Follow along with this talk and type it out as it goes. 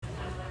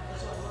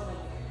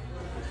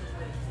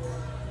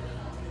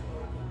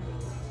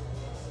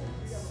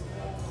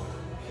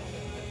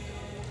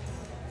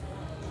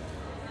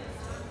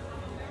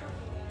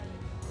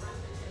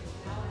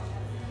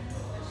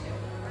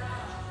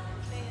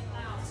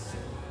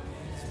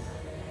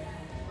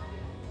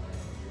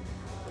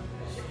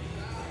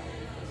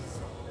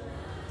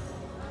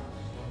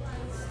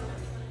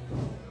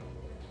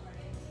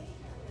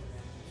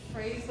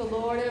the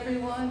Lord,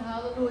 everyone.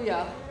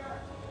 Hallelujah.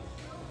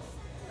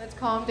 Let's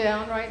calm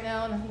down right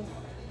now.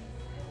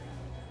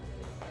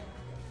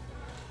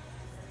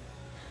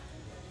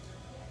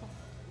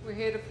 We're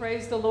here to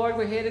praise the Lord.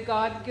 We're here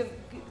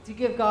to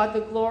give God the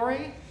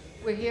glory.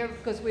 We're here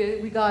because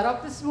we got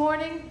up this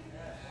morning,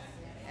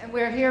 and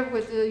we're here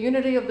with the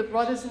unity of the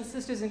brothers and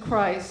sisters in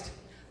Christ.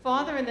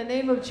 Father, in the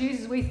name of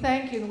Jesus, we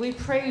thank you and we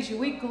praise you.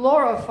 We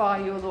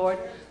glorify you, Lord.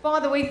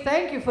 Father, we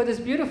thank you for this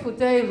beautiful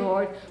day,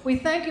 Lord. We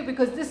thank you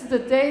because this is the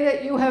day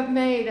that you have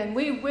made, and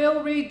we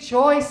will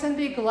rejoice and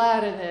be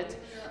glad in it.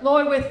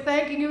 Lord, we're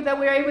thanking you that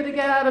we're able to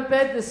get out of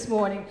bed this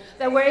morning,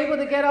 that we're able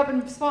to get up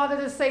and, Father,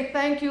 to say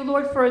thank you,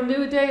 Lord, for a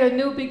new day, a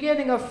new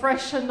beginning, a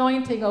fresh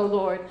anointing, oh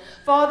Lord.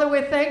 Father,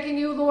 we're thanking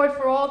you, Lord,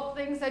 for all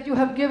things that you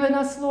have given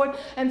us, Lord,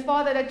 and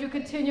Father, that you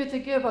continue to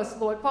give us,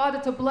 Lord.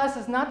 Father, to bless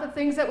us, not the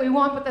things that we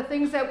want, but the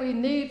things that we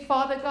need,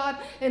 Father God,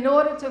 in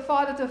order to,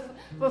 Father, to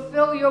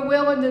fulfill your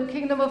will in the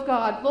kingdom of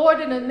God.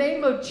 Lord, in the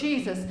name of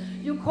Jesus,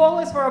 you call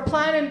us for a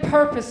plan and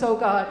purpose, oh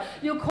God.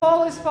 You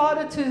call us,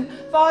 Father,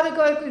 Father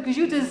God, because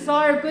you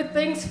desire good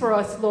things for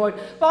us, Lord.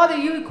 Father,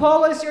 you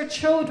call us your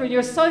children,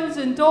 your sons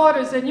and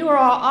daughters, and you are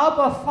our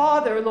Abba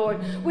Father, Lord.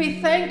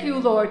 We thank you,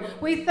 Lord.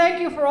 We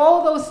thank you for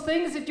all those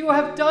things that you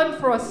have done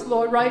for us,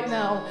 Lord, right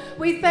now.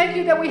 We thank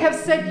you that we have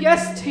said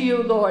yes to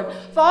you, Lord.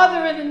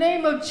 Father, in the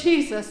name of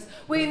Jesus,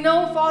 we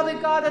know, Father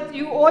God, that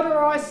you order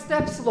our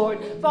steps, Lord.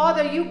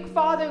 Father, you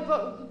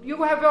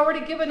have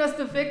already given us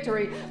the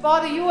victory.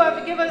 Father, you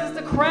have given us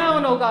the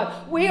crown, oh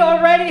God. We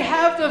already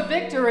have the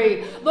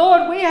victory.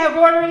 Lord, we have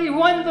already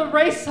won the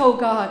race, oh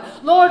God.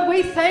 Lord,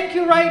 we thank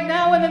you right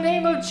now in the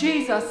name of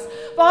Jesus.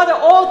 Father,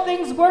 all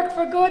things work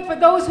for good for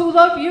those who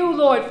love you,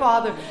 Lord,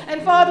 Father.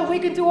 And Father, we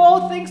can do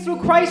all things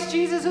through Christ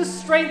Jesus who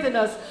strengthens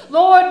us.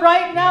 Lord,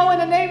 right now in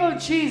the name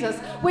of Jesus,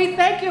 we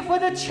thank you for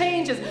the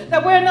changes,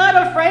 that we're not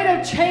afraid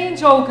of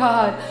change, oh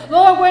God.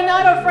 Lord, we're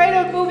not afraid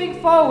of moving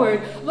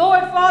forward.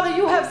 Lord, Father,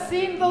 you have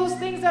seen those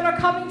things that are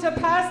coming to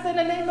pass in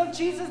the name of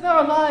Jesus in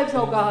our lives,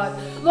 oh God.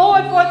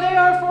 Lord, for they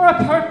are for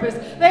a purpose.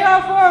 They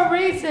are for a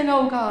reason,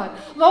 oh God.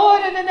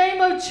 Lord, in the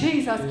name of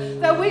Jesus,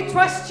 that we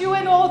trust you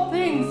in all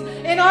things,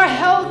 in our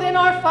health, in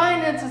our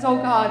finances, oh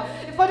God,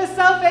 for the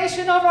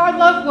salvation of our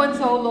loved ones,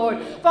 oh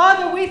Lord.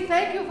 Father, we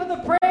thank you for the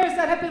prayers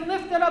that have been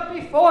lifted up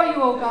before you,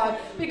 oh God,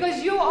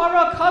 because you are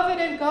a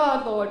covenant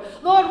God, Lord.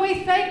 Lord,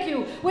 we thank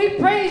you. We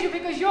praise you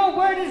because your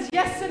word is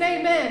yes and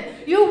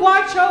amen. You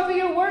watch over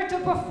your word to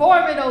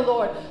perform it, oh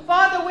Lord.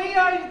 Father,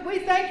 we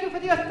thank you for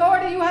the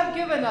authority you have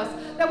given us,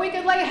 that we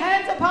can lay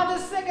hands upon the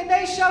sick and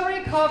they shall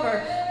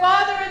recover.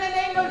 Father, in the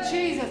name of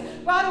Jesus,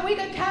 Father, we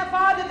can count,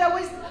 Father, that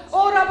we,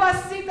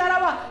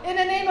 in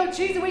the name of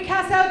Jesus, we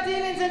cast out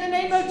demons in the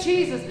name of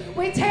Jesus.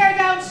 We tear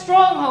down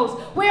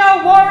strongholds. We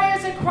are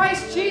warriors in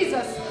Christ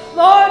Jesus.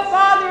 Lord,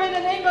 Father, in the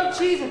name of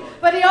Jesus,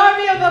 but the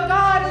army of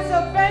God is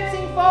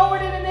advancing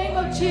forward in the name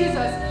of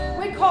Jesus.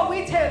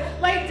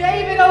 Like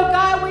David, oh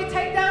God, we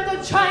take down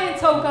the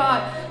giants, oh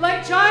God.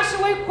 Like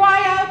Joshua, we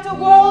cry out, the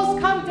walls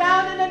come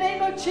down in the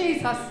name of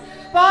Jesus.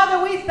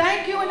 Father, we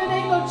thank you in the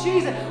name of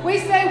Jesus. We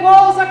say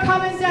walls are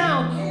coming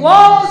down.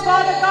 Walls,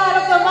 Father God,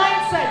 of the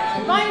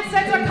mindset.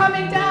 Mindsets are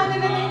coming down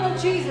in the name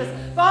of Jesus.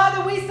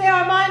 Father, we say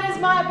our mind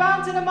is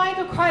bound to the mind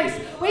of Christ.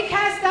 We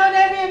cast down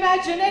every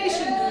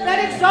imagination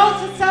that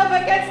exalts itself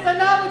against the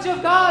knowledge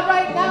of God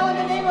right now in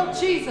the name of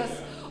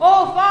Jesus.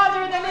 Oh,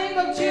 Father, in the name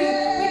of Jesus,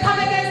 we come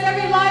against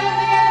every lie of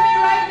the enemy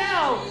right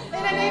now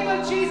in the name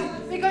of Jesus,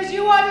 because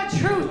you are the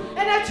truth,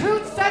 and the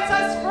truth sets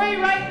us free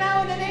right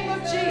now in the name of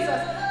Jesus.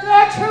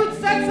 The truth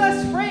sets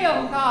us free,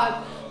 oh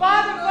God.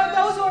 Father, for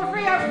those who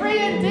are free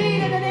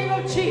indeed in the name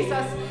of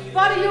Jesus.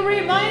 Father, you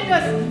remind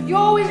us, you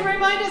always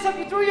remind us of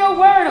you through your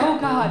word, oh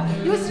God.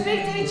 You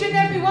speak to each and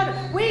every one.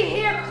 We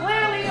hear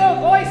clearly your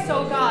voice,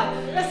 oh God.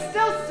 The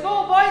still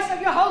small voice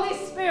of your Holy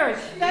Spirit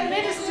that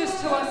ministers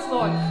to us,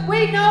 Lord.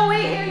 We know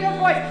we hear your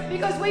voice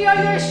because we are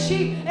your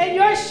sheep, and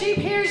your sheep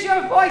hears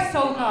your voice,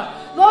 oh God.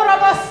 Lord,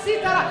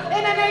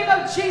 in the name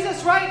of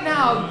Jesus right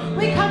now,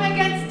 we come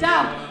against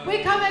doubt.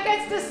 We come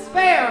against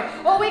despair.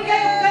 Or we come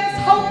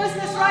against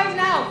hopelessness right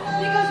now,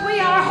 because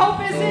our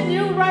hope is in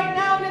you right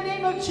now in the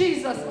name of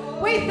Jesus.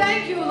 We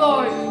thank you,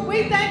 Lord.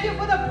 We thank you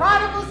for the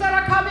prodigals that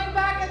are coming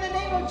back in the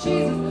name of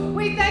Jesus.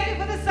 We thank you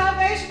for the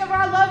salvation of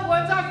our loved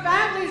ones, our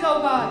families,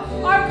 oh God,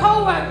 our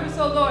co-workers,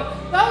 oh Lord,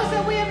 those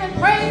that we have been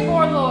praying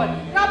for, Lord.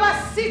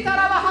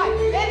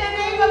 In the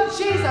name of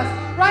Jesus,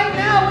 right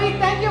now we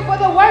thank you for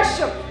the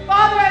worship.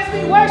 Father, as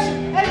we worship,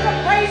 as the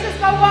praises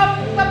go up,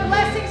 the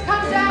blessings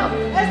come down.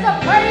 As the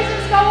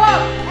praises go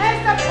up, as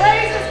the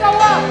praises go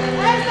up,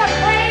 as the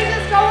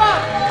praises go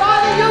up.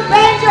 Father, you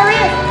bend your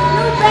ears,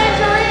 you bend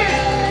your ears,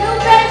 you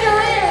bend your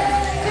ears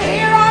to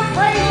hear our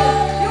praises.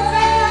 You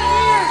bend your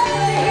ears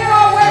to hear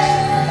our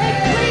worship. It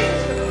pleases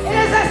you. It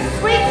is a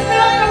sweet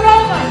smelling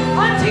aroma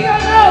unto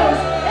your nose.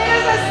 It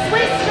is a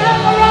sweet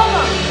smelling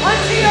aroma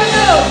unto your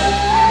nose.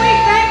 And we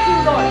thank you,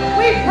 Lord.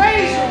 We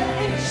praise you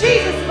in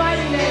Jesus'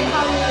 mighty name.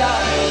 Hallelujah.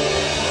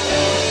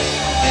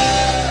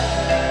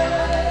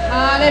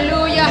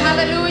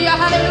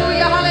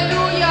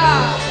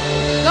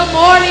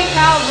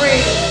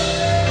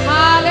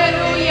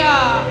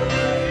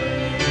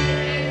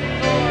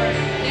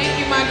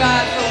 my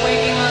God, for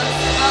waking us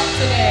up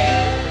today.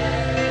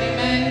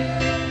 Amen.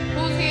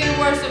 Who's here to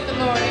worship the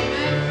Lord?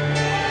 Amen.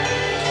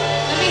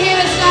 Let me hear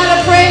the shout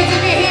of praise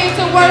if you're here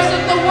to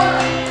worship the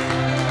Lord.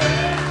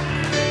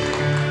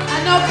 I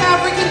know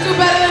Calvary can do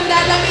better than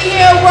that. Let me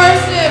hear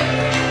worship.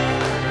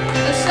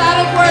 A shout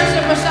of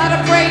worship, a shout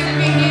of praise if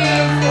you're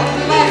here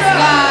to bless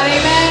God.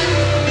 Amen.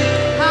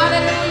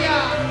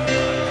 Hallelujah.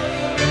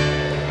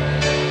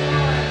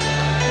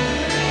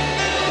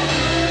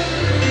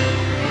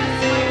 Yes,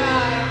 my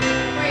God.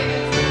 Pray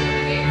that you open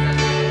the gates of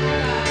heaven, my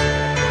God.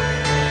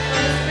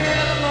 For the Spirit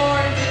of the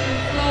Lord can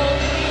flow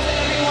through each and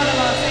every one of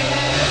us.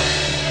 Amen.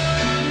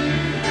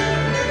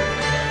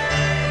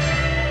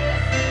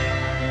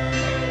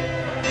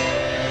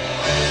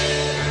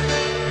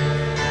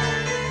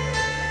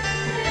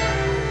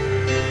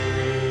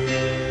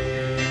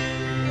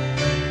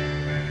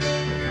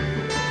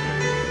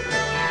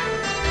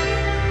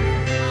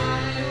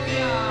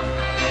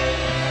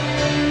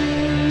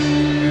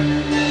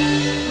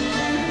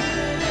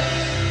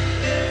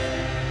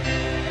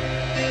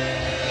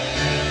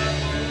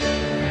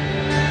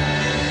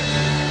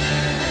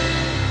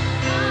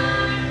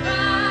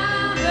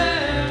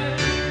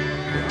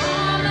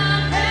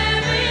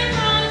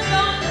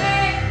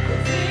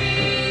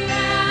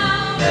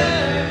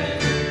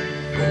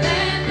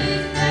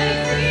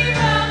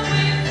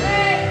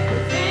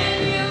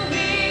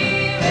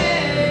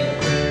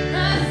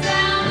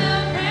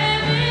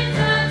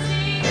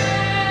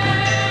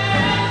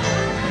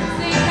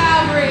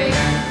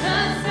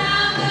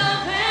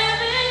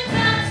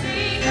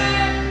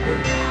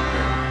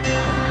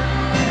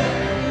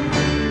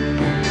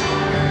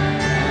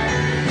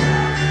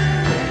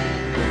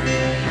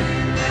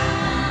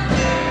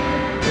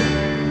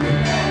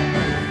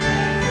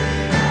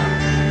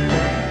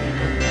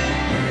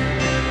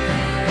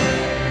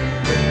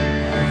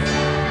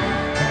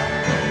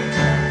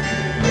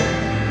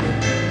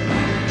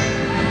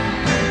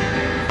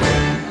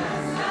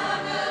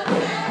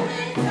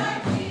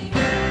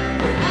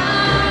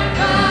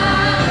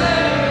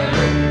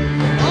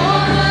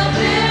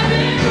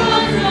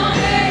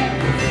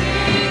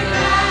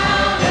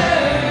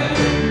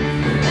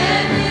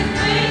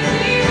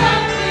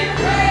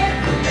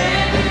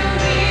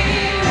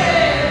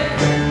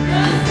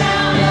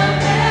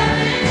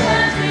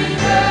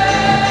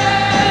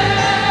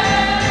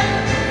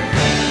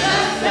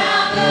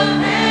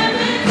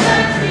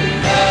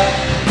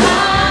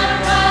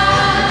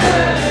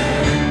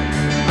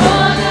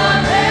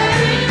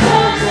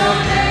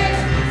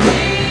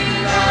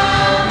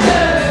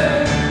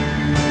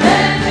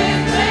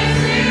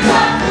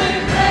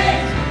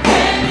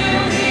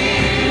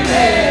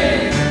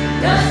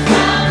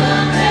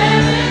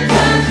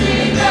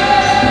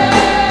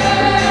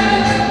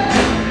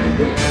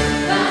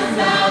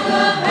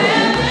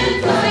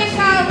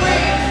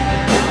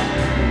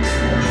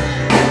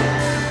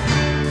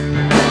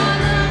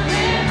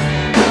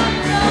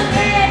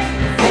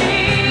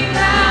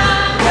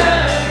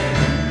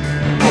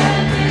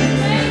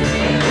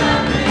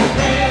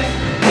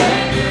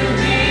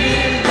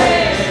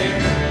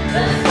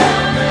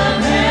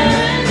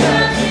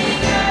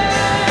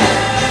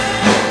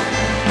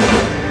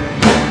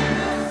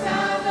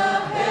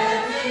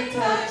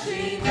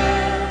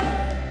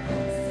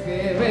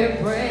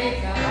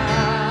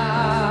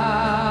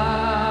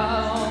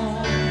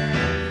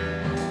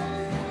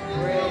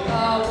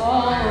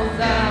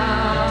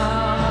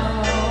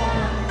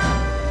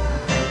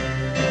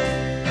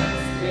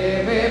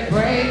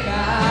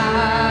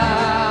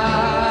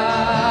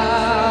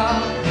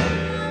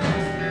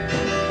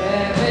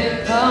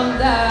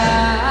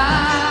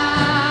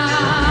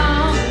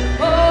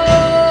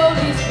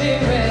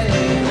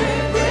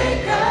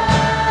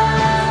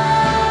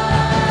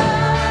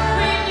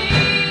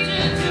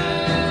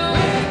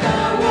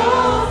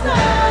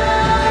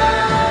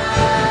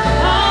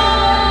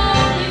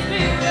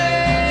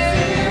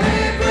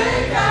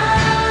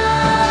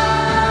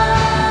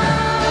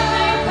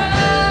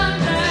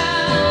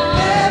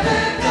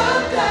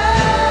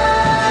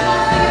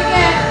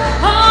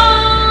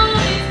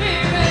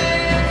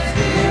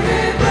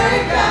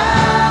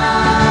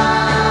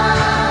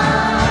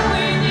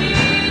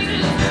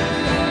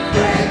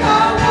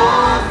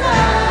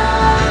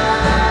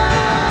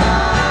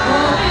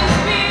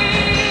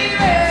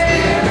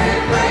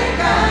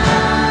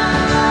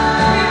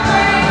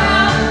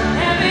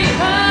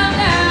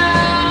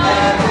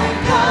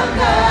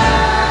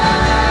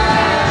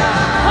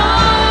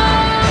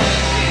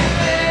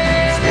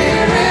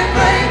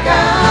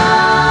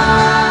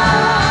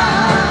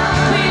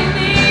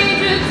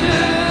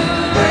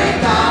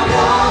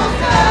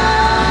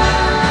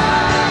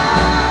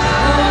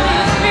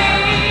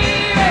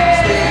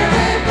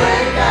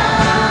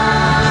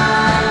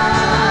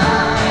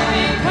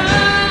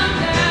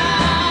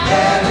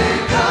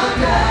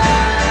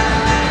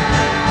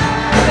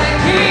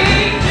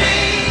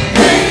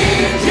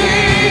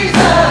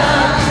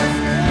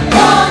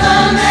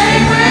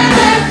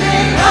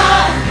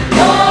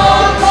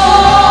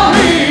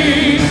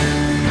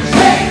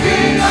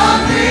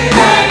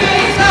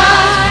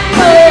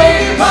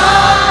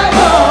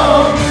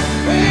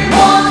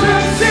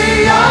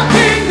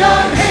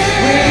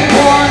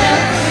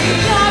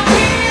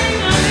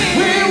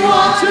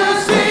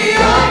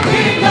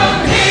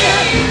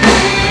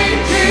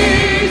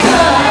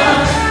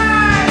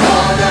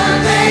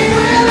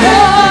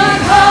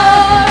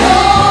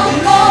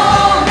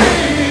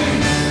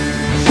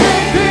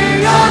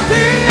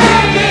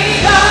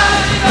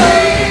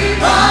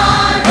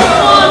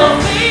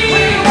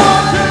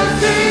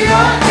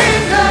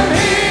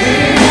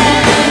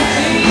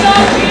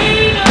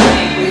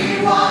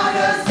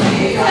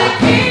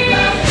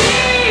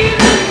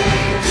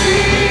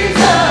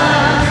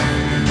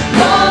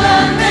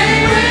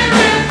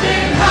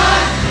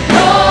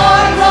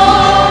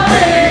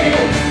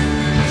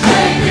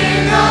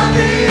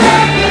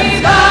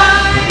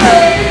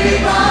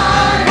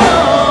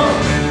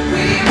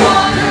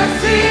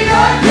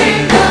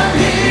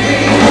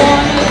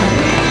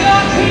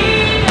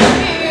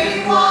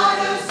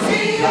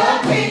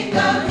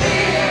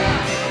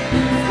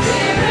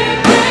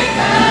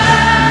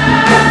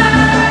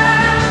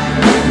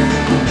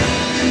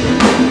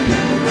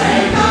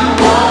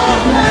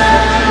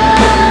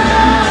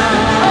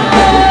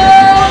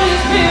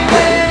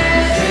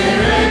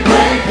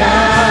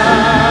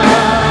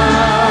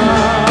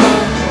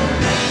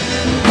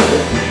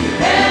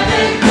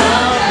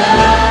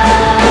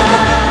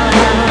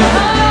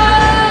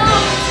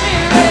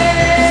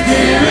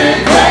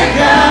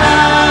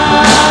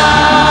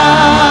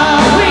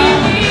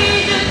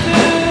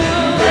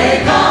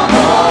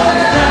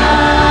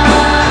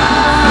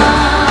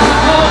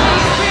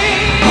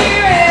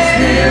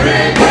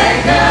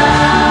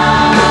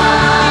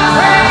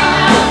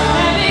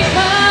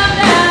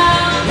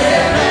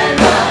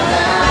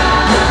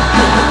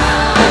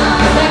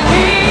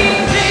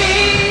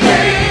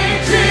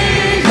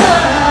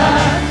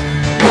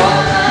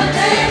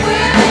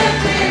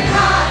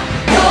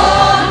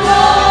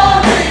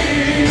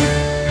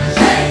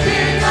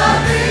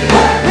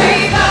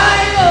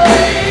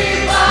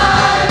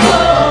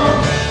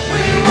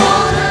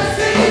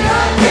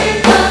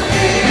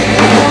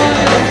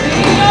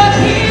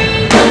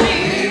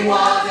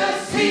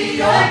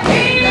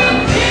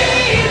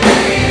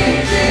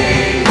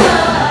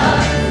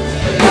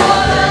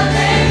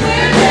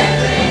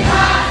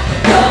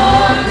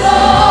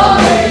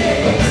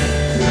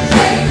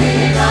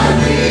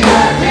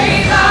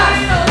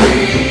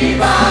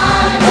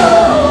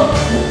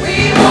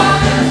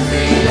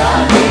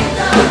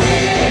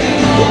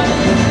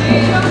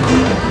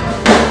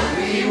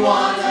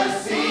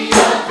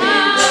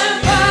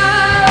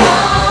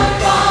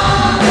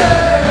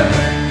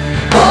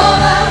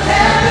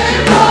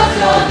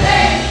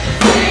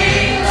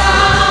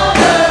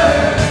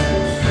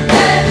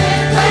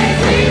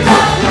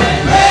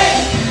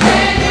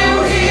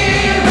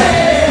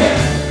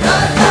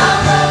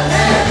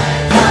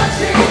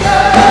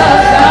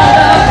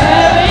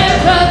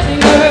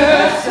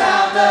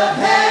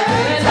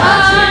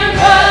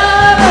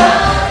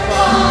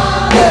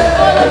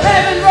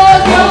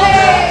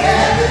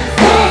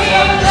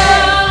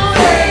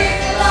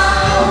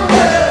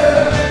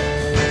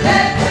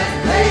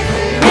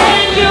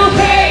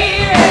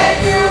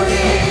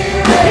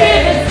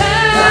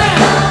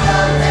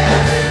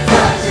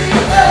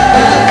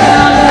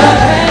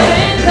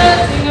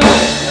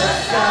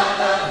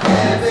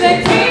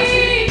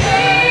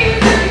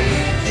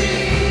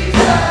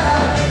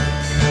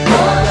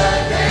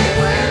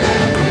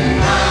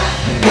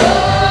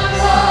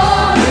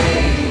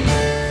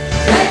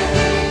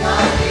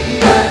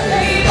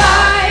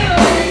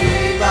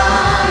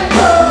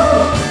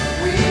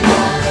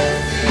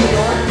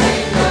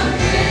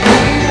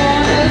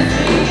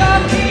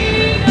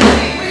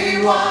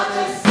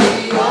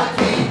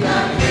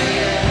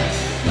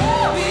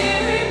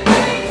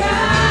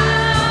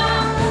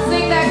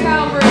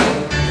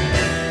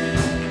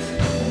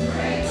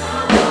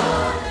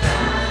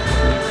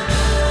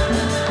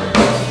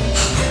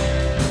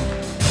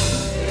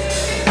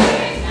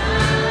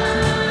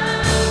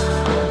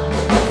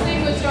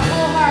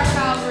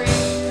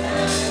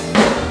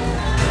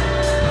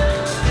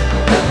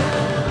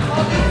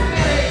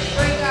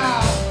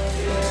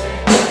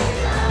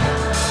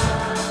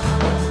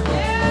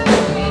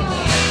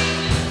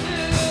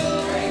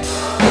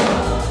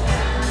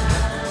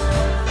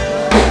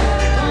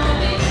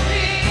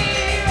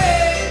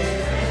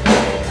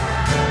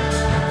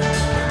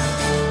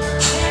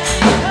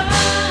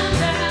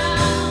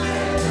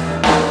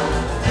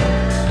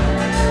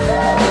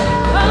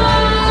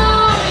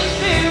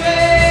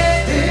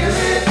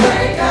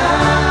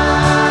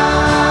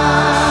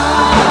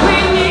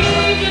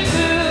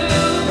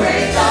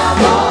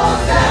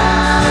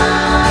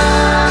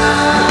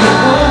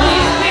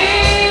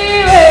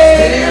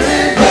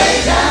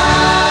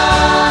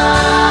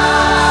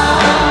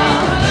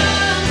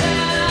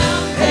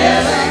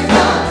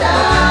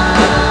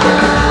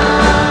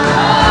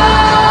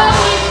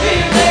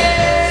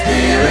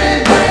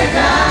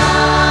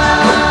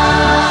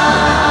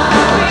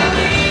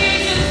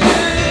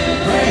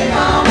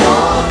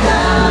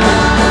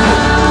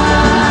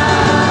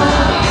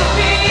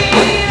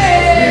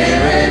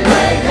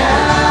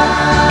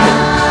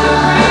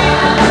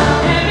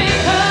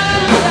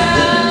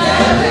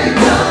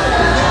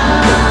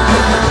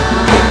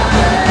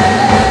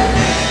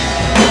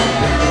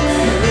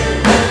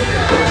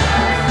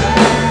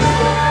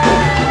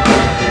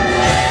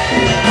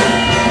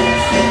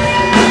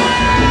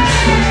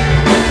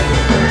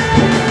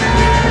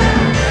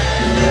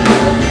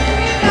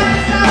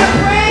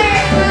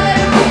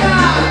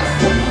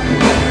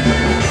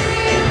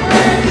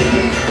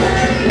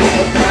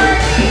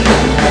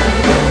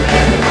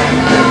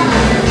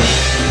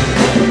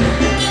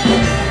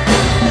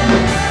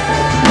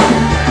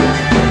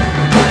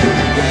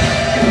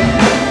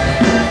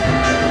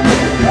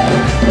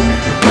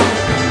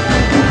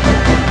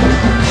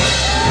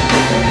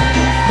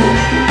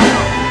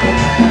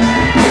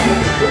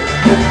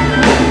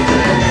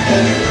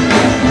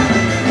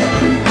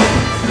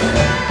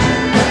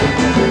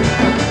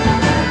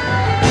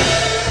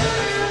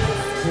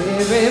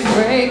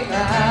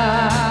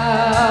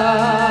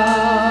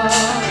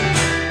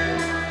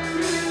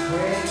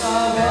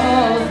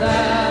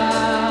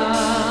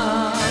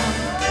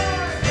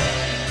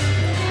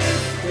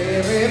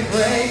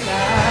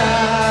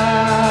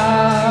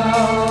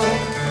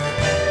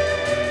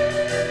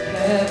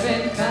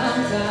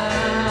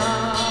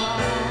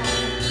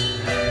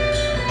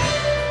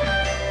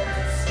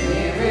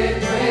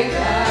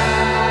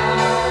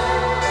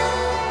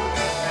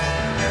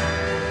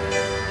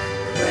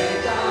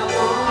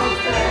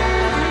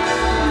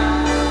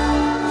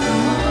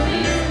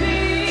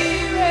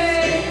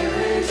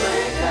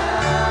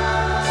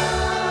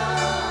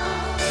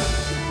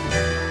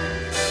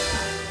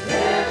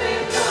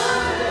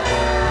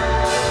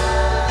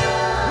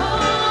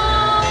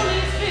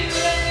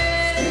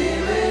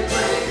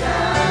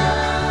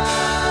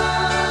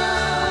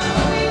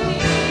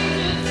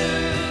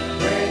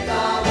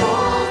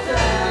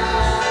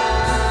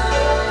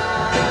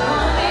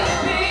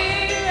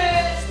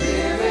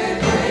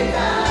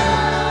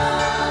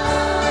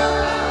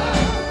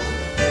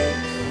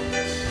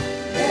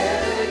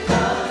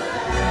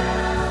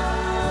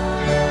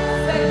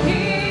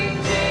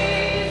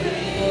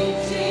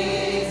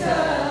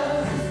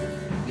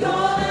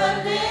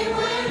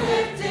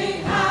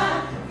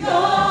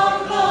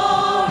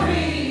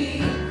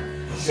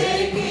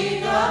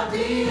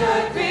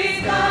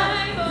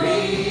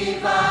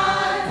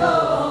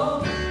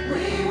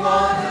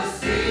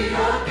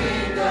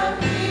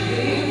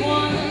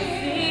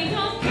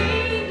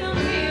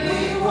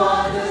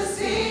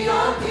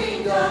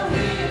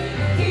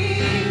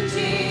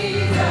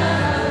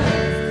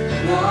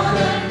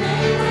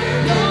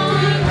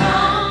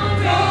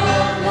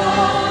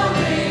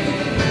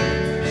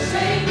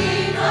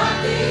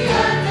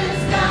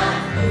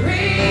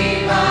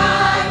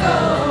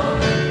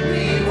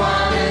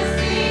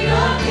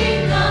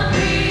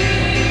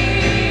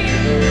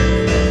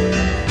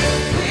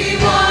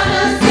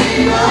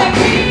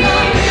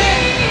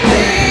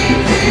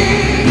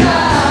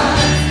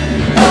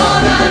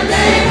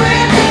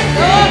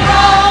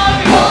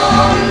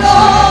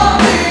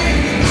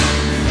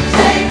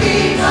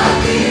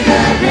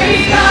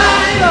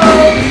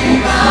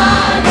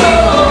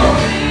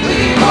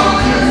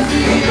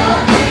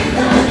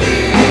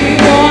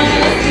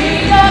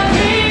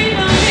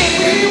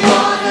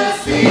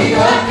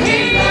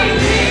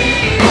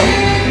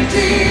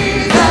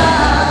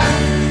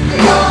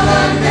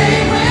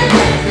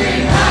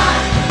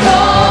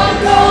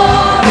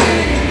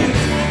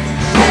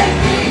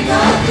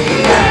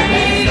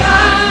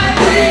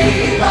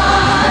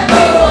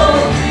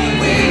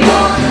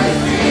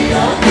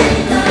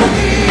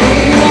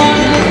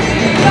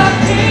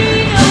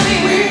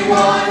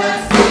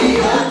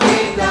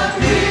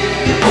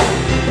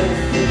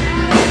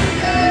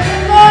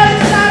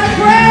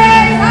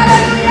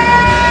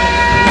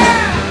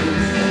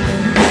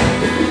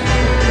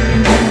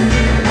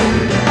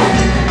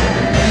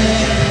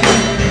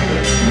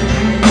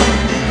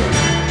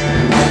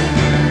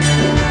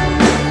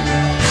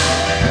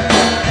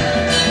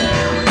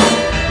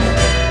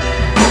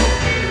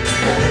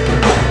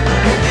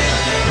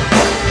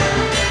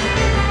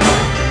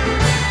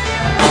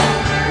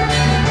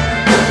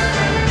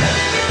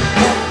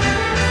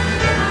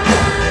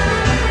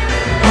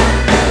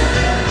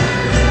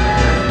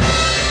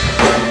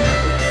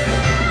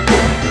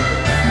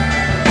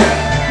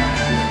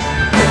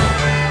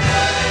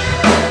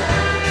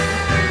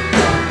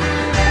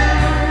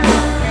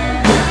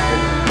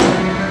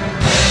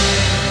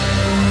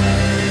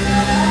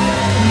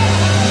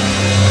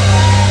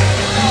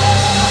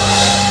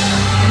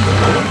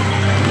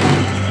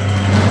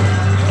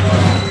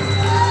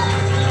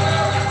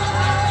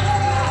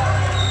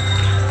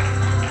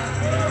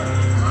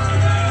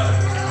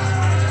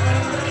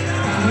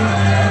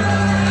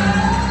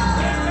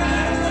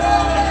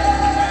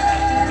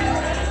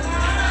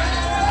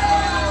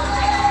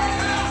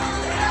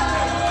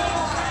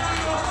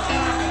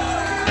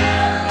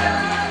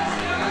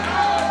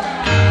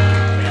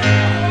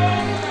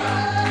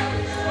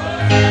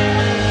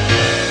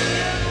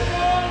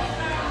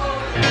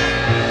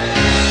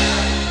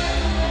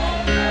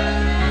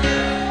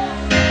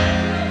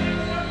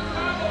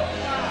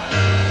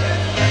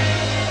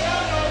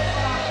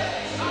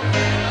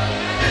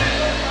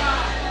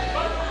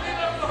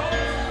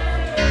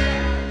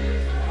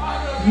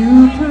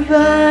 You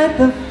provide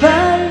the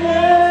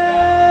fire,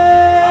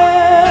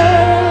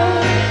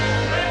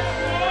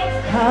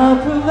 I'll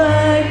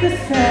provide the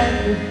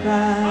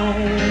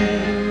sacrifice.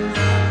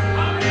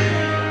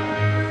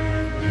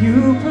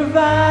 You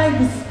provide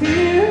the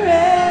spirit,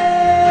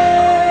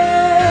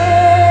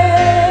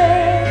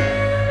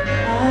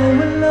 I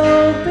will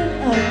open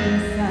up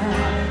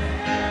inside.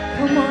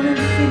 Come on and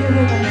sing it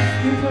with us.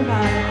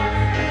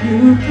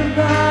 You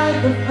provide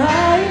the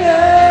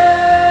fire,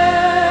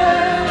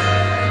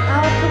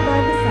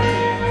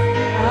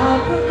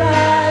 I'll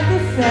provide the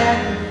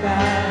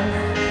sacrifice.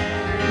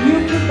 You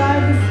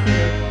provide the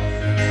spirit.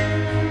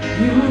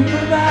 You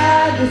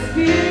provide the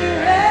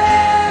spirit.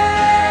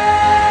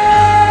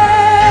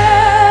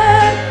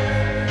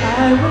 I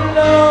will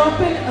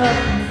open up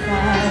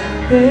inside.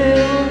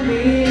 Fill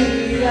me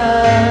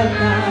up,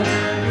 God.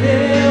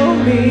 Fill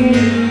me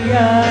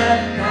up,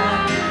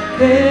 God.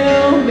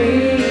 Fill me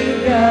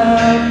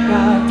up,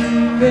 God.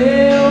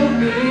 Fill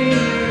me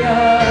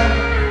up.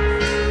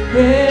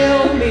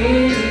 Fill me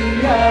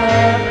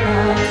up,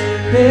 God.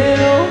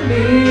 Fill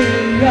me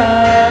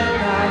up,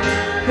 God.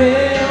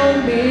 Fill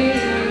me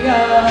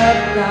up,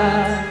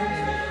 God.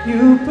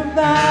 You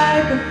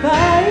provide the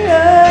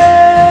fire,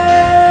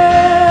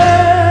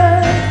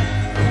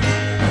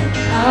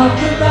 I'll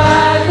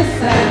provide the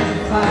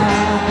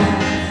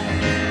sacrifice.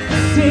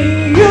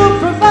 See, you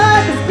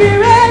provide the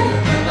spirit,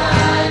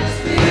 provide the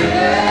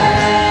spirit,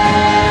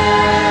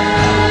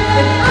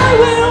 and I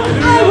will open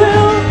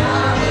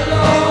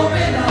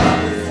up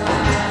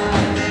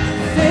inside.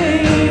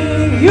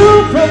 See, you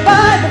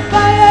provide the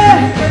fire,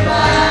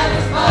 provide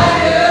the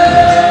fire.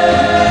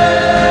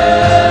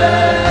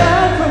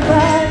 I'll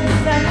provide the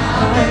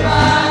sacrifice.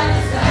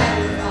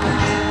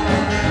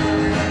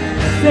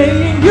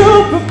 Saying you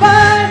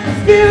provide the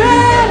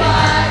spirit,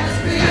 provide the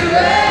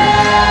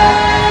spirit.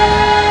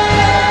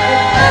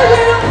 I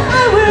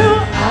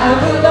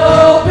will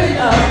open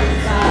up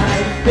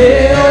inside.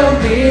 Fill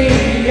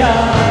me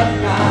up,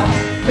 God.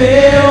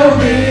 Fill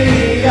me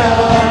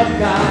up,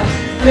 God.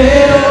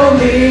 Fill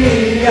me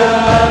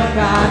up,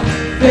 God.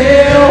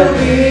 Fill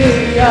me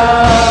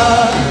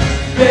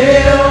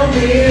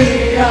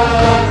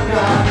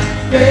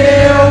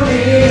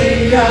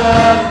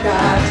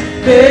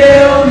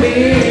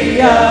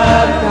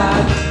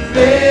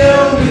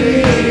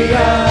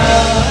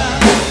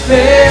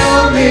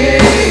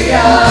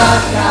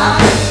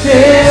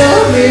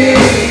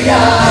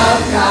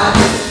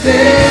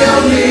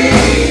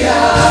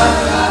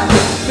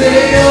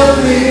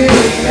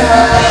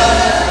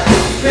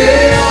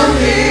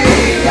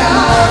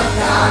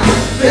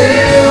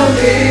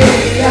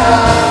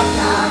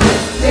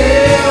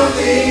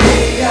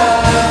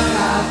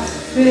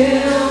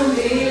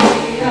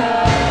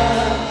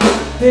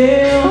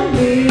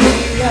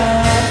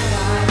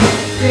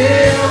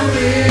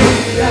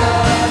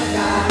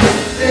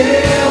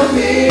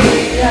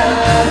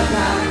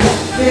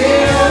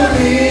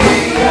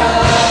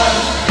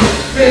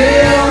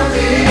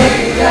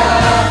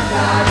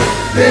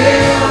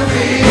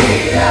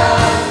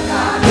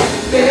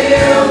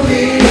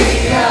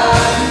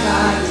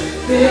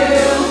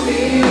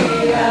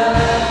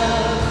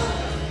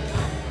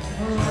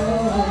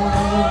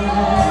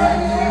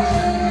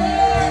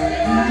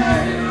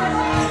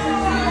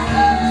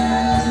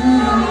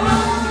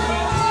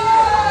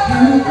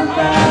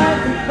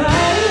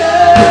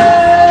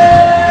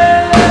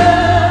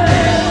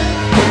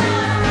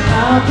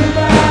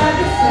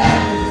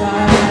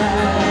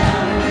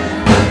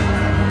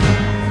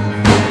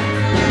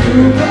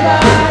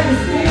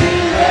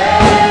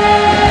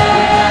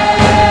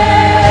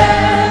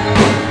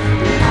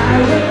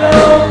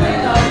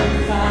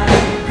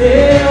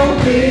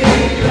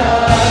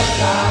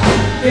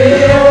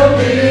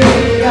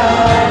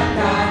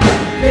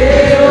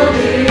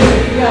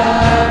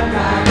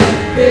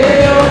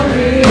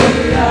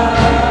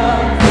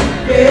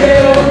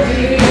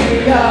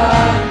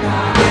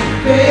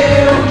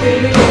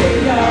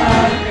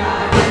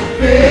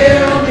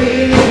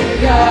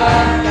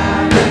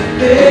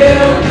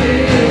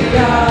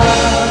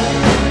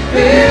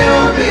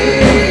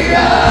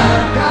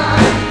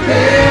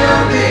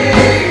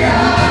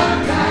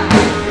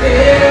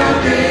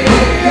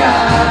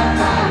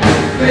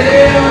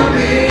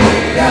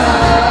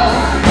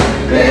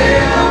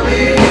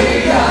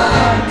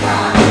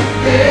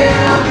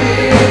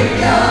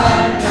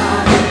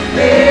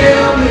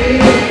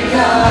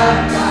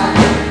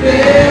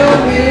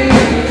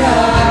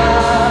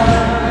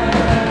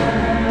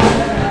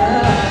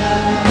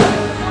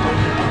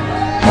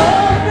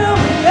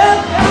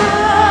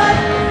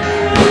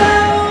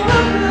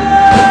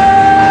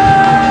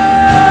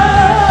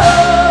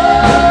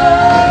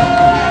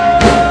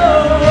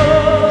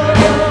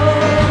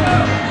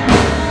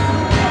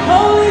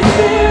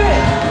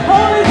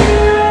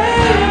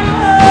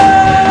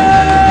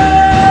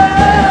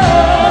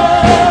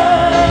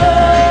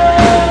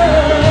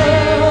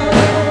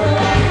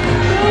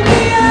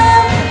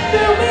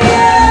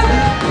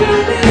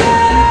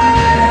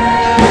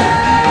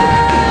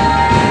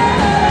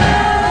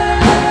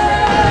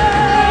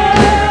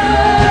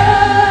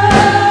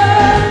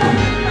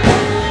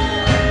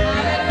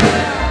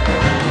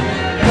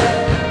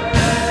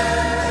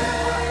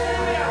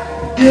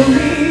Fill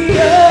me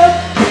up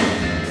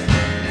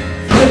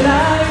till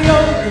I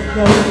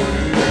overflow.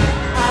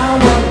 I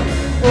want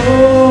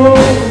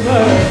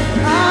over.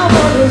 I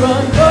want to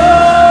run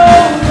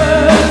over.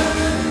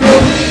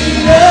 Fill me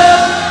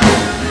up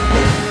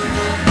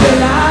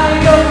till I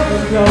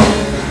overflow.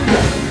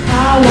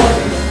 I want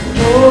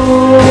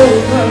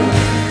over.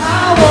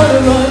 I want to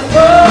run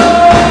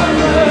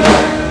over.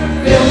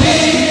 Fill me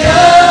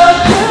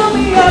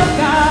up,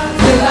 God,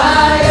 till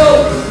I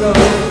overflow.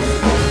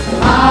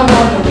 I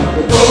want to run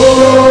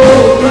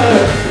over.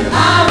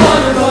 I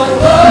want to run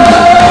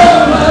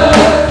over.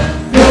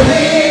 Fill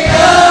me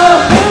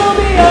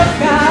up,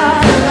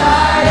 God, till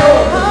I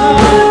overflow. I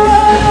want to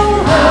run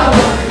over.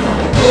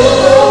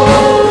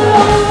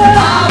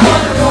 I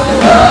want to run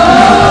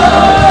over.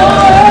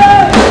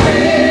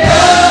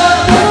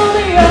 Fill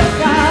me up,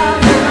 God,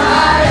 till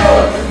I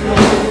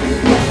overflow.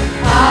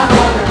 I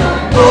want to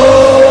run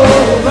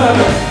over.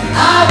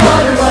 I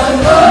want to run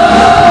over.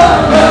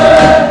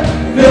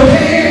 Fill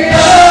me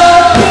up,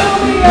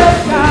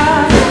 God,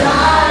 till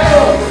I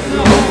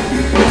overflow.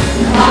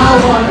 I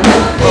want to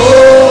run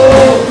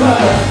over.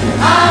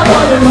 I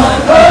want to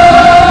run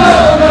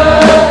over.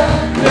 Fill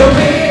me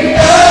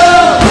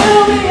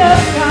up,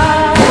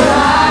 God, till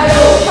I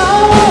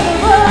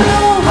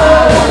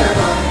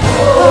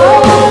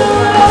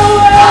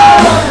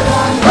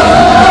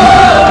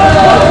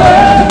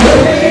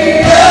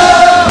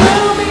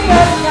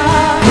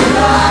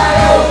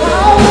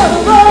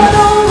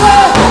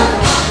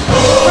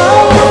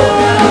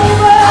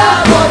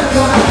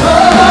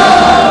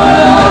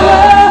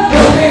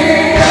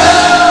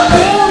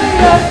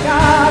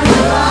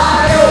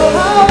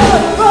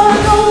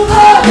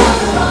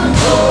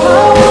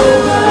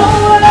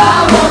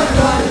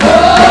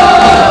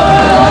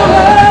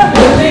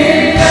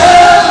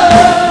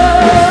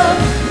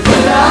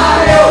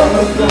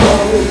overflow.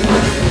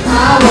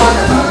 I want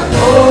to run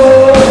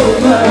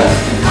over.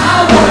 I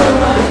want to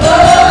run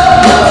over.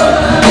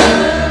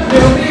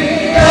 Fill me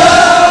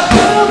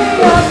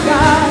up,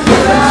 God,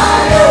 till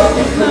I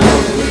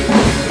overflow.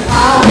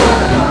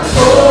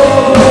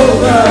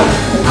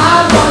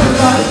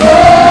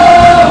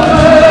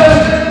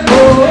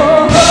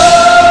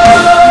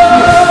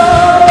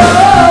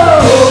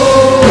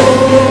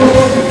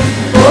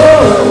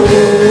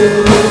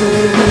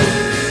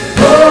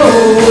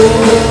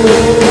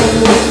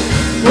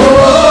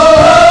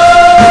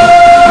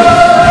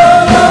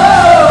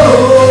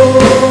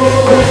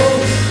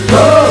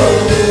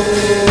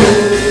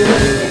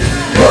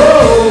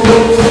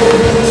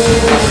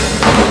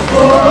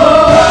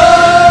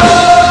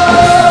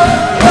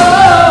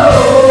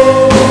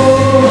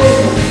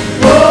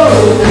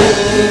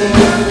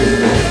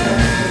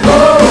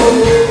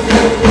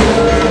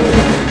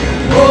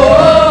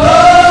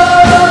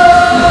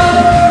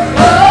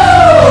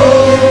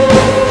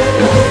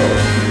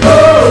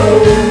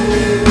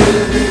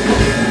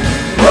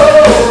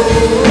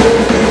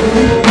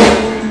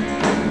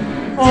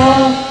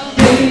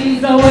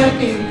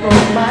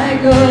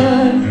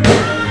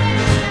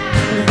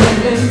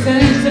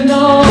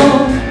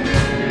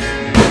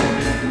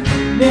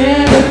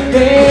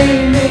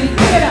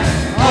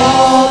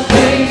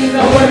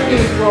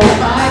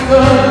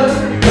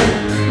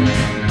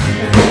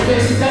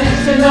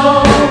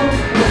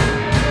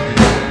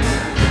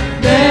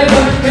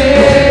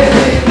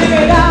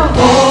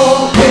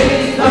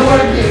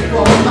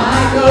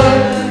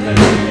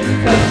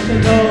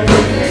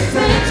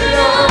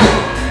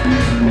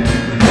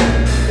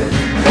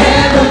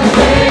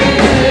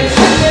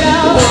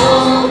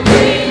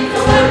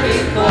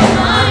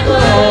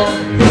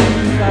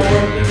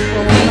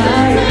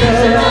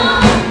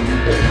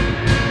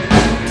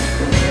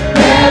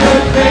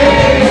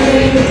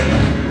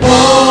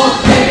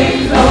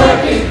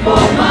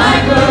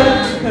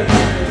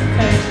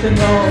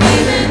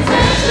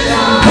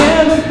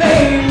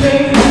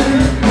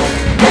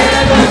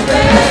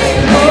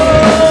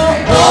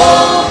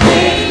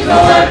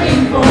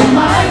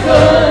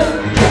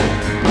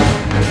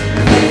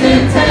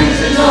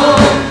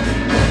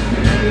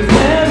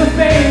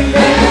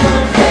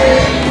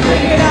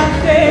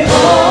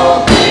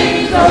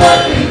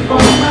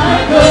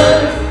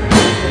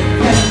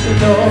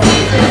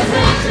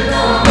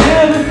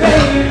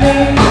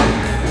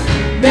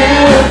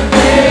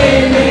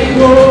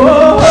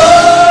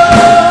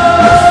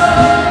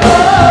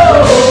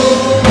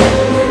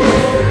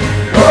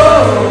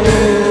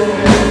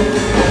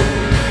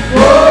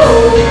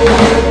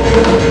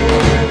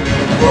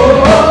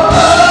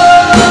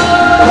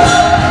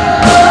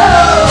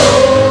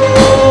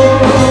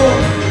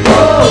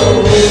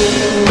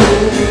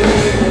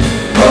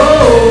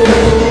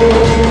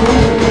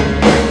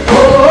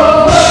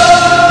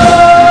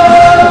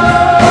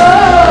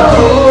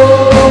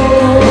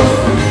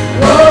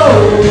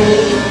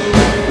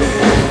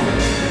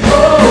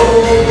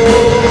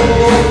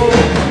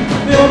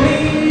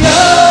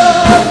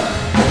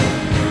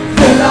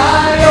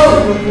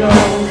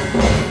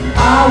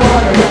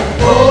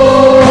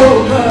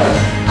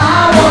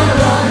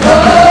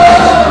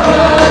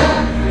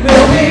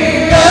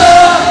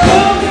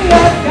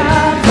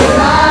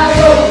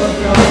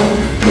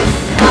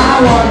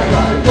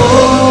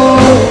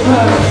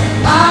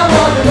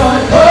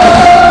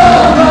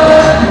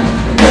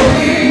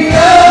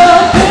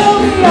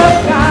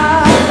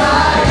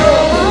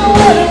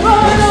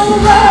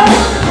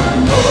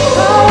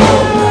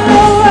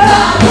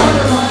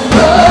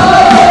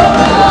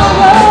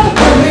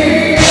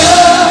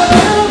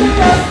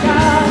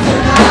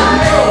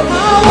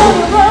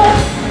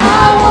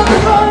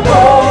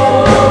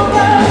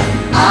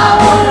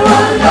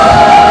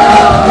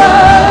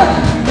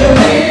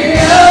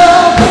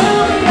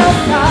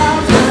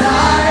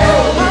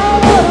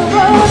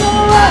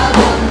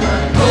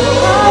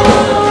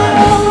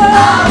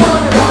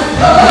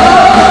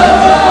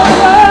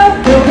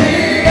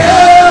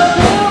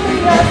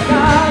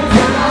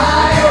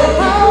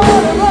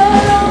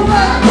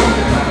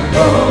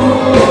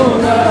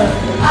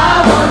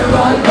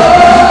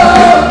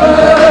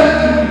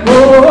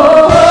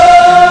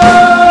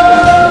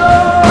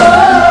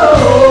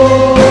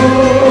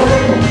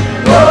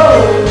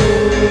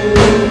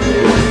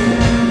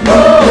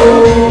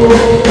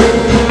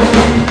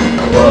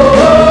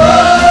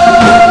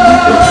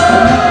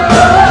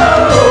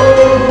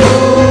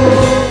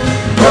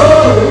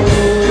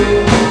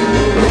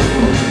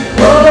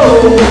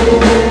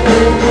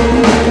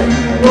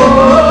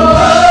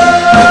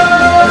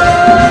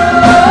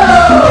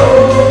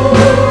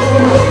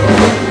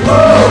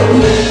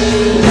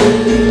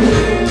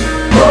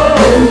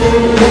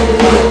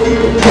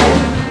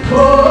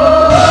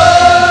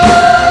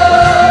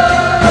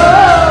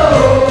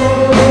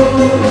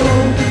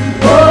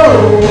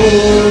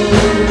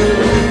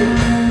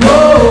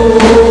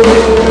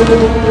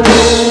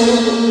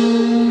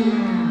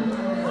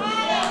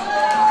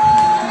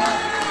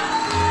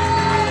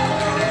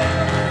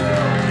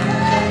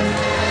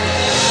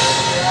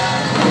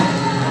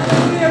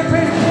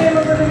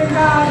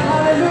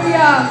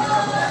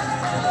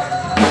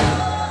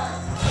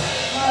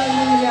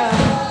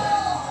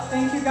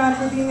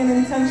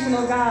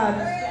 nation, oh God.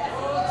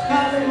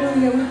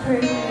 Hallelujah. We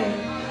praise your name.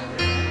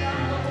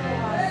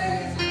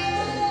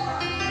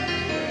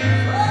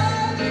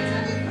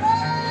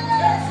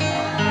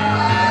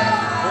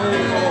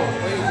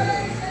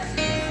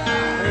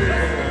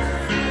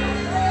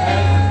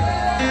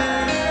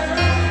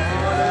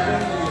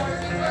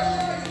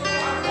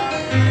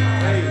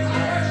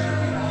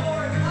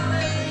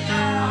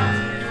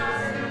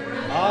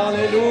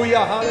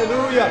 Hallelujah,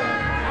 hallelujah.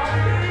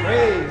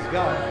 Praise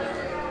God.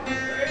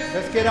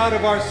 Let's get out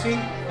of our seat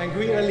and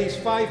greet at least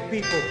 5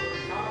 people.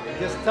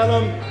 Just tell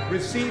them,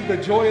 receive the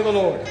joy of the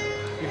Lord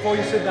before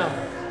you sit down.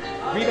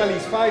 Greet at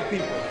least 5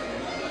 people.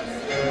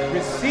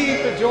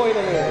 Receive the joy of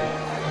the Lord.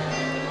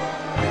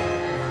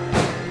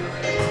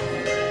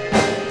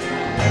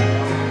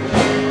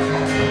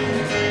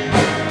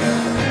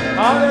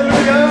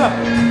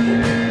 Hallelujah.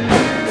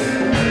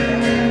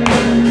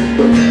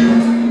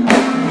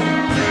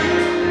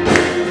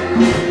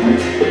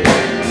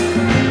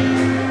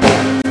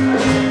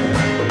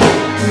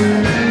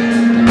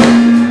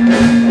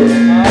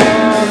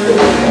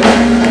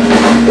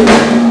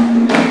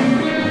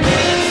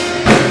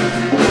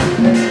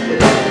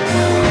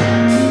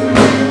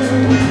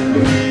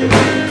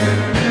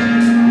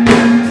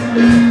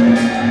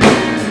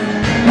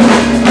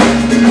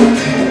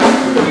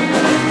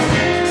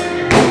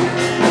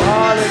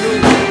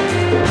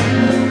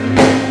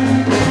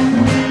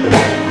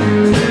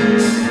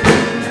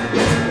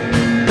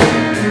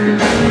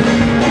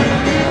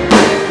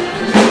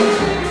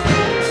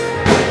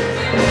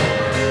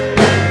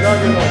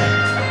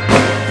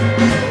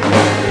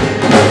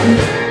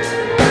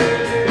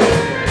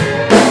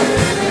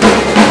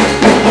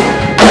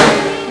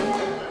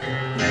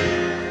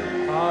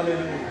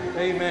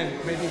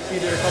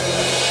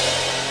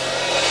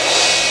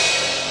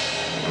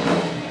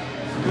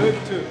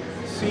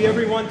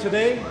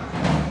 Today.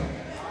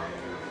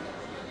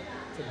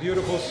 It's a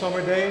beautiful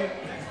summer day.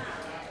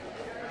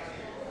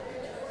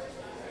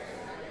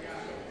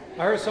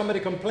 I heard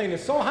somebody complain,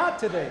 it's so hot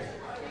today.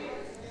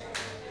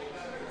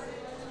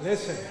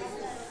 Listen,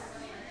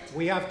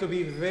 we have to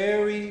be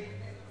very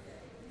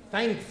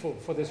thankful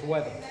for this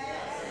weather.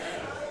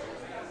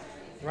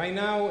 Right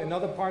now, in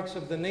other parts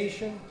of the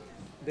nation,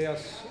 they are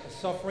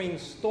suffering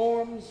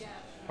storms,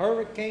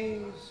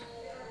 hurricanes.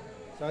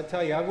 So I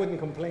tell you, I wouldn't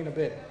complain a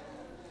bit.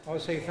 I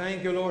would say,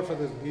 thank you, Lord, for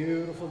this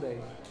beautiful day.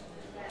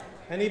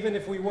 And even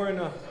if we were in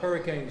a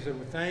hurricane, so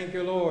thank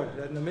you, Lord,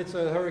 that in the midst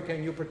of the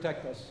hurricane, you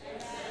protect us.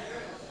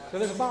 So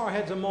let's bow our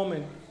heads a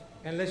moment,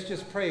 and let's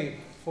just pray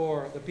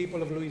for the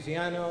people of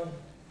Louisiana,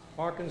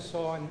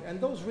 Arkansas,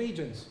 and those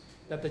regions,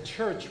 that the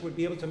church would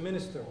be able to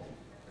minister.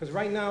 Because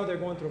right now, they're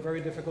going through a very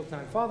difficult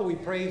time. Father, we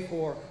pray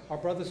for our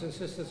brothers and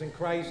sisters in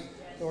Christ,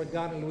 Lord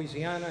God, in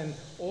Louisiana, and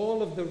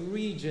all of the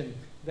region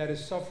that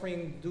is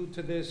suffering due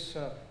to this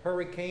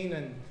hurricane,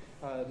 and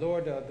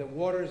Lord, the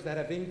waters that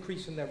have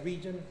increased in that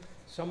region.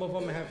 Some of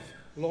them have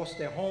lost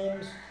their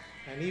homes,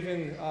 and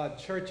even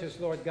churches,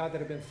 Lord God, that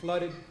have been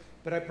flooded.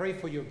 But I pray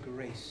for your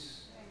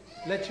grace.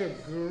 Let your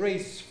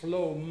grace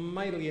flow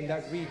mightily in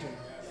that region.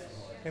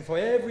 And for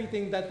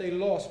everything that they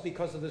lost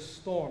because of the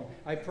storm,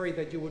 I pray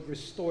that you would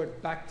restore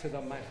it back to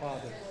them, my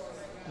Father.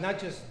 Not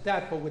just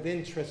that, but with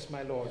interest,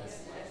 my Lord.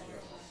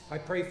 I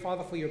pray,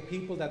 Father, for your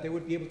people, that they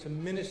would be able to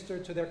minister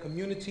to their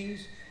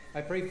communities. I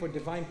pray for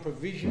divine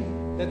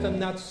provision. Let them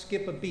not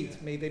skip a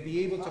beat. May they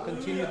be able to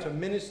continue to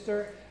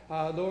minister,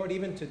 Lord,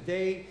 even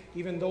today,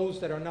 even those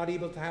that are not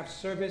able to have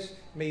service,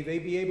 may they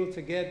be able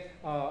to get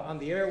on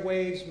the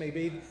airwaves. May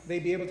they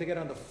be able to get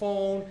on the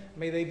phone.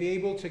 May they be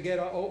able to get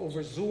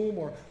over Zoom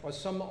or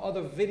some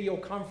other video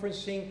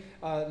conferencing,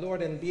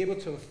 Lord, and be able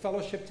to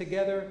fellowship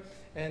together.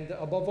 And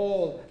above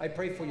all, I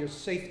pray for your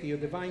safety, your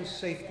divine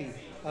safety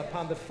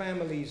upon the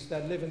families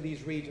that live in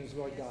these regions,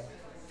 Lord God.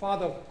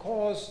 Father,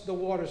 cause the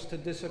waters to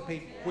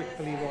dissipate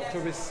quickly, Lord, to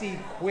recede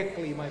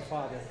quickly, my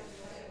Father.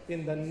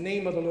 In the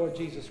name of the Lord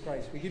Jesus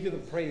Christ, we give you the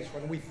praise for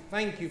it. And we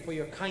thank you for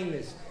your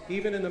kindness,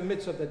 even in the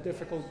midst of the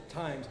difficult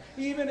times,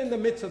 even in the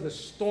midst of the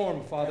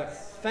storm, Father.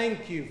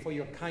 Thank you for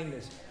your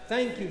kindness.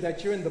 Thank you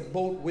that you're in the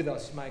boat with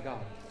us, my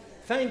God.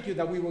 Thank you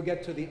that we will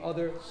get to the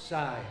other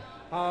side.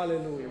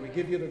 Hallelujah. We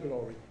give you the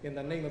glory in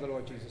the name of the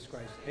Lord Jesus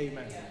Christ.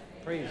 Amen.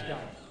 Praise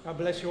God. God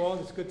bless you all.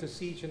 It's good to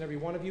see each and every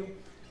one of you.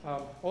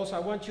 Also, I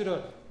want you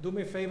to do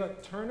me a favor,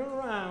 turn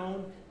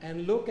around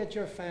and look at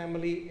your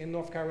family in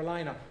North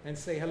Carolina and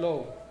say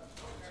hello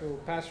to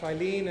Pastor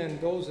Eileen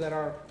and those that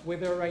are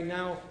with her right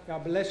now.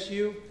 God bless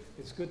you.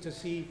 It's good to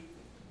see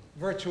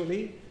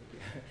virtually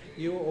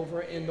you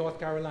over in North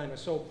Carolina.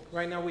 So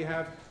right now we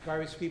have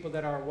various people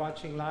that are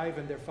watching live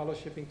and they're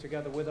fellowshipping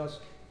together with us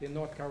in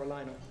North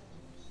Carolina.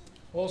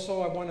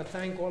 Also, I want to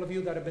thank all of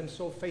you that have been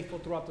so faithful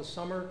throughout the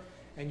summer.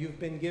 And you've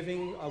been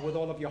giving with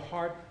all of your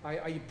heart. I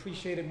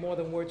appreciate it more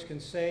than words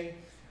can say.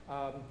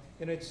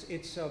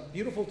 It's a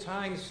beautiful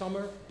time,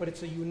 summer, but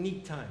it's a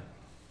unique time.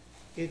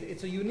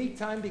 It's a unique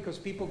time because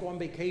people go on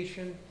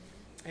vacation,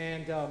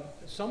 and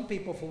some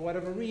people, for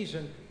whatever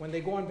reason, when they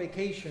go on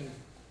vacation,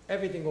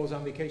 everything goes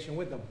on vacation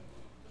with them.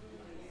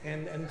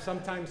 And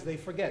sometimes they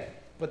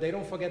forget, but they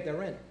don't forget their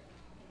rent.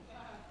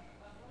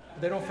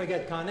 They don't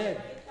forget Con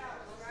Ed.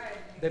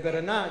 They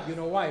better not. You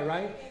know why,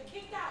 right?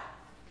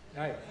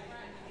 Right.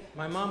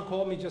 My mom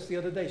called me just the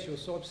other day. She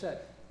was so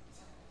upset.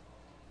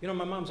 You know,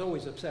 my mom's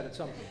always upset at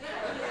something.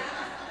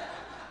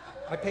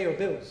 I pay her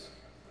bills.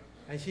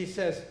 And she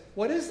says,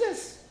 what is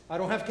this? I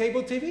don't have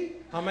cable TV?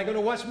 How am I going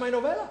to watch my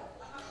novela?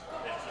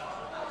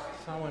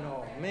 So I went,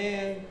 oh,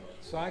 man.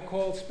 So I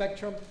called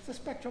Spectrum. I said,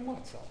 Spectrum,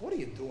 what's up? What are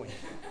you doing?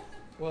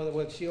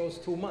 Well, she owes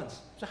 2 months.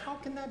 So how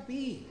can that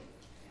be?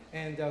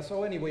 And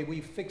so anyway,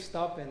 we fixed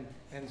up,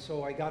 and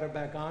so I got her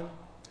back on.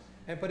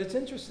 But it's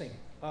interesting.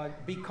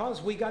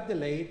 Because we got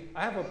delayed,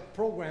 I have a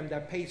program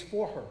that pays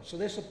for her. So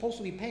they're supposed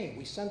to be paying.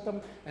 We sent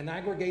them an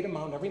aggregate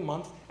amount every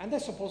month, and they're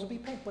supposed to be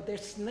paying, but they're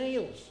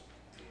snails.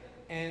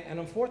 And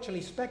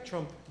unfortunately,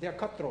 Spectrum, they're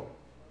cutthroat.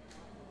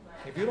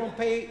 If you don't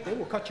pay, they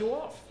will cut you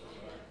off.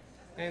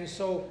 And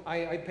so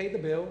I paid the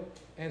bill,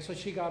 and so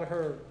she got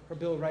her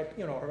bill right,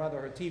 or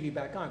rather her TV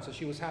back on, so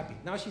she was happy.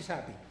 Now she's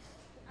happy.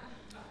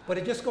 But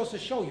it just goes to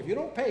show you, if you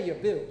don't pay your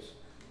bills,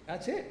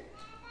 that's it,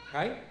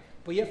 right?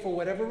 But yet, for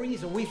whatever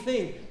reason, we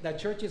think that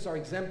churches are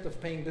exempt of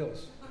paying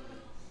bills.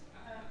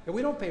 And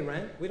we don't pay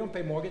rent. We don't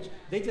pay mortgage.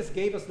 They just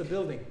gave us the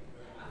building.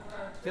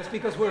 Just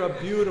because we're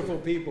a beautiful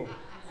people.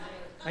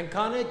 And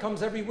Con Ed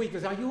comes every week. They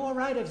say, are you all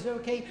right? Is it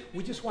okay?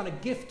 We just want to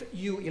gift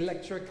you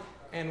electric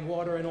and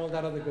water and all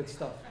that other good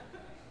stuff.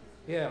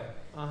 Yeah,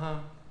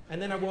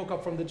 And then I woke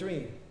up from the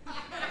dream.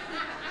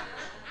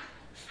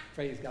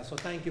 Praise God. So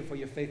thank you for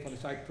your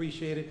faithfulness. I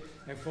appreciate it.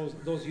 And for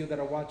those of you that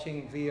are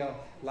watching via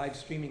live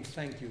streaming,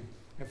 thank you.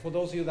 And for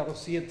those of you that will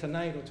see it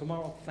tonight or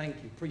tomorrow, thank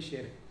you.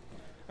 Appreciate it.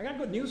 I got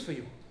good news for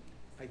you.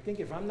 I think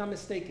if I'm not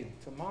mistaken,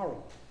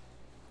 tomorrow,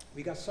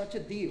 we got such a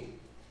deal.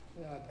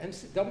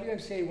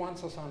 WMCA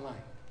wants us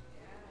online.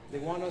 They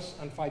want us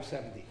on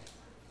 570.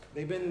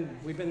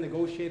 We've been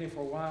negotiating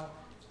for a while,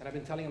 and I've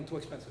been telling them too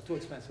expensive, too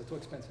expensive, too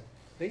expensive.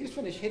 They just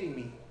finished hitting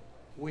me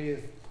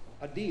with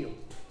a deal.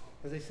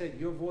 As they said,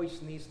 your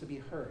voice needs to be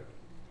heard.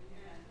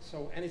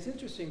 So, and it's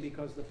interesting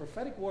because the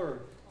prophetic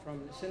word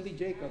from Cindy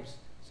Jacobs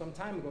some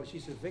time ago, she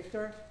said,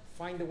 Victor,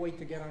 find a way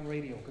to get on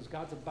radio because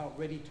God's about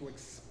ready to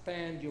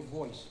expand your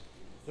voice.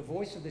 The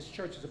voice of this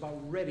church is about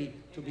ready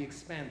to be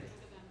expanded.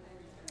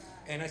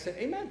 And I said,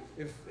 amen.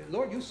 If,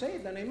 Lord, you say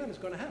it, then amen. It's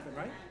going to happen,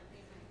 right?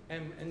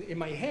 And in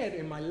my head,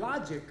 in my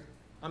logic,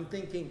 I'm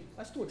thinking,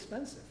 that's too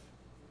expensive.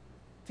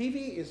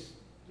 TV is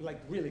like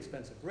really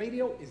expensive.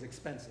 Radio is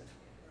expensive.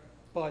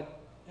 But,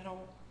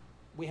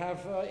 we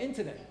have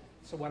internet.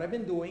 So what I've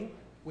been doing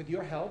with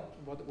your help,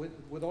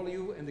 with all of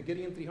you and the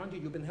Gideon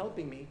 300, you've been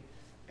helping me,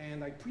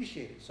 and I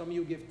appreciate it. Some of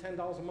you give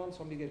 $10 a month,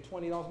 some of you give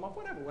 $20 a month,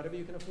 whatever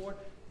you can afford.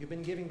 You've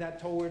been giving that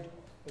toward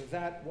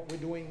that, what we're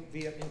doing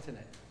via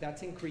internet.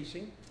 That's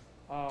increasing.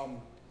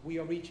 We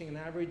are reaching an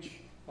average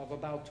of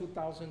about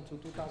 2,000 to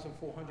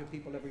 2,400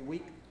 people every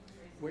week.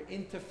 We're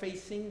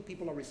interfacing,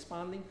 people are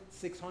responding,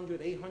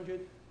 600,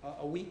 800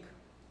 a week,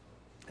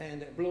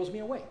 and it blows me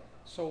away.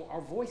 So our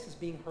voice is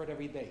being heard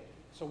every day.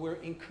 So we're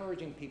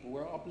encouraging people,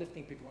 we're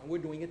uplifting people, and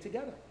we're doing it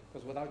together,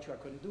 because without you I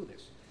couldn't do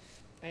this.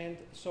 And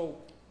so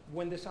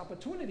when this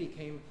opportunity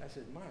came, I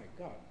said, my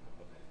God,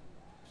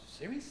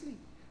 seriously?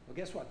 Well,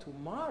 guess what?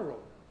 Tomorrow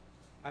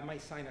I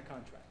might sign a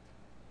contract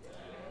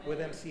with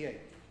MCA.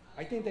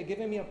 I think they're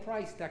giving me a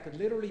price that could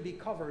literally be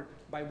covered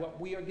by what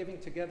we are giving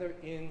together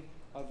in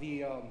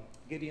the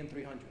Gideon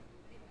 300.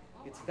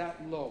 It's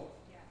that low.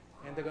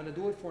 And they're going to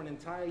do it for an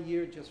entire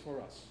year just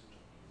for us.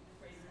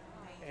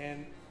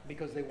 And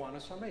because they want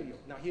us on radio.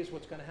 Now here's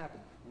what's going to happen.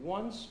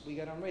 Once we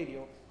get on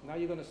radio, now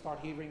you're going to start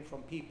hearing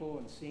from people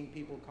and seeing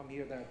people come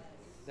here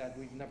that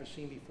we've never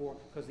seen before,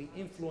 because the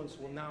influence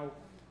will now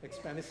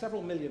expand. There's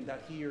several million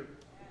that hear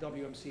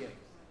WMCA.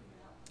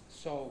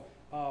 So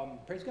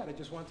praise God, I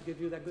just wanted to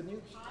give you that good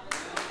news.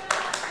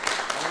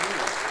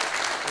 Hallelujah.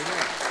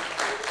 Amen.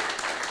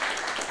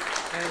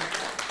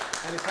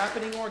 And it's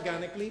happening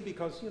organically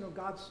because,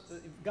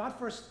 God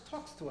first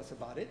talks to us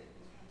about it,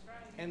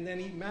 and then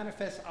he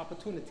manifests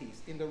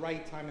opportunities in the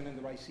right time and in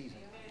the right season.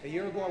 A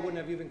year ago, I wouldn't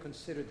have even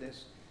considered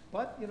this.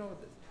 But,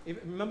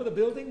 remember the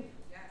building?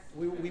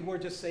 We were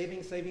just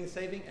saving,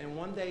 and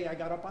one day I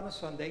got up on a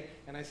Sunday,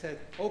 and I said,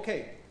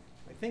 okay,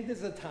 I think this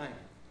is the time.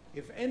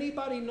 If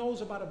anybody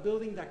knows about a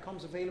building that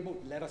comes available,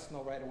 let us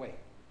know right away.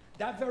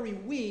 That very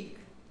week,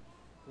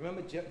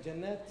 remember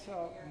Jeanette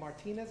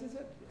Martinez, is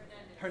it?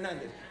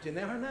 Hernandez.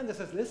 Jeanette Hernandez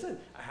says, listen,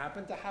 I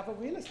happen to have a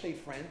real estate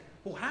friend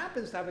who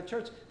happens to have a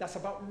church that's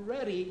about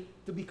ready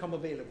to become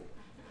available.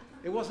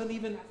 It wasn't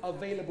even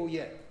available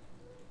yet.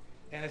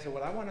 And I said,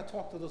 well, I want to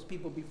talk to those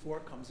people before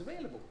it comes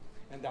available.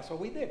 And that's what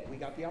we did. We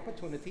got the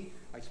opportunity.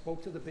 I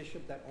spoke to the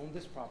bishop that owned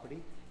this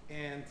property,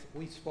 and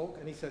we spoke,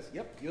 and he says,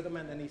 yep, you're the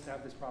man that needs to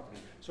have this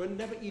property. So it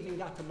never even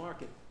got to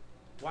market.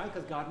 Why?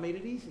 Because God made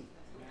it easy.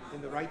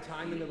 In the right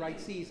time, in the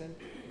right season,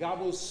 God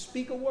will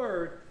speak a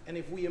word, and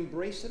if we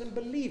embrace it and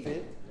believe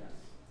it,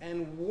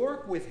 and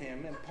work with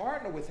him and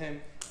partner with him,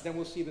 then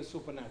we'll see the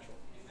supernatural.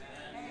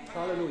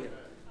 Hallelujah.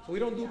 So we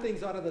don't do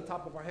things out of the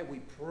top of our head. We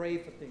pray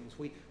for things.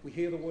 We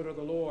hear the word of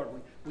the Lord.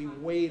 We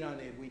wait on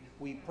it.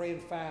 We pray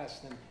and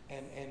fast,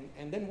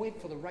 and then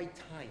wait for the right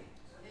time.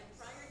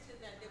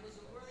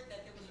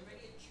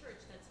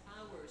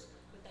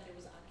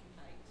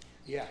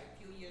 Yeah.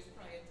 a few years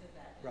prior to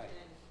that. Right.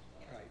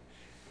 And, yeah. Right.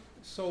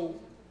 So,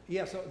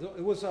 yeah, so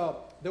it was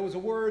there was a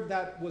word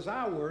that was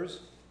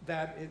ours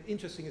that,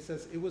 interesting, it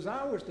says, it was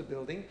ours, the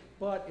building,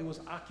 but it was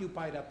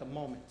occupied at the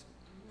moment.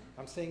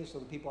 I'm saying so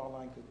the people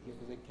online could hear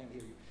because they can't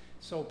hear you.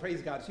 So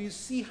praise God. So you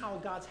see how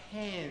God's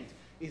hand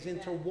is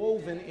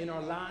interwoven in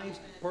our lives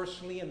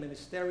personally and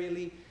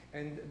ministerially.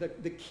 And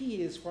the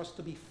key is for us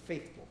to be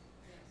faithful.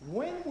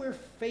 When we're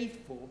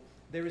faithful,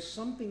 there is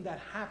something that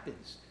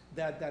happens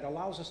that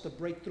allows us to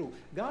break through.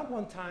 God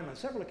one time, on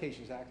several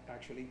occasions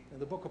actually, in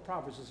the book of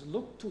Proverbs, says,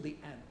 look to the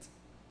ant.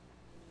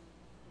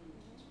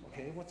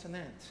 Okay, what's an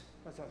ant?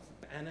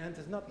 An ant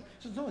is nothing.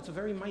 So no, it's a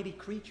very mighty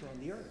creature on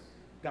the earth.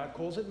 God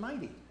calls it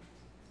mighty.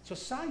 So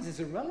size is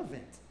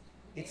irrelevant.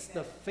 It's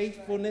the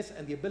faithfulness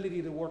and the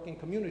ability to work in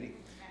community.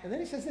 And then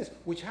he says this,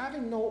 which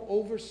having no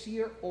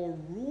overseer or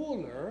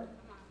ruler,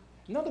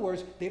 in other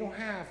words, they don't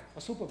have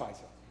a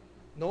supervisor.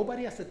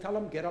 Nobody has to tell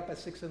them, get up at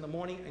 6 in the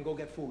morning and go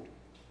get food.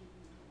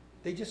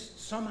 They just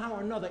somehow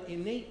or another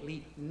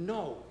innately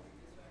know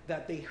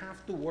that they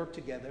have to work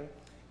together.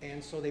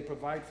 And so they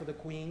provide for the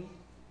queen.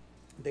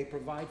 They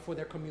provide for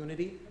their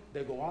community.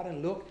 They go out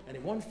and look. And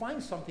if one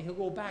finds something, he'll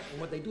go back.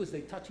 And what they do is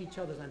they touch each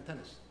other's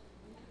antennas.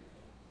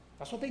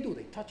 That's what they do.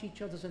 They touch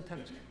each other's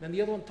antennas. Then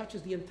the other one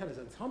touches the antennas.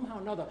 And somehow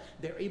or another,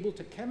 they're able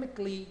to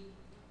chemically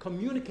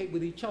communicate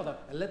with each other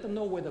and let them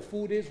know where the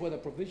food is, where the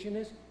provision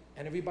is,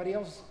 and everybody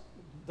else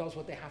does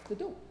what they have to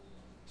do.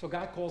 So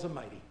God calls them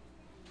mighty.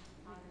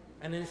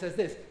 And then it says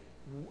this,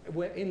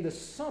 where in the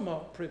summer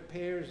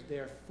prepares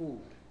their food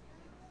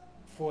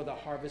for the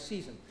harvest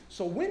season.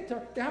 So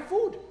winter, they have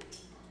food.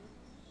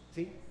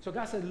 See? So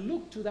God said,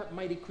 look to that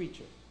mighty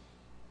creature.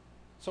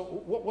 So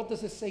what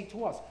does this say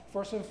to us?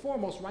 First and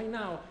foremost, right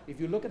now, if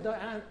you look at the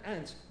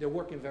ants, they're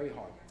working very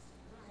hard.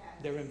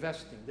 They're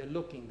investing, they're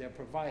looking, they're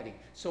providing.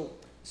 So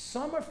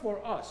summer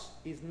for us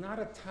is not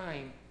a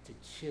time to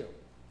chill.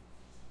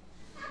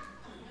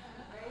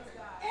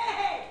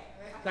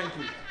 Thank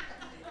you.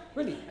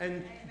 Really.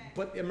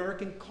 But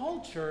American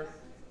culture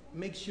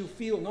makes you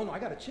feel, no, I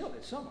got to chill.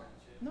 It's summer.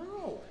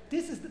 No,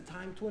 this is the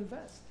time to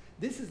invest.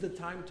 This is the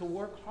time to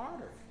work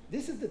harder.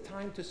 This is the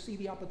time to see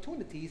the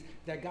opportunities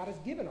that God has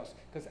given us.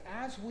 Because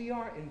as we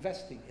are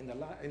investing in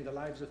the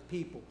lives of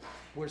people,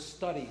 we're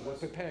studying, we're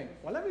preparing.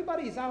 While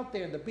everybody's out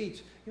there on the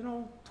beach,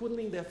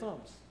 twiddling their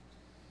thumbs.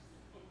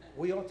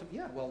 We ought to,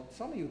 well,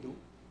 some of you do.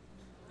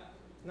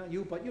 Not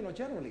you, but,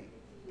 generally.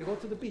 You go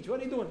to the beach.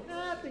 What are you doing?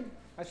 Nothing.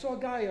 I saw a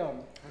guy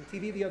on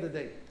TV the other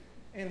day,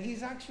 and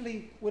he's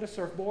actually with a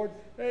surfboard.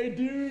 Hey,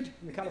 dude,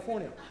 in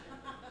California.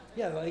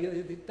 Yeah,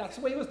 that's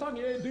the way he was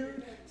talking. Hey,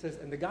 dude. Says,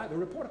 and the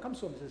reporter comes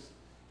to him and says,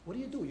 what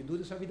do? You do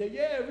this every day?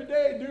 Yeah, every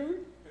day,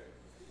 dude.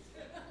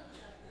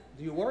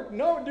 Do you work?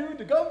 No, dude,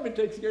 the government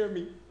takes care of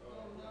me.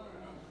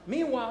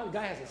 Meanwhile, the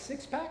guy has a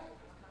six-pack.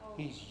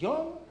 He's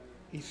young.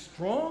 He's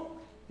strong.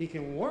 He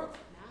can work.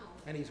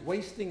 And he's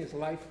wasting his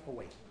life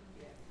away.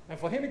 And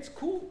for him, it's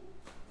cool.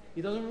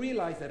 He doesn't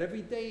realize that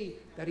every day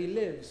that he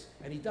lives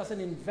and he doesn't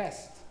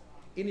invest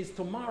in his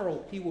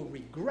tomorrow, he will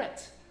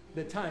regret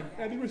the time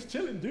that he was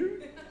chilling,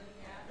 dude.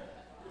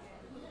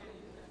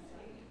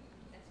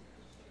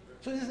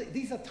 So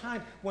these are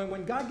times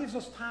when God gives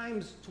us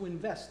times to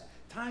invest,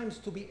 times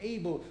to be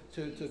able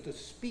to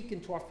speak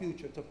into our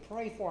future, to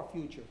pray for our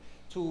future,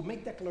 to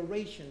make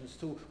declarations,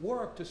 to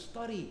work, to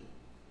study.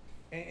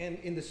 And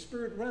in the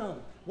spirit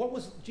realm, what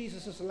was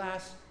Jesus'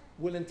 last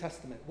will and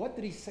testament? What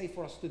did he say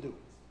for us to do?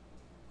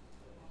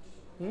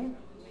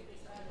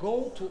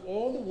 Go to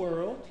all the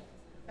world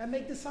and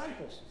make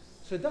disciples.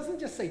 So it doesn't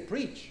just say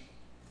preach.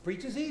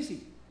 Preach is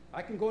easy.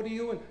 I can go to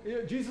you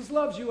and Jesus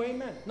loves you,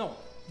 amen. No,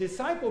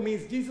 disciple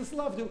means Jesus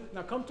loves you.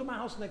 Now come to my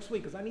house next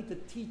week because I need to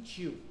teach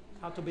you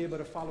how to be able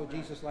to follow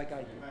Jesus like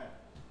I do.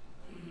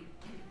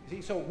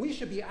 See, so we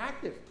should be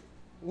active.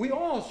 We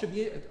all should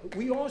be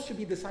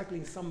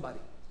discipling somebody.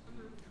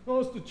 Oh,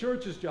 it's the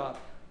church's job.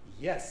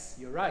 Yes,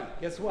 you're right.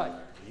 Guess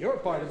what? You're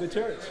part of the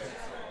church.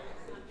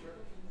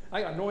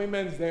 I got no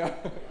amens there.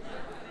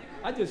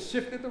 I just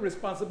shifted the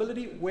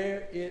responsibility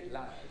where it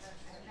lies.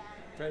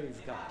 Praise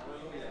God.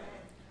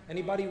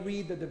 Anybody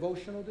read the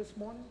devotional this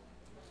morning?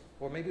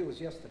 Or maybe it was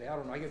yesterday. I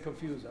don't know. I get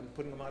confused. I'm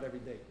putting them out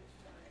every day.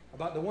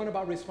 About the one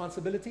about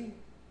responsibility?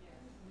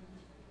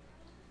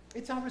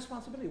 It's our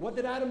responsibility. What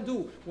did Adam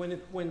do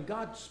when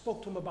God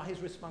spoke to him about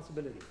his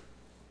responsibility?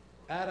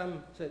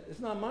 Adam said,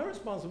 it's not my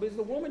responsibility. It's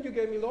the woman you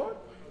gave me, Lord.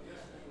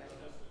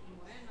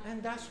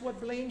 And that's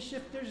what blame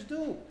shifters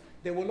do.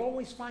 They will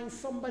always find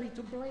somebody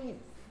to blame.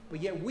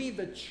 But yet we,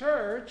 the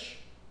church,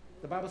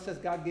 the Bible says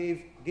God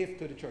gave gift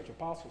to the church,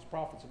 apostles,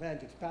 prophets,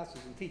 evangelists,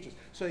 pastors, and teachers,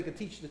 so they could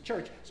teach the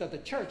church, so that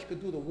the church could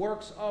do the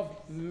works of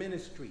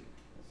ministry.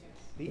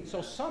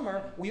 So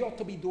summer, we ought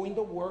to be doing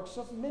the works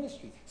of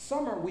ministry.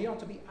 Summer, we ought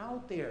to be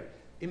out there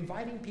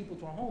inviting people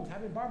to our homes,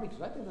 having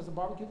barbecues. I think there's a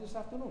barbecue this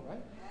afternoon,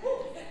 right?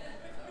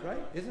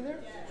 Right? Isn't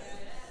there?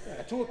 Yeah,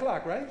 at 2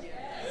 o'clock, right?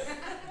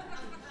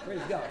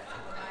 Praise God.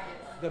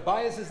 The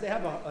biases, they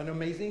have an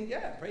amazing,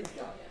 praise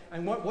God.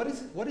 And what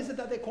is it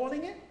that they're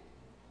calling it?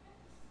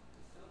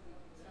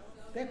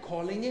 They're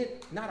calling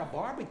it not a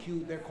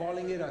barbecue, they're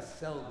calling it a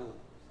cell group.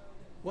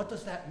 What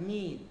does that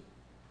mean?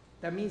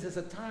 That means it's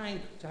a time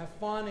to have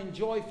fun,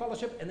 enjoy,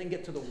 fellowship, and then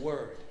get to the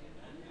Word.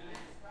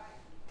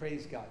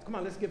 Praise God. Come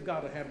on, let's give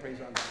God a hand praise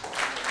on that.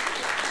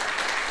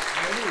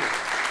 Hallelujah.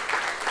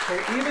 So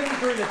even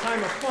during the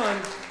time of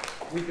fun,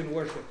 we can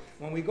worship.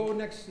 When we go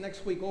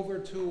next week over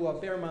to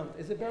Bear Mountain,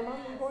 is it Bear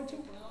Mountain we're going to?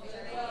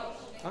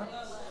 Huh?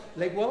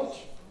 Lake Welch?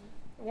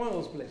 One of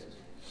those places.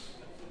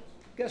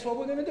 Guess what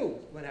we're going to do?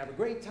 We're going to have a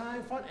great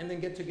time, fun, and then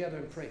get together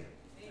and pray.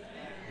 Amen.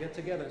 Get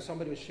together and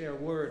somebody will share a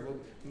word. We'll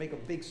make a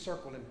big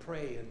circle and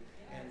pray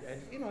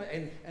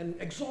and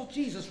exalt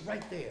Jesus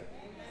right there.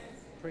 Amen.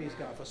 Praise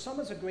God. For some,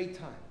 it's a great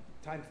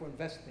time for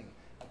investing,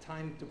 a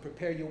time to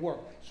prepare your work.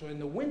 So in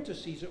the winter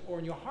season or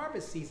in your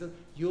harvest season,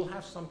 you'll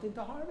have something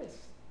to harvest.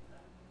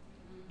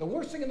 The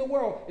worst thing in the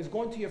world is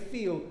going to your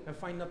field and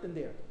find nothing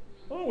there.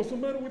 Oh, what's the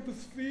matter with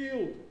this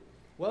field?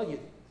 Well, you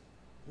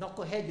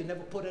knucklehead, you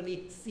never put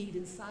any seed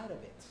inside of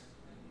it.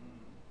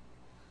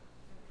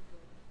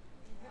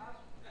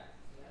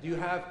 Do you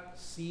have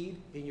seed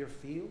in your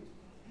field?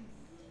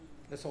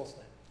 Let's all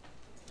stand.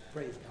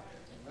 Praise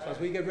God. So as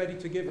we get ready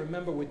to give,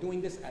 remember we're doing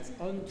this as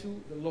unto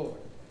the Lord.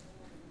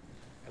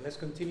 And let's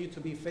continue to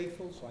be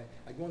faithful. So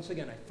I once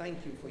again, I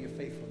thank you for your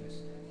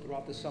faithfulness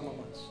throughout the summer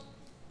months.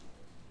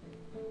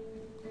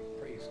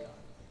 Praise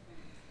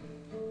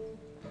God.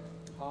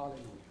 Hallelujah.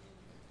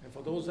 And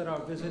for those that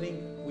are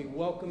visiting, we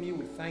welcome you,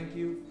 we thank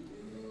you.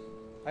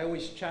 I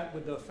always chat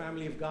with the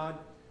family of God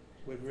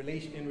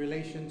in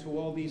relation to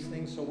all these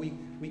things so we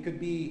could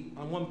be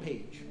on one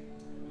page.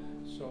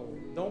 So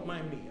don't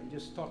mind me, I'm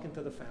just talking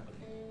to the family.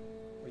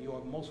 But you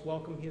are most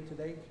welcome here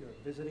today if you're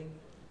visiting.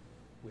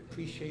 We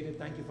appreciate it.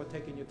 Thank you for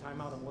taking your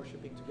time out and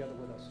worshiping together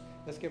with us.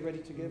 Let's get ready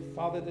to give.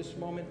 Father, this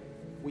moment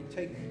we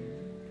take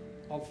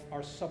of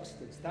our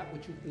substance, that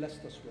which you've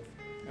blessed us with,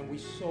 and we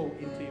sow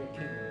into your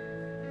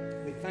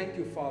kingdom. We thank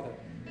you, Father,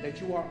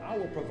 that you are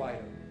our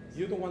provider.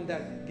 You're the one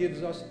that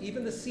gives us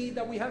even the seed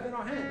that we have in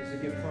our hand is a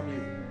gift from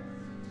you.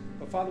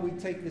 But Father, we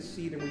take this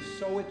seed and we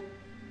sow it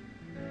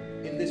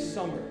in this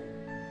summer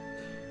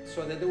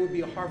so that there would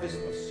be a harvest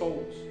of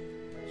souls,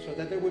 so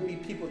that there would be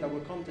people that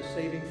would come to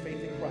saving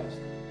faith in Christ.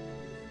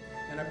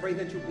 And I pray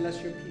that you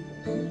bless your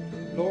people.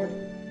 Lord,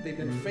 they've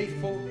been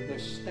faithful, they're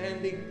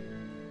standing,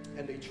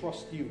 and they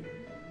trust you.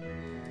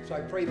 So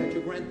I pray that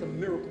you grant them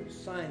miracles,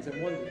 signs,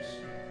 and wonders,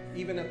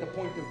 even at the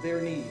point of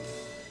their need,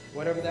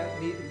 whatever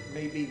that need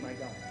may be, my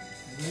God.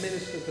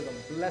 Minister to them,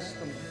 bless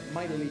them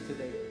mightily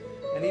today.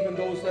 And even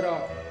those that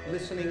are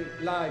listening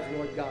live,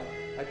 Lord God,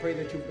 I pray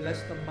that you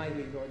bless them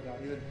mightily, Lord God.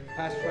 Even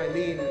Pastor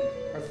Eileen and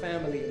her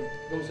family and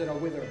those that are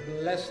with her,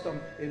 bless them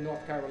in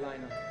North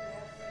Carolina.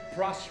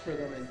 Prosper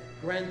them and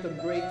grant them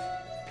great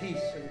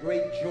peace and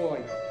great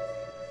joy.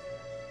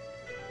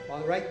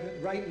 Father,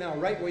 right now,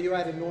 right where you're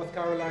at in North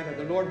Carolina,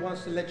 the Lord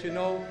wants to let you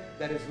know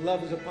that His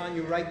love is upon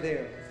you right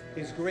there.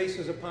 His grace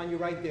is upon you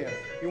right there.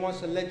 He wants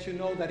to let you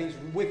know that He's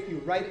with you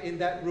right in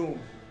that room.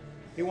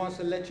 He wants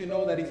to let you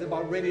know that He's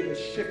about ready to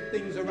shift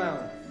things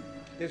around.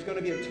 There's going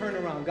to be a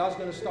turnaround. God's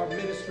going to start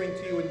ministering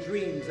to you in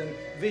dreams and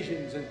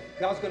visions, and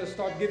God's going to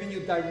start giving you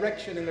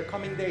direction in the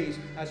coming days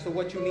as to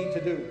what you need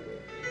to do.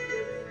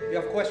 You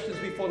have questions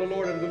before the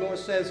Lord, and the Lord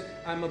says,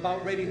 I'm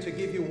about ready to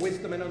give you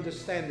wisdom and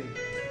understanding.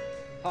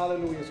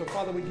 Hallelujah. So,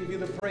 Father, we give you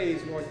the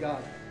praise, Lord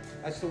God,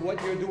 as to what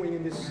you're doing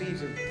in this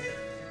season.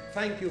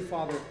 Thank you,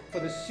 Father, for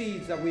the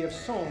seeds that we have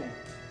sown,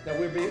 that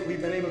we've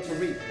been able to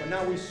reap. But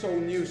now we sow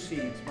new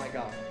seeds, my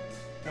God.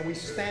 And we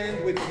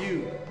stand with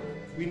you.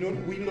 We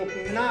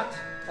look not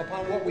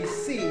upon what we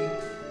see,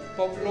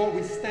 but, Lord,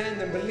 we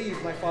stand and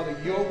believe, my Father,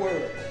 your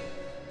word.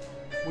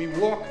 We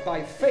walk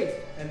by faith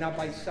and not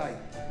by sight.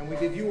 And we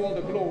give you all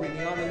the glory,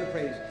 the honor, and the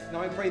praise.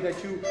 Now I pray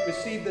that you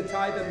receive the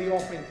tithe and the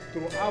offering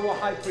through our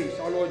high priest,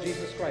 our Lord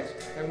Jesus Christ.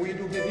 And we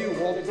do give you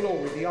all the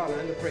glory, the honor,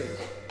 and the praise.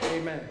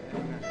 Amen.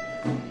 Amen.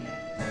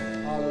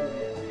 Hallelujah.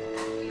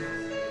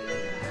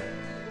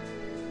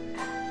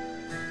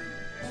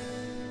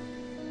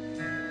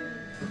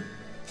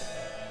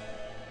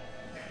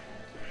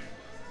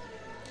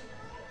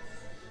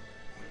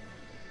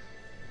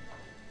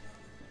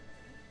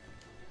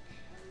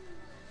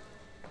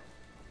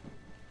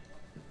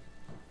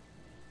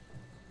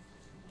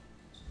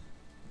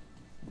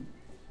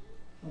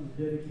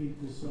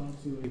 Dedicate this song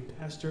to a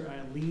Pastor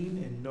Eileen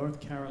in North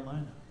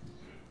Carolina.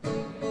 I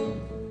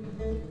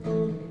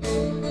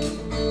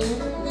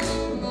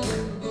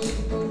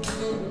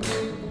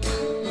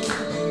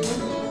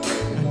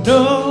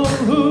know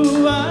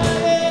who I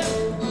am.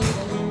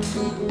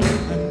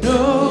 I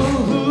know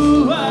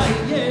who I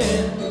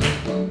am.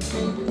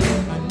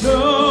 I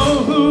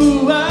know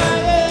who I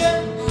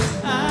am.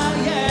 I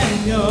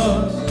am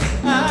yours.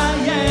 I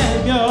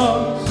am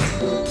yours.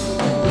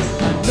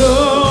 I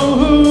know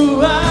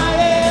who I am.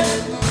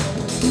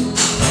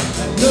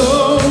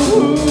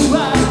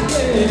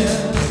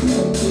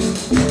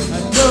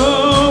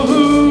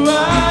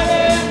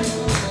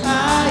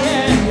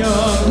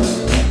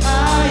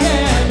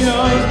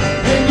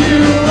 Hey!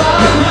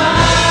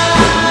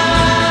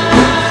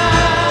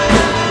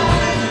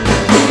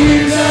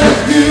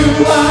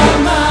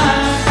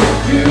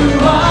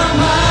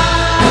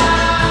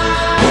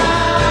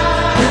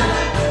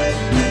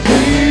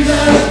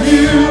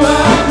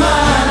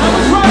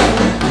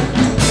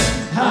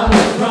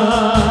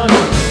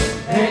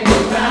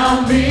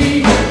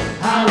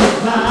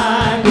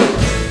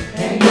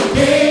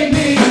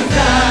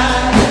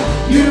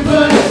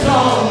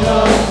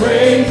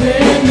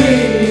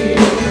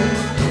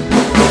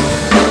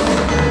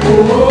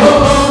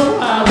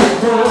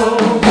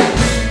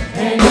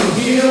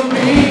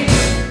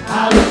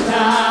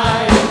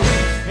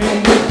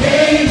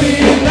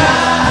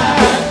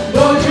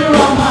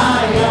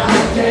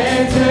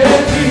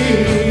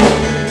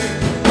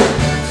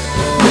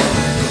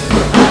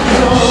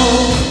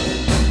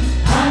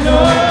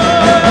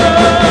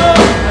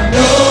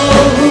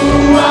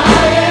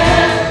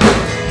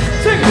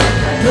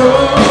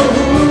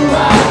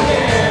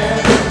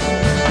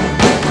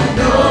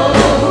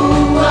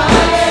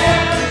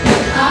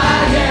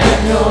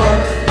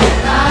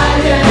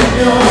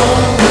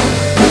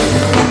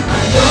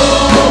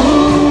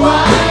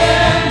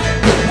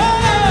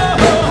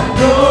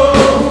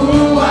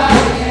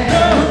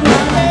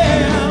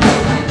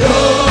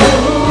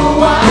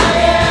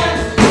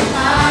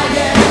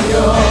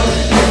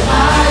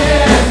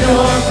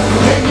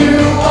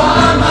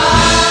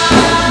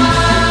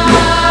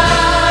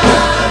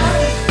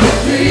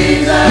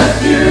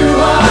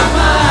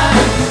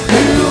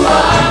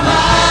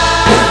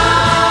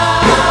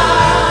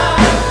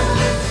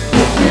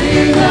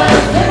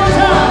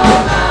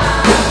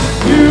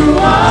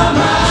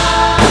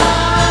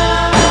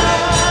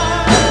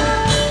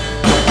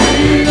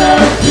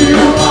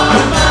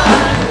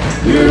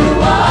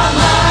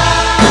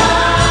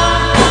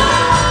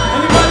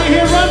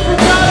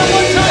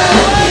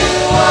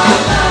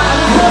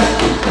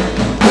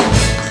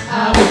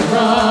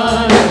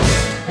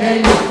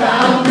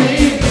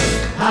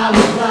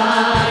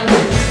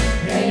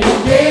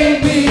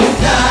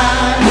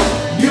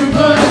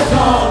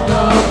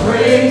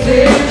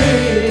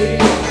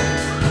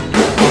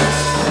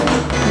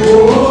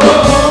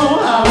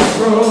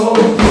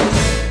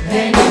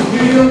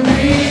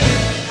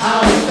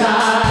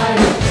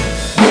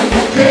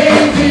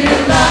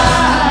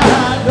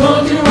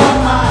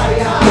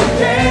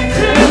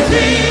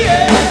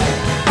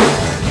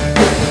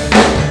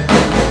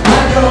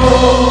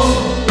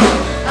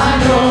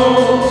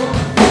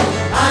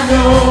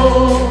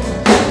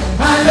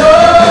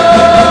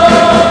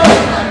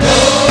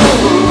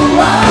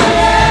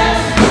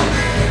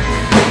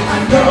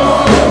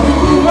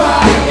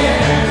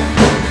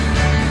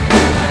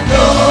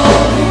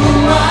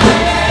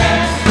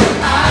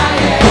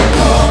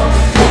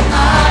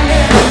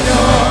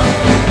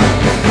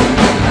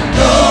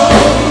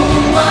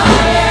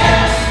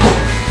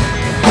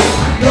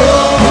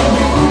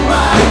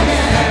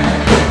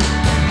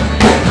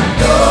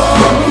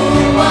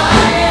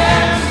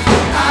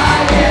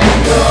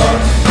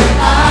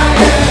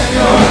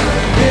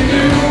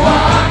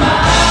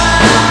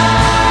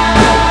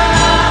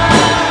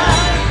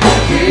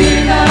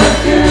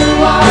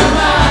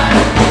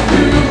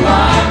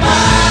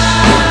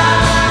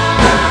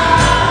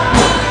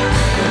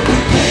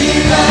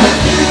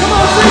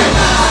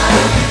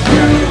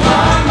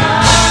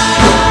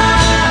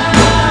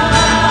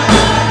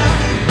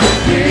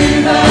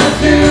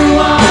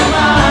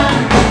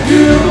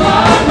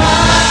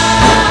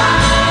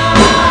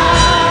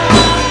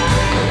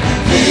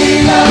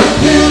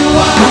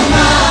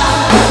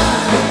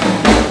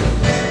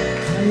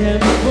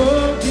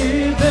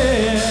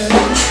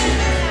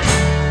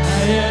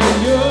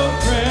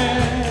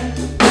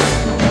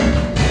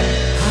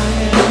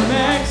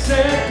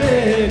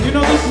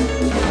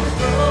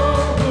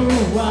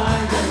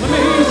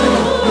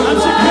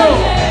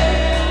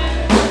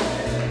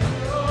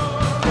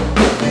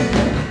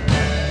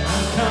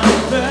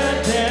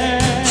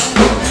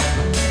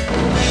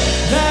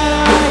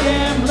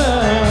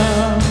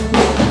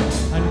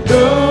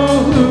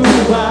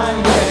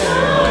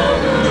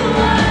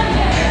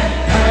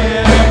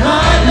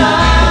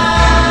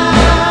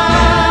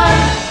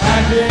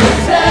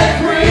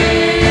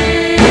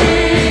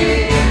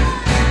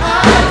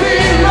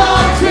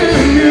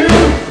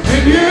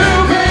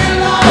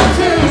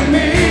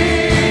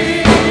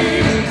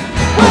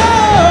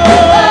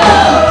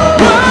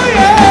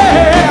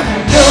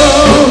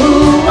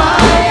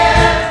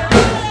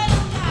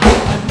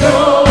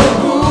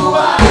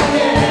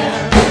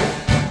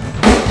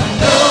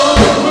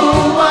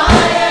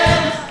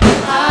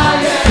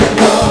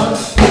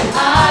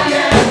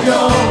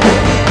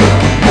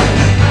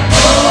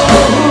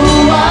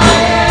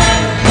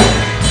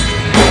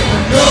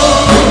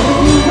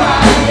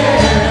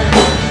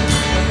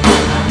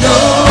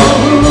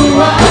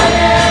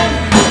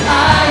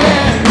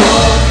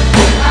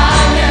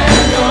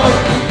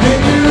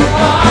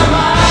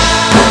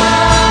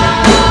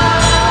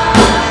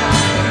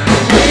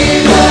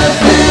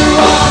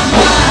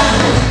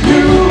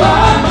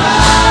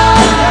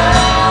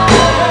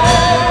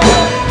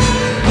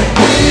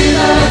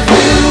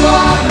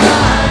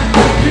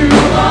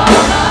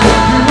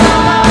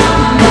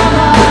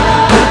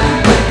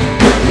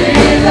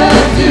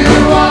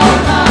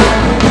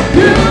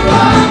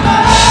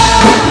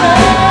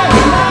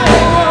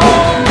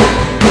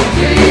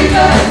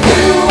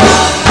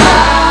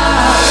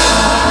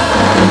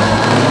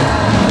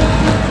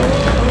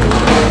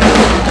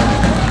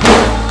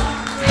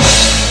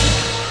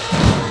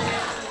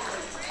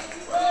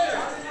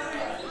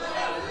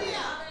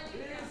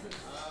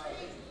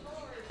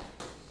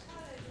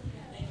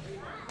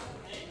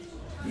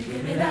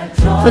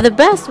 For the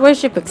best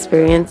worship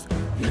experience,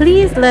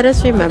 please let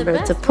us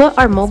remember to put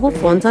our mobile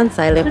phones on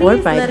silent or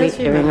vibrate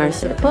during our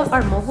service. Put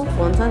our mobile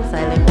phones on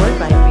silent or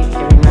vibrate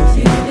during our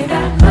service.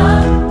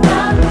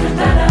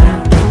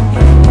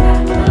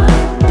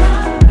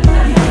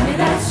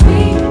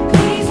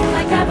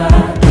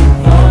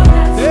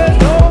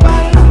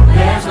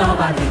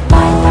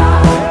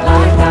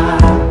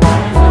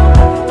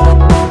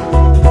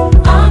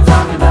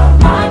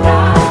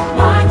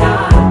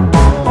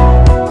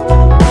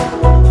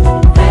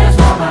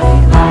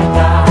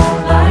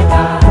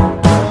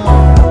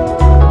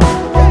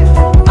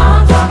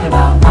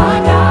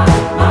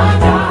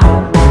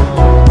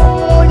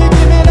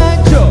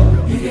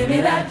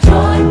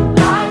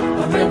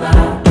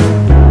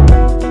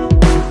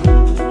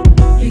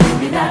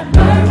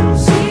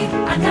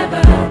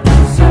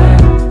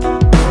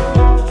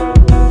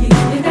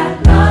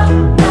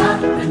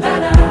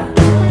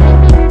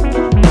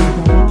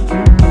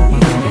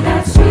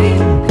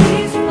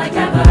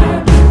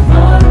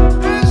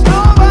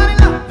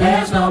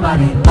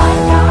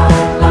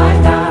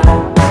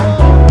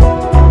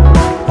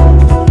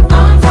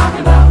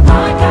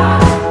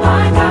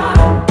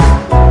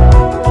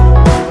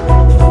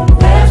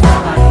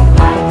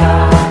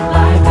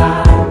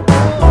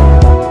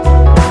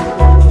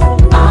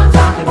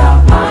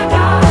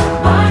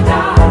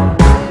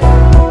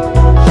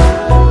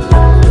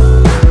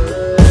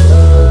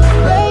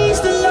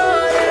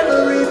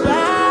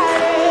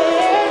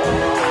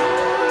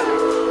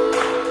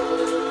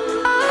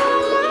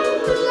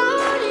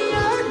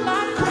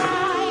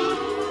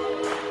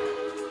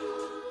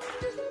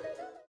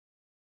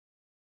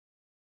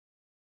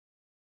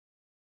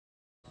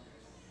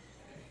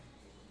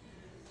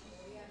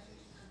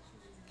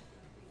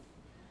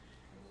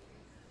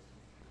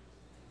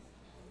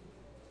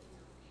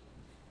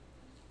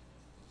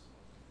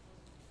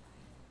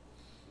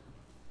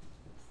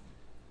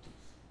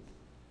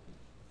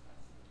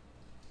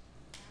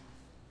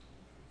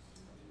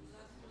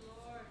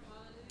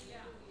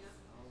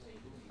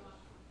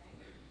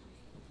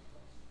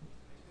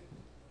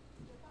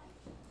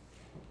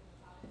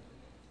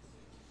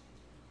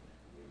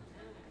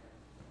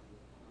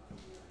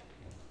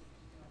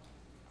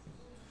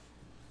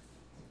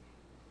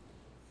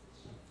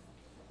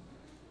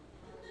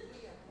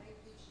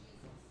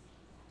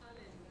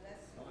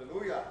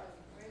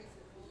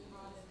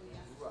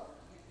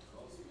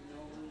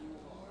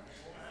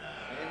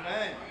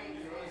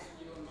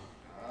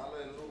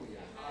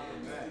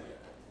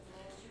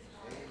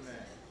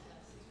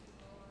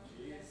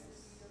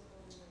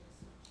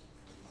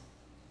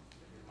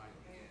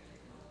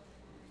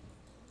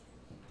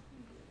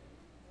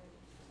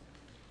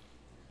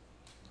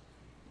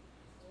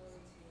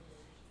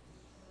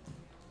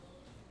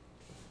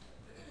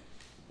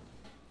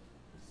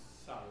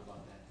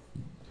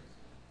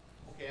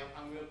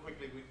 Real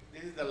quickly,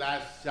 this is the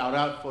last shout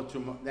out for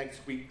next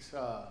week's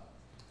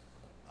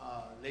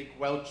Lake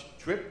Welch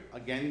trip.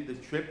 Again, the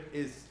trip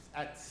is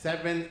at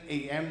 7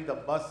 a.m. The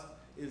bus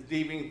is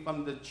leaving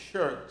from the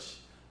church.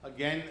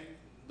 Again,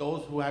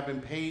 those who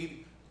haven't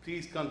paid,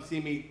 please come see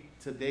me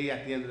today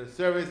at the end of the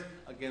service.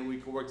 Again, we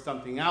can work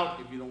something out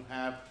if you don't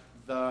have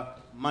the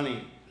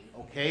money.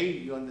 Okay,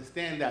 you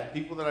understand that.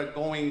 People that are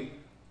going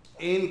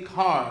in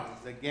cars,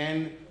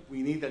 again,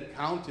 we need a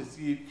count to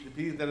see,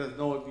 please let us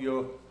know if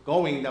you're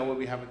going, that way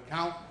we have a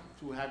count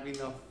to having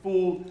enough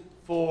food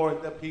for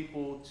the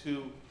people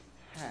to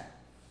have.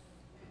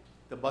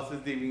 The bus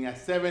is leaving at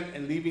 7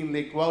 and leaving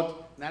Lake Welch,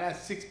 not at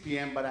 6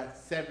 p.m., but at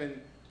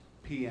 7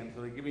 p.m.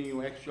 So they're giving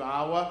you an extra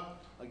hour.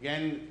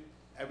 Again,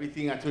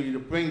 everything I told you to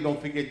bring, don't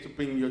forget to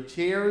bring your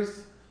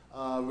chairs.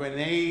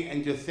 Renee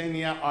and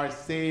Jasenia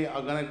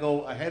are gonna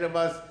go ahead of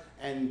us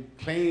and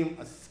claim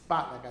a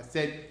spot. Like I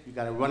said, you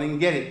gotta run and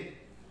get it.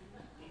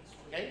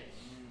 Okay?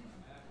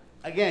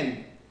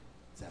 Again,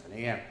 7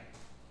 a.m.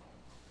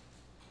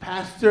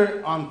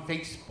 Pastor on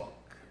Facebook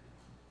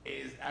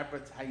is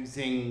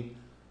advertising,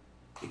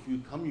 if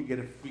you come, you get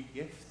a free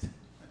gift.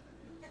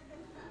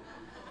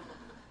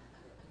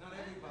 Not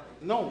everybody.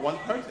 No, one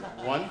person.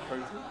 One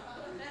person.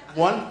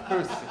 One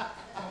person.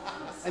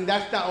 And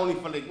that's not only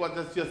for Lake Welch,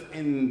 that's just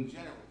in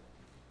general.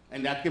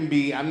 And that can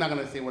be, I'm not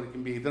going to say what it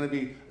can be. It's going to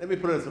be, let me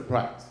put it as a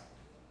surprise.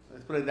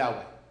 Let's put it that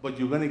way. But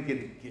you're going to get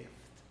a gift.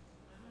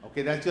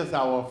 Okay, that's just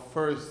our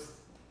first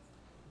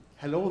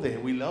hello there.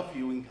 We love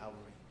you in Calvary.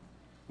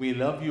 We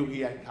love you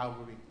here at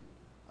Calvary.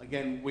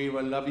 Again, we're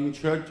a loving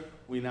church.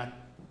 We are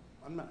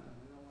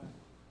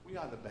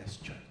the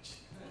best church.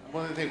 I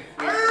want to say,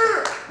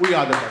 we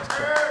are the best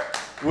church.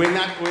 We're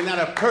not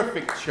a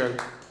perfect church,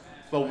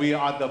 but we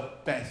are the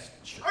best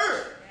church.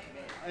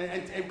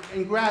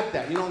 And grab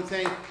that, you know what I'm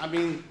saying? I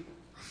mean,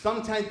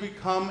 sometimes we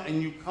come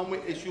and you come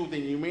with issues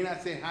and you may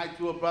not say hi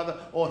to a brother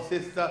or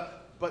sister,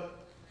 but,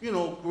 you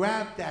know,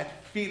 grab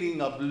that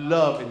feeling of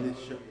love in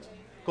this church.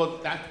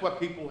 Because that's what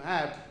people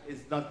have,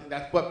 is nothing.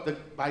 That's what the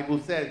Bible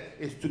says,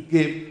 is to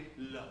give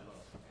love.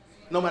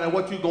 No matter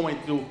what you're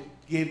going through,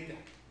 give that.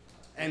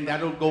 And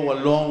that'll go a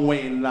long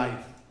way in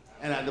life.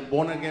 And as a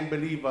born-again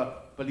believer,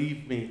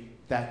 believe me,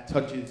 that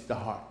touches the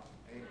heart.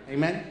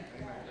 Amen?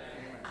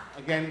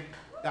 Again,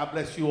 God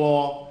bless you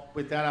all.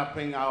 With that, I'll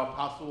bring our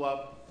apostle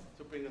up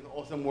to bring us an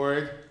awesome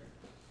word,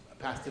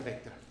 Pastor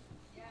Victor.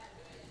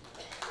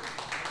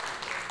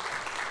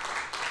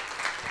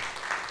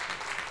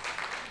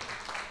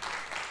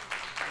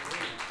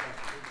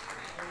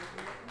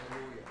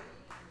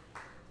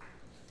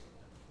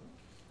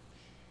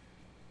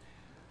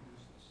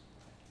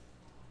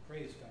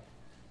 Praise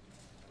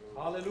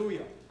God.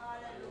 Hallelujah.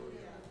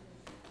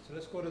 So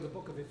let's go to the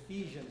book of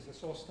Ephesians.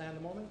 Let's all stand a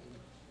moment.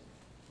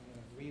 I'm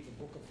going to read the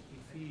book of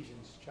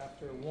Ephesians,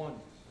 chapter 1.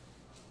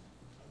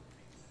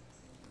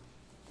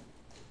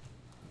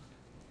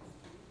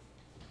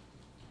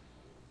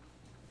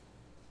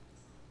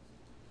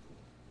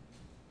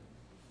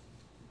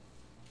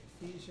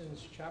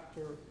 Ephesians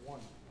chapter 1.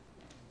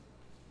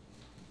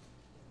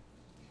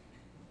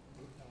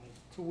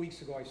 2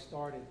 weeks ago I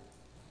started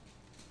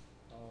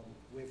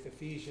with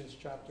Ephesians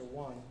chapter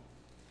 1.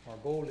 Our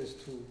goal is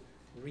to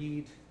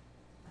read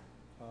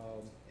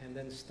and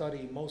then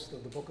study most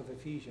of the book of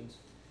Ephesians.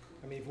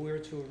 I mean, if we were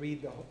to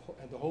read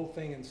the whole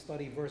thing and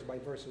study verse by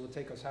verse, it would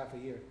take us half a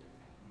year.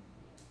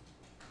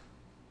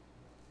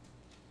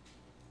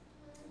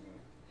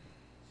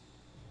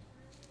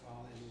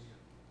 Hallelujah.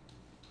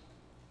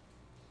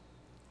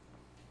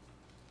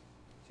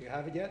 Do you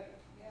have it yet?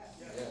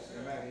 Yes.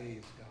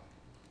 Praise God.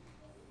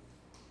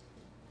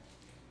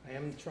 I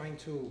am trying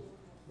to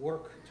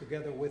work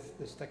together with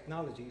this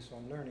technology, so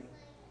I'm learning.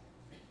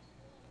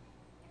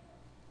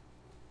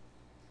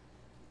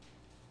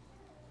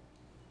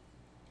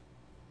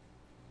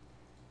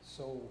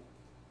 So,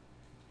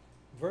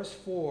 verse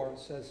 4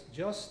 says,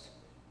 just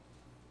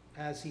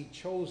as he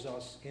chose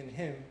us in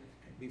him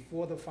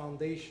before the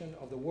foundation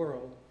of the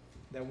world,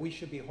 that we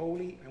should be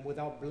holy and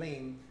without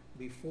blame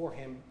before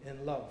him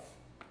in love.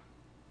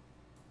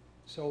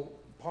 So,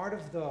 part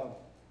of the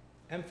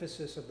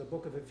emphasis of the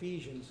book of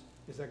Ephesians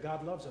is that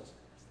God loves us.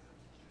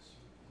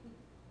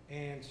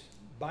 And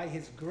by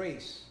his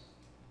grace,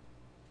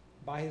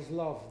 by his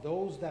love,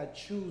 those that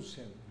choose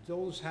him,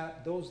 those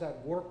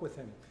that work with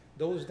him,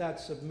 those that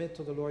submit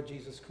to the Lord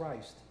Jesus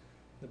Christ,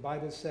 the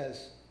Bible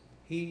says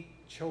he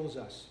chose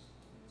us.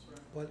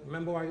 But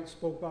remember what I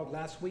spoke about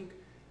last week?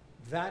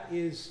 That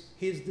is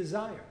his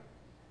desire.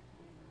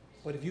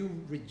 But if you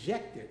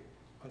reject it,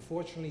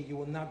 unfortunately, you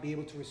will not be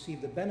able to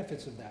receive the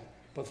benefits of that.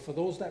 But for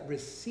those that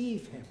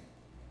receive him,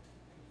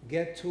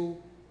 get to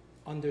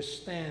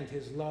understand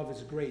his love,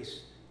 his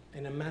grace,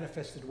 in a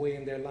manifested way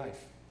in their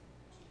life.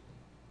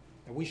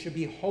 And we should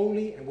be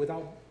holy and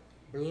without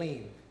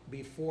blame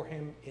before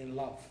him in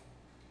love.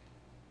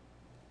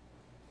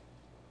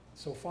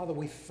 So, Father,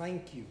 we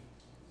thank you.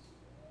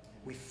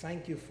 We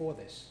thank you for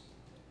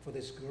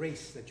this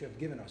grace that you have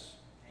given us.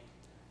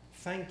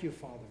 Thank you,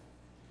 Father,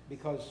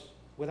 because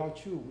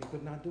without you, we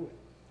could not do it.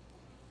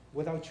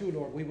 Without you,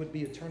 Lord, we would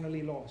be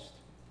eternally lost.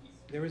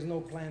 There is no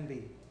plan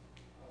B.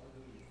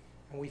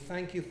 And we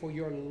thank you for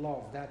your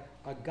love, that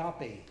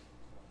agape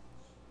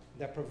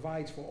that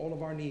provides for all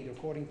of our need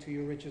according to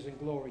your riches and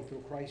glory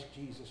through Christ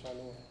Jesus our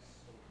Lord.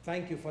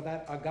 Thank you for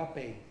that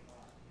agape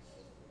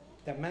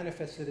that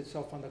manifested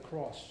itself on the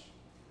cross.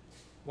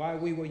 While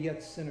we were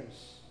yet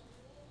sinners,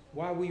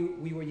 while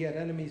we were yet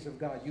enemies of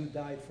God, you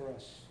died for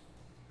us.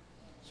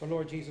 So,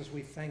 Lord Jesus,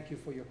 we thank you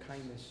for your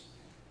kindness.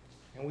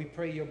 And we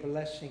pray your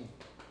blessing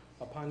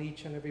upon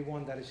each and every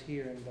one that is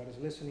here and that is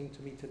listening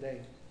to me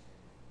today.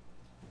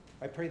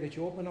 I pray that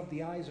you open up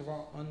the eyes of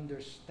our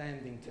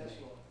understanding today.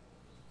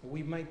 That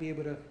we might be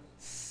able to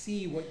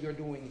see what you're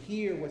doing,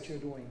 hear what you're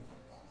doing.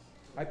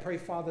 I pray,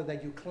 Father,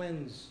 that you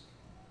cleanse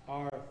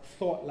our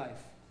thought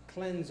life,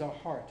 cleanse our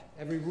heart,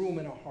 every room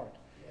in our heart.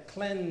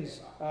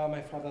 Cleanse,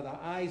 my Father, the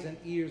eyes and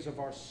ears of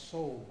our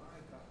soul,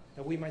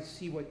 that we might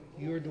see what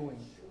you're doing,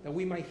 that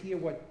we might hear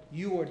what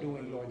you are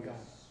doing, Lord God.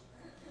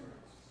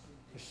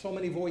 There's so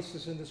many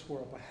voices in this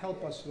world, but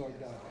help us, Lord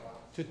God,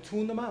 to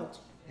tune them out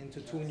and to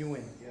tune you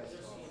in.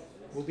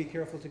 We'll be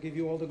careful to give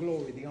you all the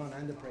glory, the honor,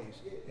 and the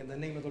praise. In the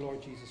name of the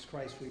Lord Jesus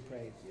Christ, we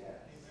pray.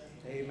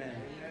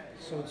 Amen.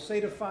 So say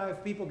to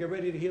 5 people, get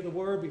ready to hear the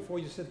word before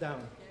you sit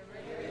down.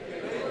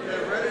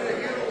 Get ready to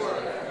hear the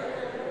word.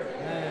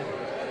 Amen.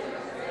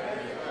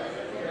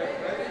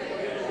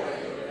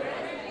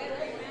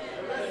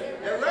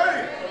 Get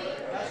ready.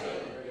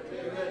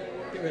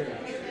 Get ready.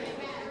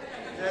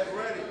 Get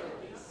ready.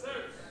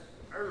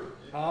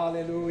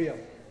 Hallelujah.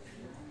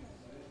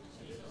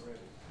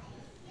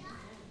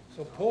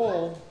 So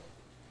Paul,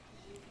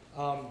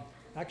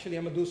 actually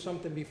I'm going to do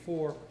something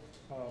before.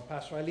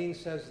 Pastor Eileen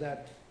says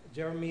that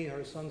Jeremy,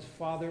 her son's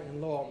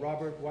father-in-law,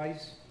 Robert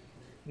Weiss,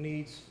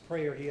 needs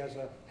prayer. He has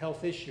a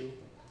health issue.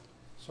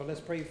 So let's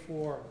pray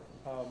for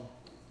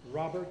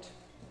Robert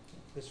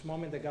this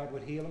moment, that God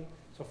would heal him.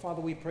 So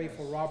Father, we pray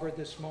for Robert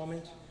this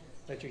moment,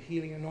 that your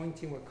healing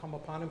anointing will come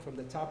upon him from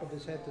the top of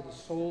his head to the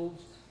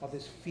soles of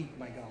his feet,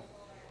 my God.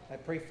 I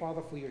pray,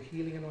 Father, for your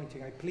healing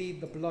anointing. I plead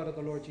the blood of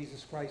the Lord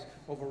Jesus Christ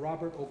over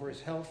Robert, over his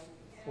health,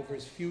 over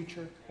his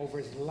future, over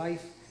his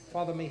life.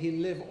 Father, may he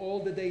live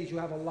all the days you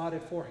have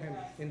allotted for him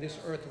in this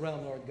earth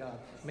realm, Lord God.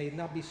 May it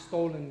not be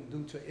stolen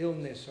due to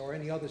illness or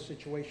any other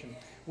situation.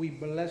 We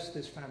bless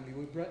this family.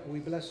 We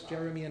bless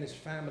Jeremy and his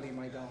family,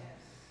 my God,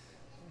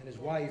 and his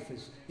wife,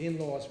 his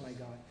in-laws, my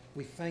God.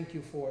 We thank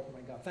you for it,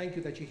 my God. Thank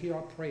you that you hear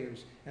our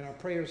prayers, and our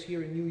prayers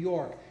here in New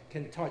York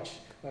can touch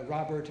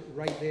Robert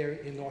right there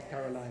in North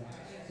Carolina.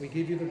 We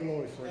give you the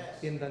glory for it.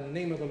 In the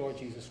name of the Lord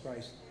Jesus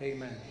Christ.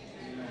 Amen.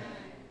 Amen.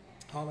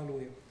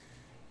 Hallelujah.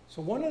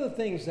 So one of the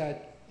things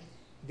that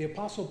the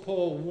Apostle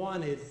Paul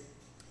wanted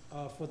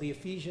for the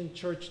Ephesian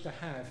church to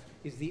have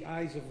is the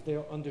eyes of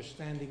their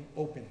understanding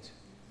opened.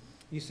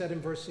 He said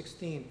in verse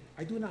 16,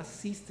 I do not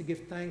cease to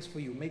give thanks for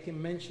you, making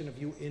mention of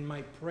you in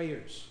my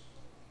prayers.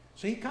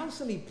 So he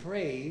constantly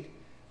prayed.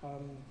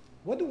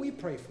 What do we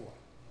pray for?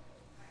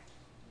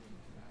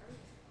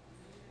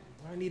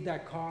 I need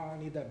that car,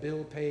 I need that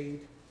bill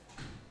paid,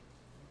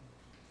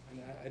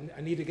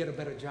 I need to get a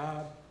better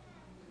job.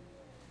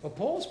 But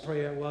Paul's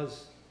prayer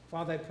was,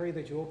 Father, I pray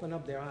that you open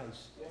up their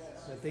eyes,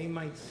 that they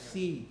might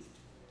see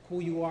who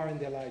you are in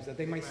their lives, that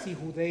they might see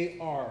who they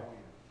are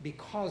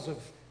because of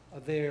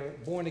their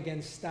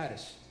born-again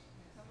status.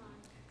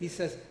 He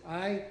says,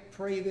 I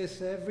pray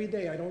this every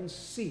day, I don't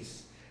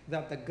cease,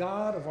 that the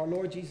God of our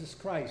Lord Jesus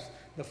Christ,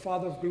 the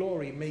Father of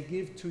glory, may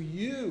give to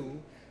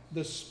you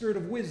the spirit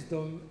of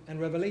wisdom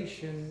and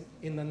revelation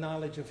in the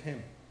knowledge of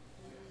him.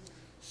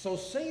 So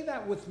say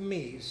that with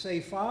me. Say,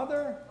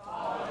 Father,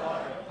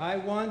 I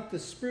want the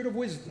spirit of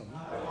wisdom,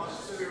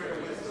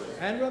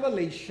 and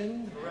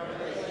revelation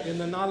in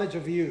the knowledge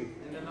of you.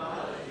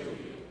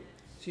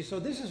 See, so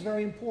this is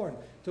very important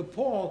to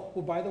Paul,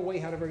 who, by the way,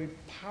 had a very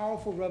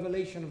powerful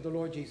revelation of the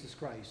Lord Jesus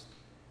Christ.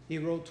 He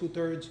wrote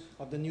 2/3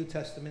 of the New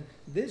Testament.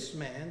 This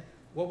man,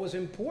 what was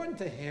important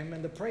to him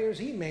and the prayers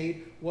he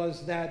made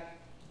was that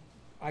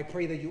I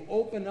pray that you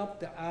open up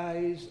the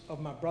eyes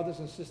of my brothers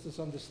and sisters'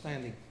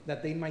 understanding,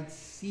 that they might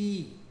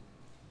see.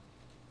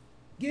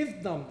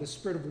 Give them the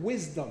spirit of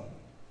wisdom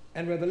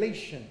and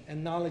revelation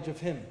and knowledge of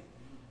him.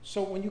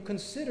 So when you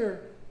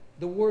consider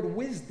the word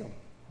wisdom,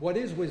 what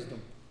is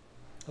wisdom?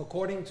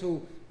 According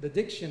to the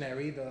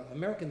dictionary, the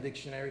American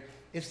dictionary,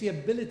 it's the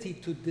ability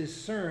to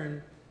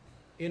discern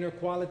inner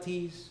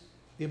qualities,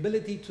 the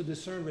ability to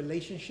discern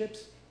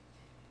relationships.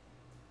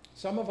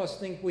 Some of us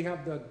think we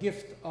have the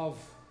gift of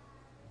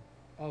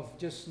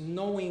just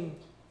knowing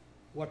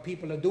what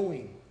people are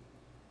doing.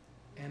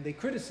 And they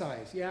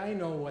criticize. Yeah, I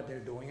know what they're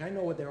doing. I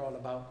know what they're all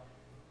about.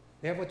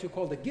 They have what you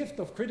call the gift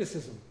of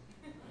criticism.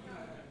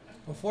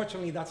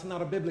 Unfortunately, that's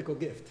not a biblical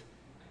gift.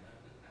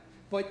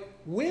 But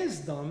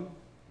wisdom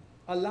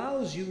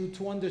allows you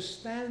to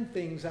understand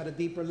things at a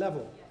deeper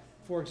level.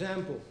 For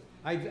example,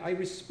 I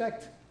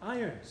respect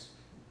irons,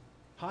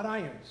 hot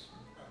irons.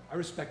 I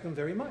respect them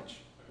very much.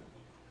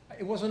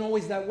 It wasn't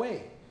always that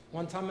way.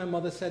 One time my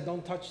mother said,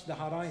 don't touch the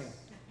hot iron.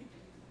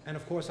 And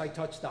of course I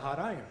touched the hot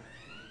iron.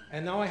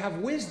 And now I have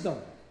wisdom.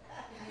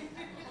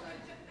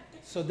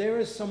 So there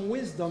is some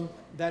wisdom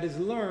that is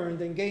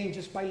learned and gained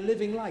just by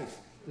living life.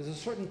 There's a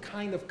certain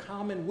kind of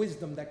common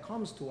wisdom that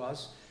comes to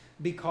us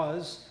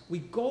because we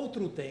go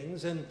through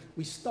things and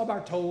we stub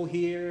our toe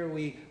here,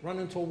 we run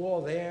into a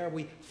wall there,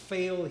 we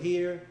fail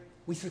here,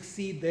 we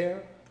succeed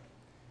there.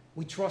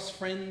 We trust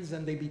friends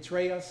and they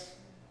betray us.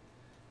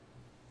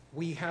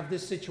 We have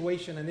this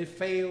situation and it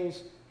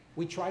fails.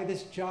 We try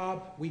this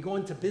job, we go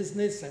into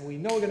business and we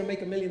know we're going to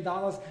make $1 million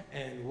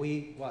and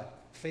we, what,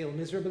 fail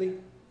miserably?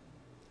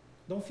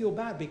 Don't feel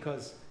bad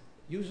because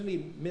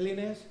usually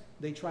millionaires,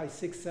 they try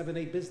 6, 7,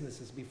 8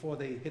 businesses before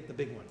they hit the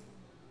big one.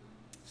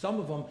 Some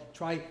of them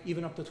try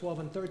even up to 12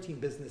 and 13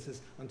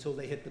 businesses until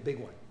they hit the big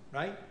one,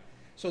 right?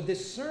 So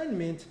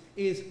discernment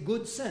is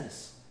good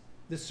sense.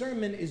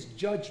 Discernment is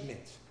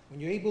judgment. When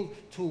you're able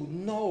to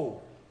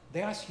know,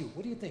 they ask you,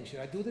 what do you think? Should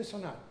I do this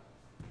or not?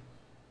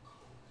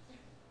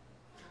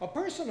 A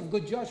person of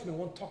good judgment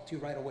won't talk to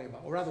you right away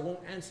about, or rather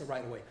won't answer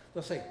right away.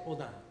 They'll say, hold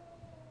on.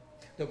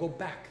 They'll go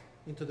back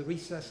into the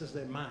recesses of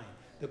their mind.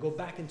 They'll go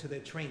back into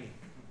their training.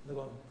 They'll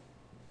go,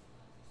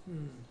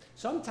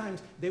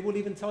 Sometimes they will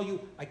even tell you,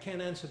 I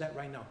can't answer that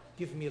right now.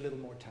 Give me a little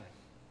more time.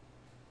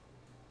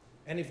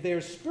 And if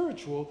they're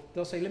spiritual,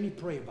 they'll say, let me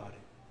pray about it.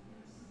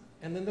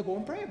 And then they'll go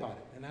and pray about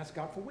it and ask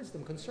God for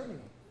wisdom concerning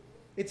them.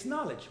 It's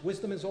knowledge.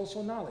 Wisdom is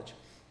also knowledge.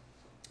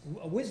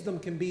 Wisdom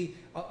can be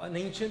an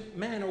ancient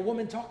man or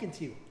woman talking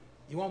to you.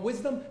 You want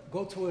wisdom?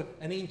 Go to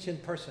an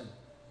ancient person.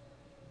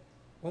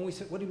 When we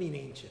say, what do you mean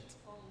ancient?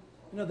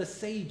 You know, the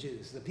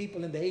sages, the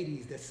people in the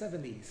 80s, the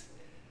 70s.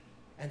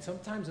 And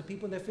sometimes the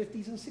people in their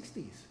 50s and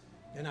 60s.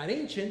 They're not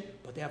ancient,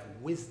 but they have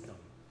wisdom.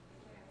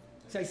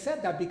 See, I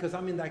said that because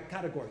I'm in that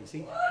category,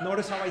 see?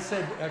 Notice how I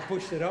said I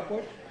pushed it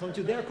upward? Don't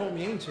you dare call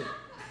me ancient.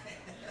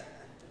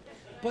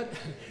 But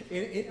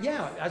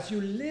yeah, as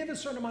you live a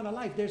certain amount of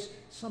life, there's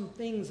some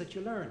things that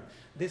you learn.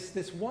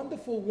 This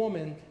wonderful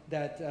woman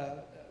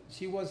that,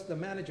 she was the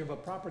manager of a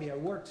property I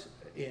worked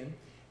in.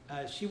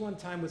 She one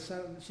time,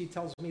 she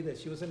tells me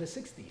this, she was in the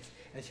 60s.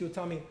 And she would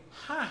tell me,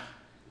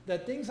 the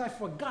things I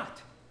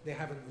forgot, they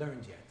haven't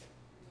learned yet.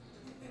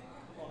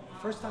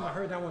 First time I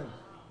heard that one.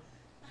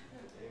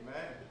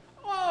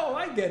 Oh,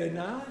 I get it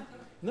now.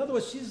 In other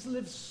words, she's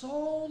lived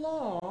so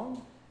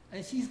long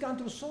and she's gone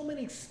through so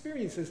many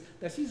experiences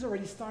that she's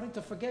already starting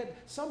to forget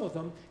some of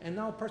them, and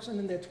now a person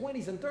in their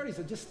 20s and 30s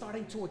are just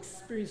starting to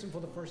experience them for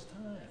the first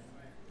time.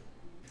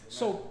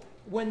 So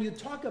when you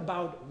talk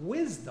about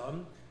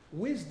wisdom,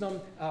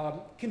 wisdom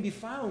can be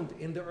found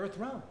in the earth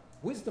realm.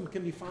 Wisdom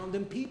can be found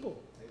in people.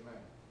 Amen.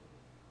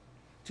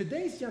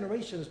 Today's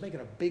generation is making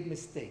a big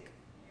mistake.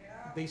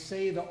 They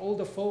say the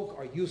older folk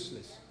are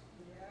useless.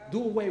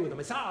 Do away with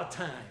them. It's our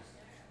time.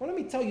 Well, let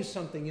me tell you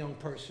something, young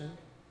person.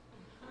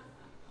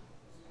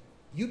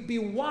 You'd be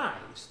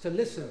wise to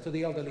listen to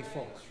the elderly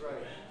folks.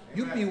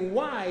 You'd be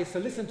wise to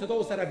listen to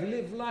those that have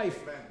lived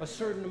life a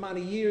certain amount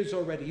of years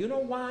already. You know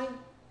why?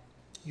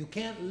 You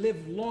can't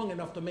live long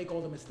enough to make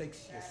all the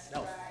mistakes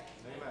yourself.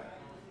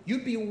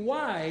 You'd be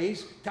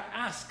wise to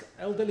ask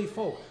elderly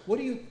folk, what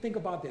do you think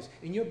about this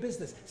in your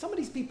business? Some of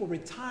these people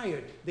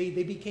retired. They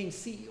became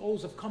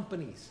CEOs of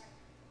companies.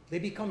 They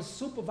become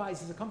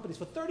supervisors of companies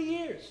for 30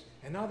 years.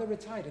 And now they're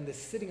retired and they're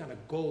sitting on a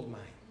gold mine.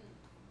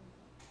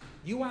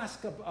 You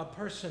ask a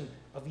person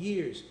of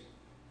years,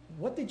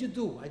 what did you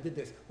do? I did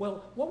this.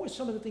 Well, what were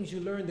some of the things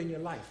you learned in your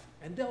life?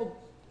 And they'll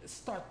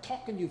start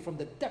talking to you from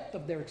the depth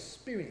of their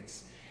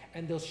experience.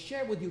 And they'll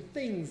share with you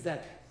things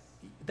that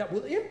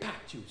will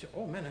impact you. So,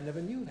 oh man, I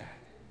never knew that.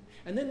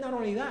 And then not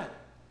only that,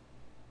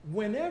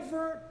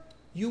 whenever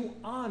you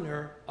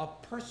honor a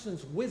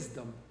person's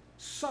wisdom,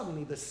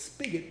 suddenly the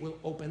spigot will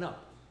open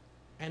up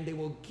and they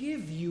will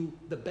give you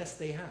the best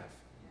they have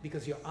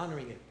because you're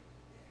honoring it.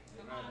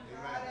 Amen.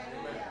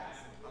 Amen.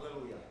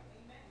 Hallelujah.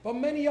 But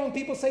many young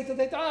people say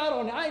today,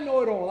 I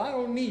know it all. I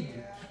don't need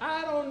you.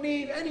 I don't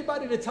need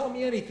anybody to tell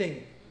me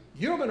anything.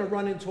 You're going to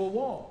run into a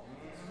wall.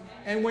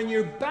 And when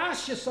you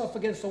bash yourself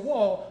against the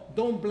wall,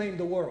 don't blame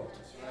the world.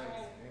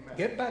 Right.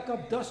 Get back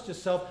up, dust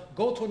yourself,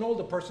 go to an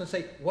older person and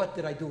say, what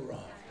did I do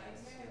wrong?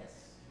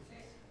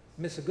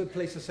 Miss a good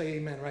place to say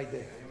amen right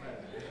there.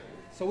 Amen.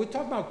 So we're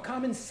talking about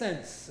common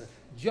sense,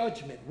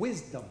 judgment,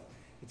 wisdom.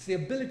 It's the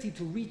ability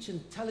to reach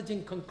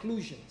intelligent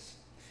conclusions.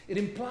 It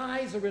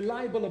implies a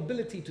reliable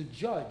ability to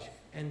judge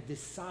and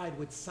decide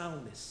with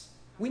soundness.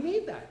 We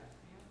need that.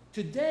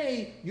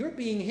 Today, you're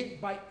being hit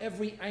by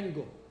every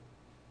angle.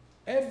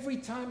 Every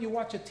time you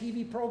watch a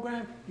TV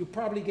program, you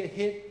probably get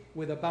hit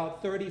with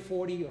about 30,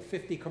 40, or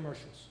 50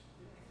 commercials.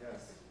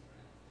 Yes.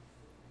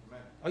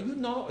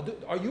 Amen.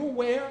 Are you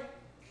aware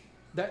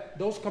that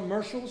those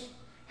commercials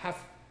have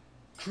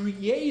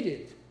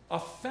created a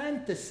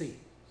fantasy?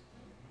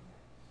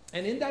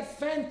 And in that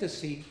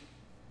fantasy,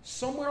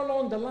 somewhere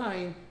along the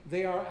line,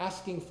 they are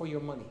asking for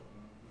your money.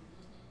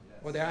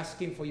 Or they're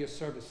asking for your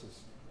services.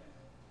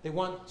 They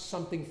want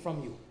something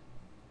from you.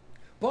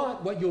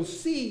 But what you'll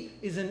see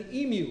is an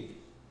emu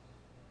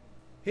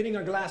hitting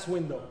a glass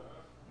window.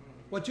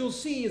 What you'll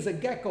see is a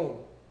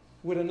gecko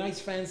with a nice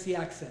fancy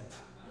accent.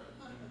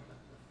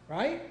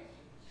 Right?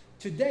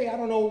 Today, I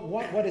don't know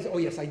what is, oh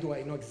yes, I do,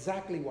 I know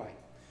exactly why.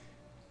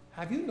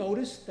 Have you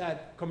noticed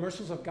that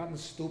commercials have gotten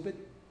stupid?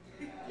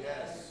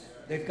 Yes.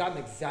 They've gotten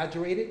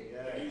exaggerated?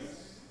 Yes.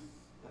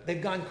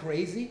 They've gone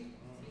crazy?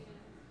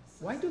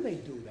 Why do they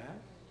do that?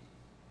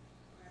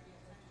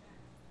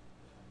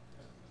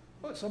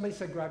 Oh, somebody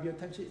said grab your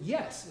attention.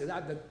 Yes,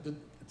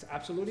 it's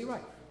absolutely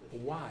right.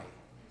 Why?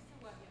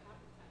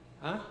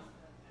 Huh?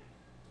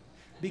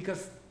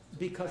 Because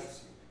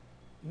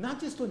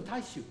not just to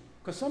entice you,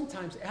 because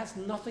sometimes it has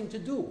nothing to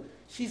do.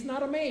 She's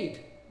not a maid.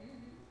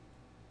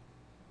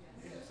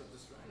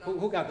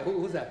 Who got that?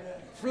 Who's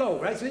that?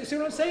 Flo, right? See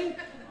what I'm saying?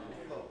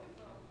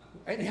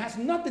 And it has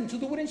nothing to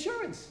do with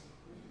insurance.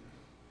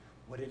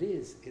 What it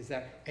is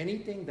that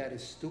anything that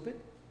is stupid,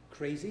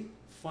 crazy,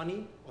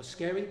 funny, or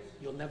scary,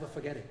 you'll never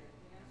forget it.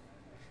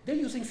 They're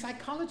using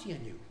psychology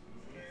on you.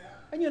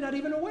 And you're not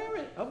even aware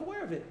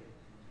of it.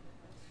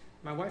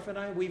 My wife and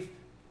I, we've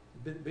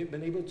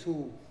been able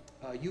to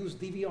use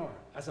DVR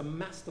as a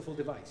masterful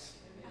device.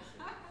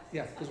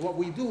 Yeah, because what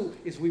we do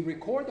is we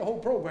record the whole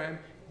program,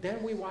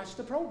 then we watch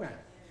the program.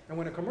 And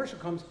when a commercial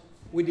comes,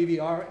 we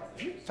DVR,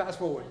 fast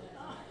forward.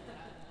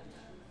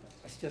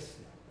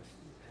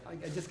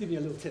 I just give you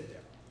a little tip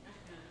there.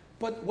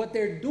 But what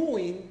they're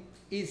doing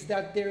is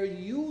that they're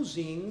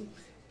using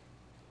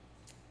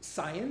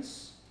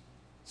science,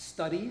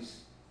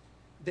 studies,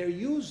 they're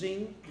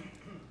using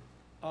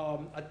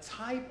a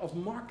type of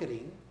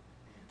marketing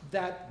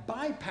that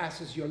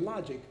bypasses your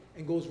logic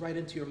and goes right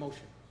into your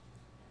emotion.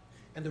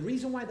 And the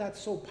reason why that's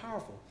so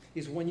powerful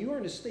is when you're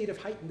in a state of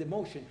heightened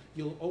emotion,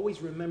 you'll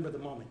always remember the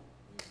moment.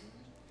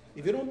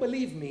 If you don't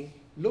believe me,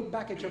 look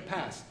back at your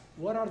past.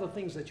 What are the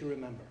things that you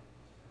remember?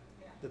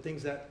 The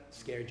things that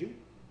scared you,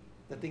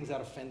 the things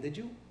that offended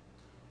you,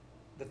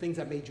 the things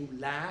that made you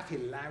laugh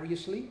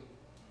hilariously.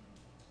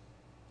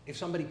 If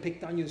somebody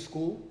picked on you in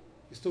school,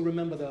 you still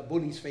remember the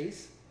bully's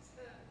face.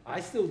 I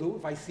still do.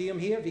 If I see him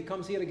here, if he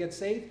comes here to get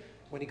saved,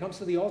 when he comes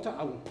to the altar,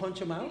 I will punch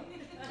him out.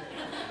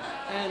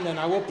 And then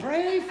I will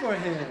pray for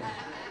him.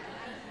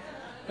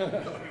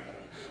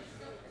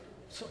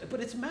 But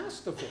it's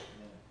masterful.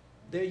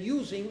 They're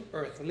using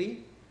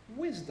earthly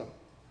wisdom.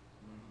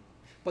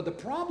 But the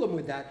problem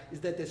with that is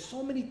that there's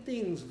so many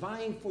things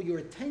vying for your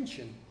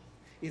attention,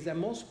 is that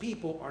most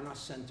people are not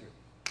centered.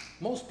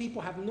 Most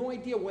people have no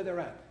idea where they're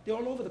at. They're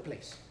all over the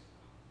place.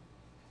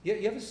 You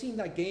ever seen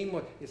that game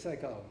where it's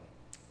like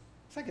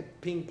a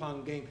ping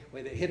pong game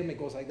where they hit them, it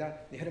goes like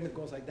that. They hit them, it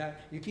goes like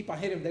that. You keep on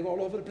hitting them, they go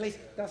all over the place.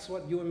 That's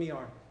what you and me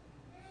are.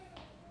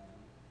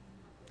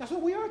 That's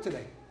what we are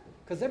today.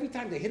 Because every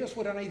time they hit us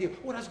with an idea,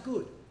 oh, that's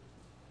good.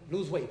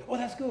 Lose weight. Oh,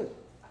 that's good.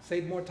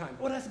 Save more time.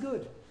 Oh, that's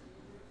good.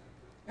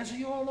 And so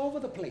you're all over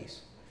the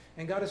place.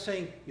 And God is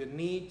saying, you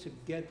need to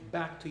get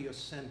back to your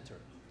center.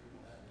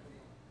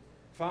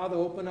 Father,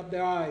 open up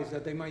their eyes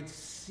that they might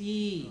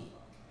see.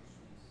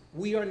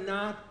 We are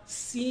not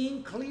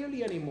seeing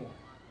clearly anymore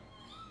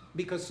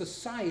because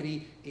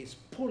society is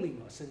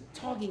pulling us and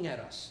tugging at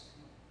us.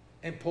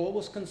 And Paul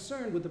was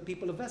concerned with the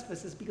people of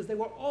Ephesus because they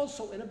were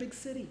also in a big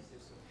city.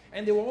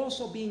 And they were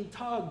also being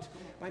tugged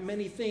by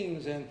many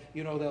things, and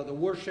the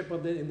worship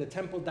in the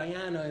temple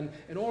Diana,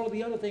 and all of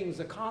the other things,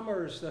 the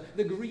commerce,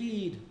 the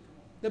greed,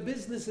 the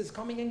businesses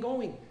coming and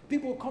going.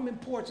 People come in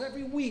ports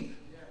every week,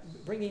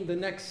 bringing the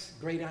next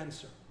great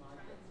answer.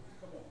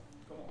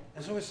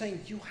 And so we're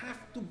saying, you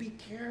have to be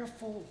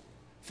careful.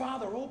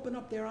 Father, open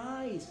up their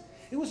eyes.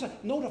 It was a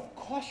note of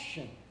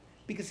caution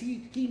because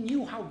he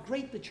knew how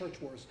great the church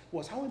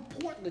was, how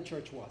important the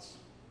church was.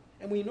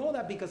 And we know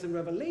that because in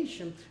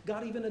Revelation,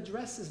 God even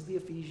addresses the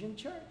Ephesian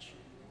church.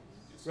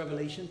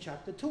 Revelation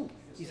chapter 2.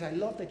 He said, I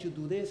love that you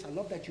do this. I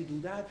love that you do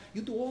that.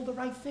 You do all the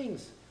right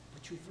things.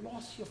 But you've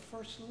lost your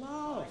first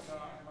love.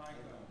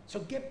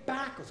 So get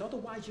back, because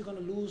otherwise you're going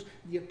to lose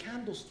your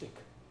candlestick.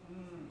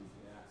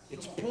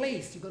 Its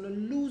place. You're going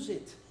to lose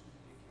it.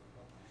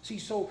 See,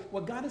 so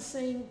what God is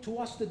saying to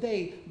us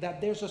today,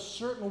 that there's a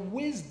certain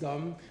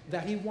wisdom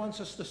that he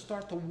wants us to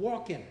start to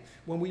walk in.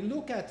 When we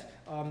look at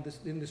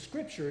in the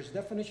scriptures,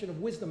 definition of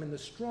wisdom in the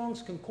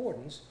Strong's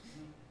Concordance,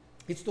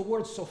 it's the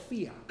word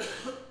Sophia.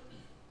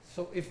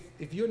 So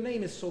if your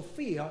name is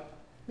Sophia,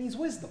 it means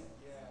wisdom.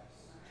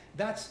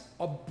 That's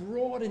a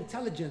broad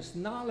intelligence,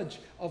 knowledge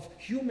of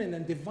human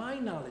and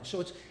divine knowledge.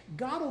 So it's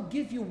God will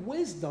give you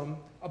wisdom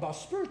about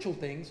spiritual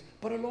things,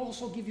 but he'll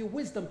also give you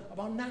wisdom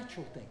about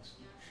natural things.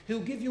 He'll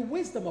give you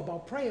wisdom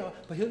about prayer,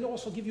 but he'll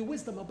also give you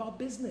wisdom about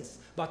business,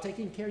 about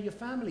taking care of your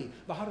family,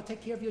 about how to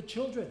take care of your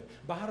children,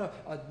 about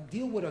how to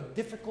deal with a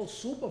difficult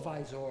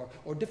supervisor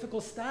or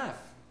difficult staff,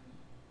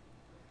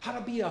 how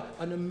to be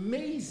an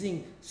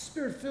amazing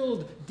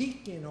spirit-filled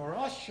deacon or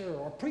usher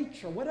or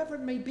preacher, whatever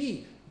it may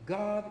be.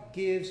 God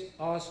gives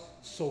us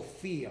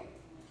Sophia.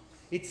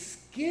 It's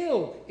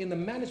skill in the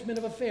management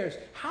of affairs.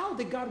 How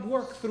did God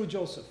work through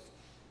Joseph?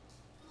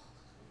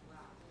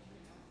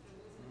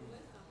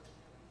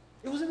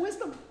 It was in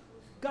wisdom.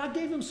 God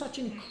gave him such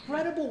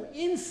incredible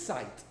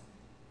insight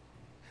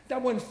that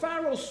when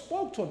Pharaoh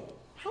spoke to him,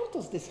 how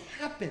does this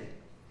happen?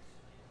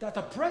 That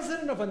the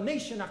president of a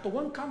nation, after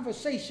one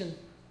conversation,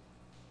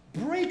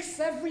 breaks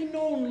every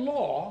known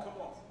law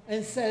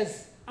and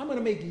says, I'm going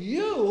to make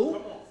you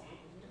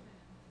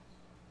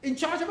in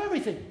charge of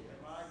everything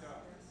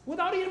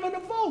without even a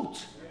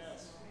vote.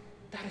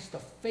 That is the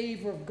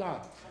favor of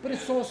God. But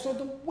it's also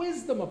the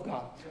wisdom of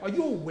God. Are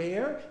you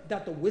aware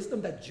that the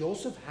wisdom that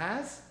Joseph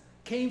has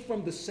came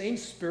from the same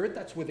spirit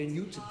that's within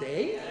you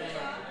today?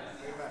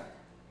 Amen.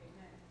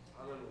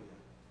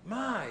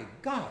 My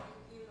God.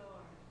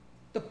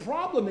 The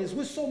problem is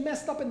we're so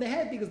messed up in the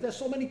head because there's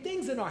so many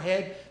things in our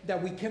head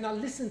that we cannot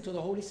listen to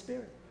the Holy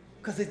Spirit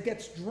because it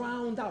gets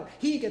drowned out.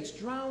 He gets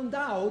drowned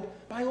out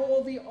by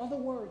all the other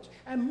words.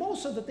 And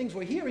most of the things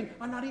we're hearing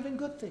are not even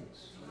good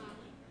things.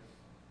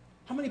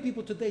 How many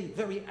people today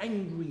very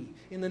angry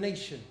in the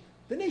nation?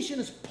 The nation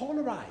is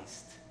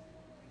polarized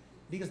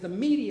because the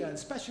media and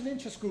special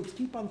interest groups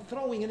keep on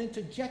throwing and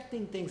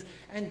interjecting things.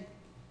 And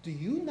do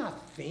you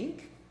not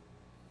think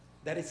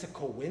that it's a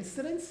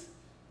coincidence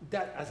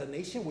that as a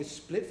nation we're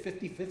split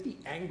 50-50,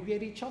 angry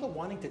at each other,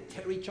 wanting to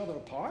tear each other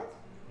apart?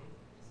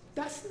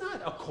 That's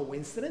not a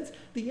coincidence.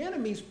 The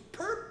enemy's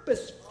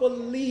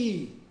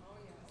purposefully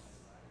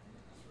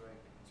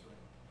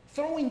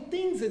throwing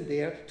things in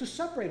there to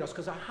separate us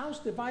because a house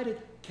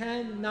divided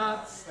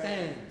cannot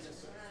stand.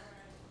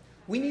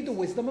 We need the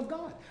wisdom of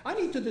God. I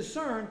need to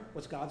discern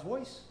what's God's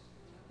voice,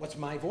 what's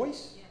my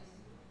voice,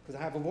 because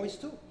I have a voice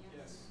too.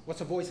 What's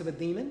the voice of a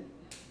demon?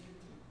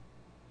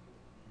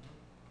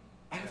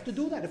 I have to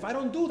do that. If I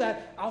don't do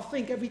that, I'll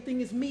think everything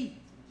is me.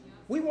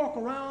 We walk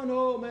around,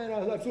 oh man,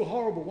 I feel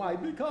horrible. Why?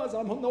 Because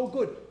I'm no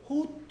good.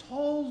 Who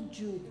told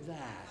you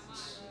that?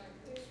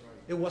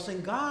 It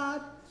wasn't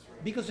God.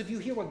 Because if you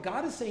hear what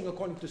God is saying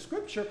according to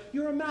Scripture,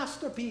 you're a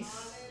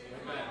masterpiece.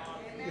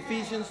 Amen.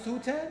 Ephesians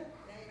 2:10.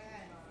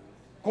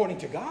 According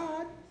to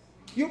God,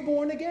 you're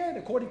born again.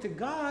 According to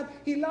God,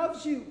 He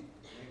loves you.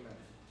 Amen.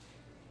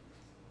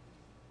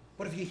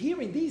 But if you're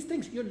hearing these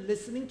things, you're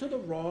listening to the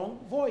wrong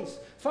voice.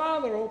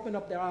 Father, open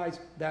up their eyes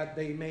that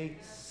they may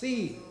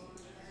see.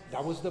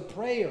 That was the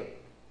prayer.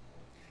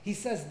 He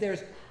says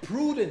there's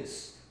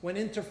prudence when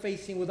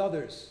interfacing with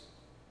others.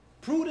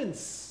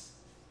 Prudence.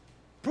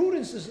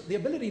 Prudence is the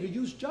ability to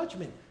use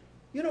judgment.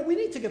 You know, we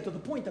need to get to the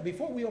point that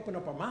before we open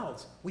up our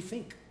mouths, we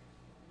think.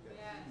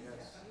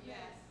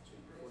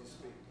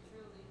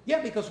 Yeah,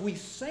 because we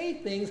say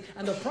things,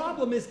 and the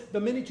problem is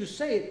the minute you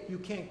say it, you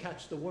can't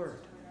catch the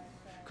word.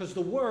 Because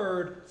the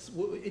word,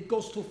 it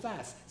goes too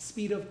fast.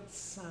 Speed of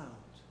sound.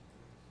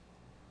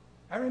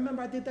 I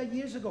remember I did that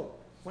years ago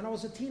when I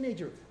was a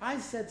teenager. I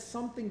said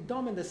something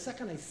dumb, and the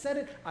second I said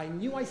it, I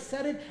knew I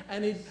said it,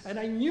 and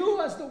I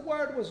knew as the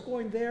word was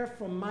going there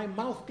from my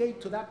mouth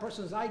gate to that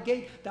person's eye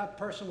gate, that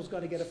person was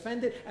going to get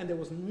offended, and there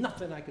was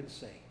nothing I could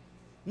say.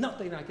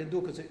 Nothing I could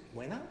do because it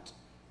went out.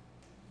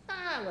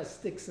 Well,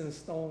 sticks and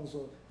stones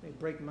will may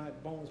break my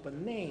bones, but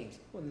names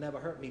will never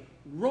hurt me.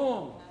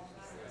 Wrong.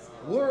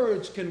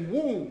 Words can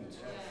wound.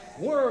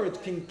 Words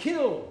can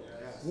kill.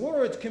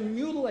 Words can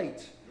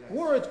mutilate.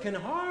 Words can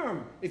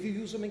harm if you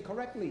use them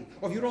incorrectly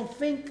or if you don't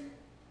think.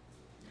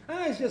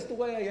 It's just the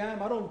way I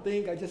am. I don't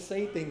think. I just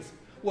say things.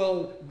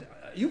 Well,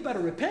 you better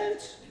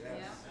repent.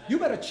 You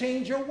better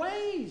change your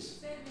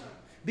ways.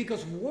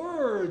 Because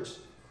words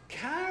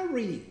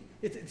carry.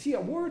 See,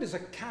 a word is a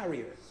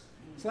carrier.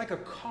 It's like a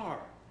car.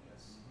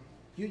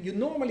 You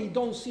normally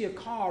don't see a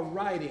car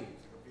riding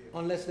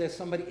unless there's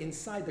somebody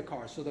inside the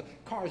car. So the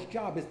car's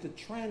job is to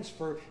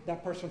transfer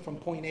that person from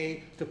point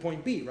A to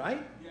point B,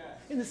 right? Yes.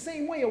 In the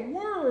same way, a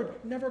word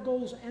never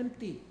goes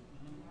empty.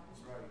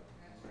 That's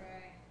right.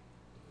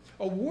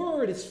 A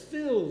word is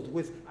filled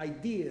with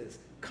ideas,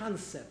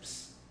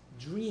 concepts,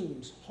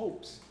 dreams,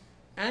 hopes,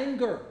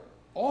 anger,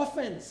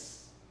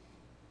 offense.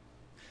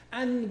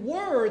 And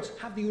words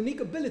have the unique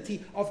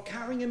ability of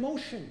carrying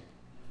emotion.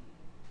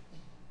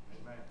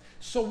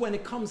 So when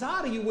it comes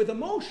out of you with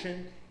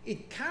emotion,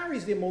 it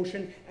carries the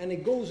emotion and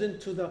it goes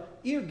into the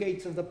ear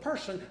gates of the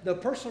person. The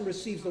person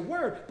receives the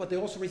word, but they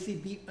also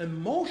receive the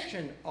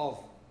emotion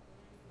of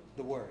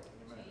the word.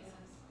 Amen.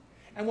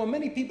 And what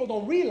many people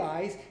don't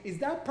realize is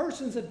that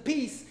person's at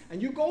peace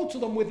and you go to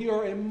them with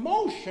your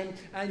emotion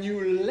and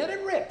you let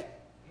it rip.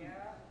 Yeah.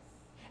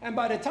 And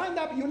by the time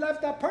that you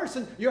left that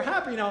person, you're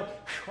happy now.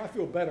 I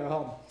feel better.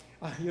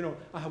 You know,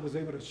 I was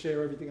able to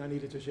share everything I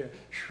needed to share.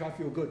 I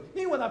feel good.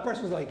 Meanwhile, that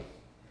person's like,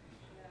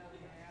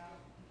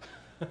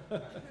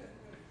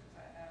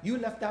 you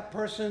left that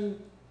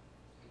person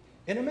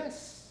in a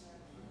mess.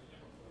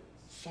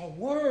 So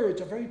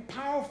words are very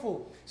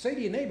powerful. Say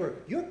to your neighbor,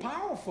 you're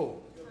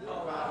powerful. You're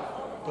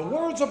powerful. The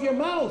words of your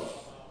mouth.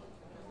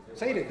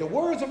 Say it. The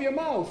words of your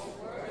mouth.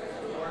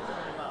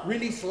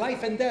 Release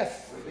life and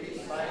death.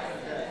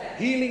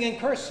 Healing and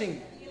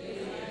cursing.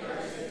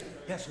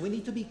 Yes, we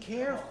need to be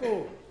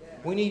careful.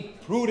 We need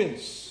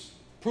prudence.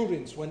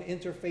 Prudence when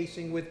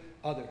interfacing with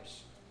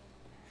others.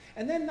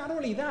 And then not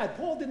only that,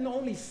 Paul didn't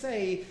only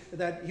say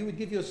that he would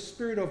give you a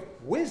spirit of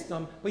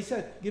wisdom, but he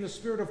said give a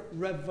spirit of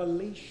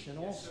revelation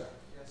also.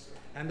 Yes, sir.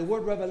 And the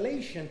word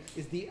revelation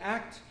is the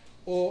act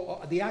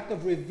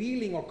of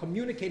revealing or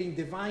communicating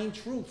divine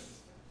truth.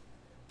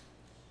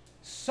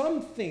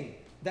 Something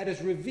that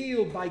is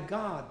revealed by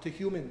God to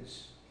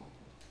humans.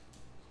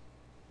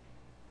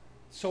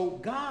 So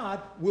God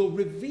will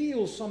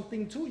reveal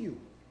something to you.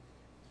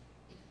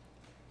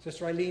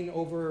 Sister Eileen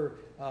over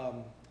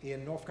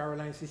in North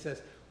Carolina, she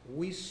says,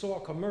 we saw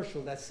a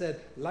commercial that said,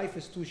 life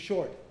is too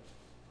short.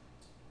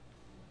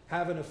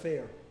 Have an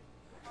affair.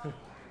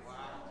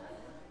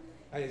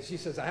 She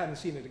says, I haven't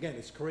seen it again.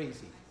 It's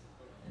crazy.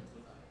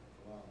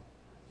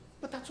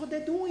 But that's what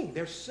they're doing.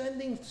 They're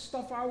sending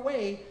stuff our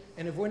way,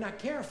 and if we're not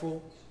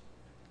careful,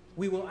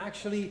 we will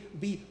actually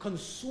be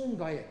consumed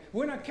by it. If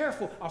we're not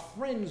careful, our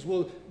friends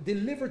will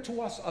deliver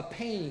to us a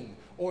pain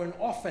or an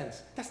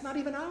offense. That's not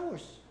even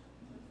ours.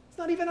 It's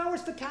not even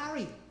ours to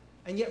carry.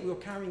 And yet we're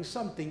carrying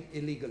something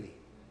illegally.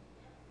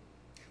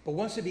 But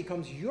once it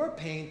becomes your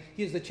pain,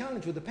 here's the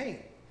challenge with the pain.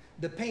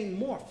 The pain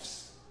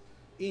morphs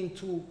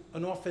into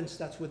an offense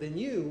that's within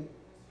you.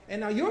 And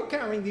now you're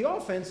carrying the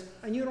offense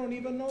and you don't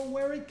even know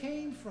where it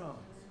came from.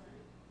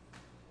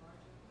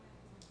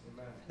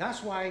 Amen.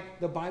 That's why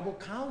the Bible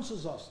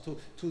counsels us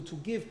to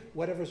give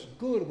whatever's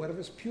good,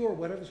 whatever's pure,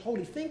 whatever's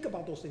holy. Think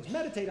about those things.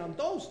 Meditate on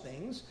those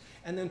things.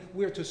 And then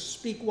we're to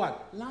speak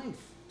what? Life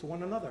to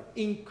one another.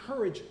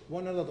 Encourage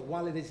one another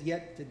while it is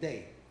yet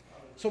today.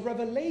 So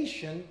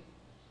Revelation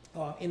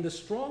in the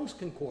Strong's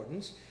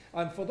Concordance,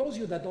 for those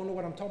of you that don't know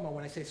what I'm talking about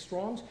when I say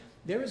Strong's,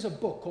 there is a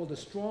book called the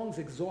Strong's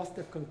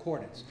Exhaustive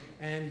Concordance.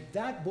 And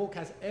that book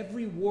has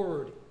every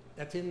word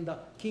that's in the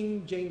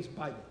King James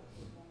Bible.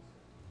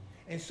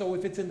 And so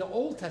if it's in the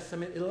Old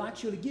Testament, it'll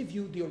actually give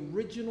you the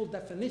original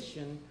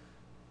definition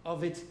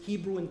of its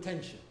Hebrew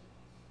intention.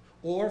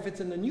 Or if it's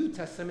in the New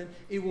Testament,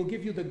 it will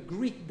give you the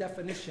Greek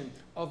definition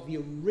of the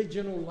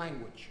original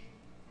language.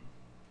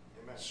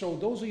 Amen. So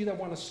those of you that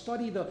want to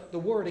study the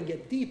word and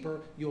get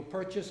deeper, you'll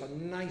purchase a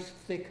nice,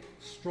 thick,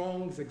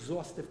 Strong's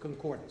Exhaustive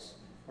Concordance.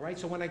 All right,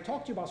 so when I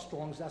talk to you about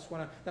Strong's, that's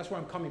where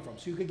I'm coming from.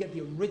 So you can get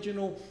the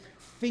original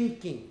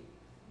thinking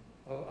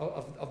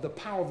of the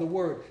power of the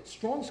word.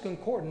 Strong's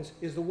Concordance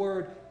is the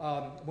word,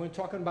 when we're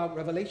talking about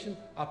Revelation,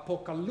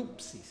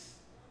 apocalypsis.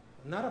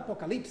 Not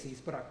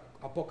apocalypsis, but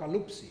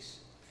apocalypsis.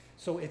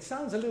 So it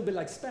sounds a little bit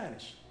like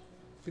Spanish.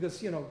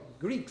 Because,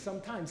 Greek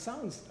sometimes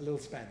sounds a little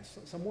Spanish,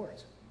 some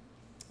words.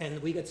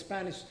 And we get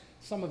Spanish,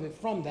 some of it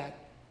from that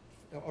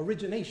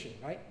origination,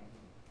 right?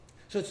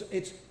 So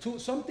it's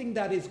something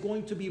that is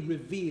going to be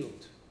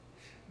revealed.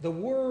 The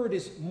word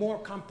is more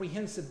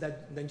comprehensive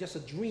than just a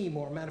dream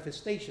or a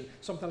manifestation,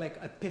 something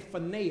like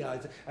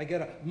epiphania. I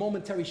get a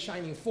momentary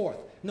shining forth.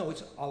 No,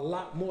 it's a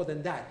lot more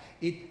than that.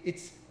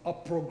 It's a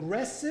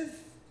progressive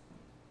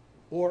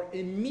or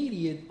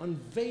immediate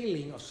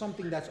unveiling of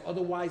something that's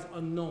otherwise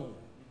unknown.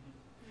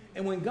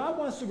 And when God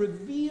wants to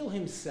reveal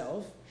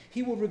himself,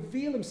 he will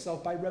reveal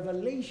himself by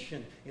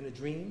revelation in a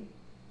dream,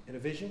 in a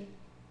vision.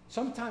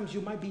 Sometimes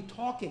you might be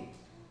talking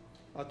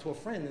to a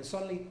friend, and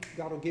suddenly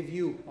God will give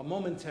you a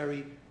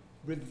momentary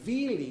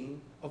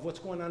revealing of what's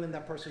going on in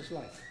that person's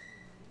life.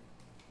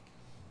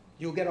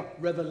 You'll get a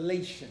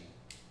revelation.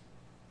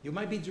 You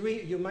might be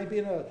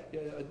in a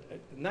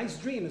nice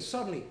dream, and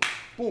suddenly,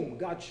 boom,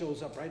 God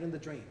shows up right in the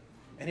dream.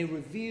 And he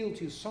revealed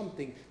to you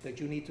something that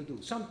you need to do,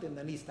 something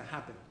that needs to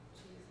happen.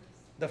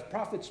 The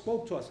prophet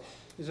spoke to us.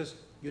 He says,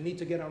 you need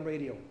to get on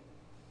radio.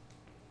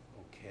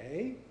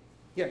 Okay.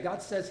 Yeah,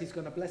 God says he's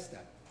going to bless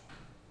that.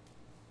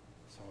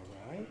 It's all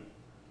right.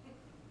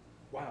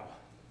 Wow.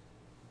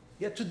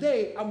 Yeah,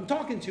 today I'm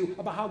talking to you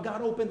about how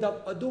God opened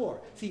up a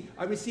door. See,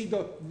 I received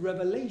a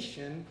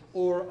revelation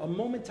or a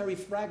momentary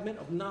fragment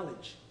of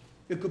knowledge.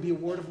 It could be a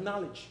word of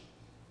knowledge.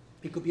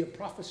 It could be a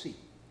prophecy.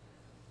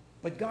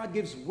 But God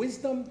gives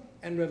wisdom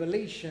and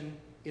revelation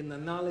in the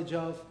knowledge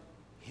of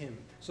him.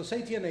 So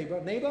say to your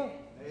neighbor, neighbor,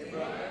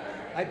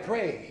 I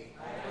pray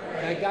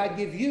that God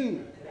give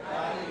you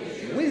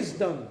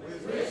wisdom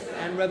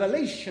and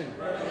revelation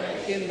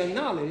in the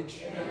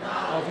knowledge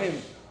of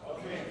him.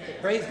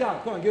 Praise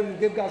God. Come on,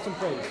 give God some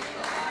praise.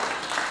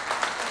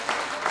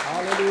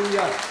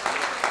 Hallelujah.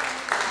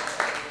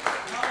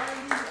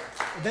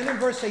 Then in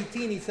verse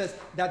 18 he says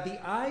that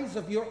the eyes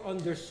of your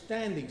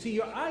understanding. See,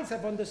 your eyes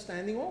have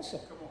understanding also.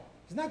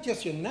 It's not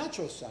just your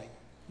natural sight.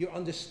 Your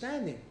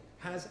understanding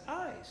has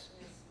eyes.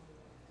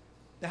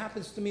 That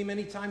happens to me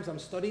many times. I'm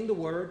studying the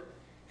Word,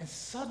 and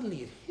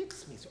suddenly it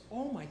hits me. So,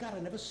 oh my God, I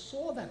never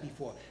saw that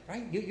before,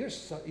 right? You're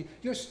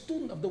a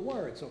student of the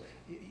Word, so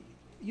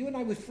you and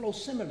I, we flow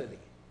similarly.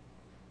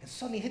 And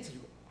suddenly it hits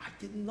you. I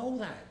didn't know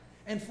that.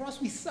 And for us,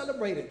 we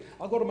celebrate it.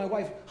 I'll go to my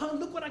wife,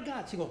 look what I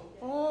got. She goes,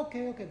 oh,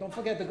 okay, don't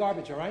forget the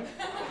garbage, all right?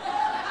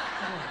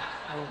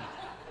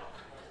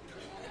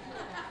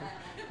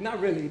 Not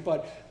really,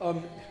 but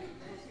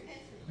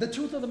the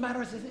truth of the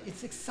matter is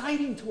it's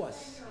exciting to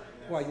us.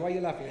 Why are you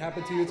laughing? It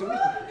happened to you too?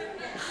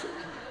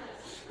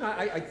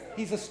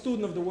 He's a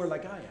student of the Word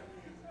like I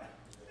am.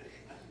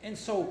 And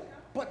so,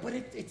 but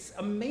it's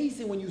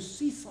amazing when you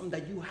see something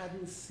that you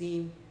hadn't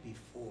seen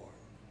before.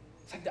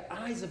 It's like the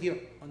eyes of your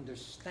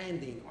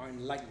understanding are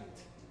enlightened.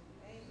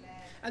 Amen.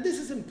 And this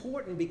is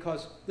important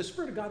because the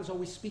Spirit of God is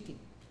always speaking.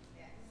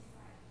 Yes.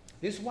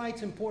 This is why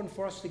it's important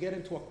for us to get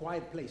into a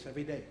quiet place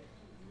every day.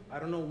 I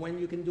don't know when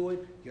you can do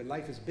it. Your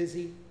life is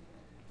busy.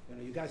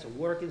 You guys are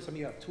working. Some of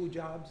you have 2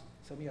 jobs.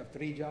 Some of you have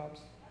 3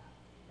 jobs.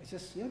 It's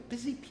just, you're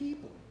busy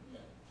people.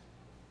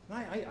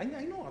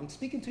 I know, I'm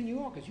speaking to New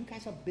Yorkers. You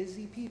guys are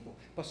busy people.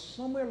 But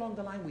somewhere along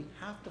the line, we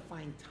have to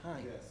find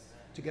time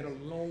to get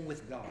alone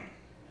with God.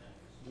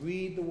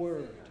 Read the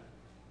Word.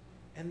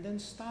 And then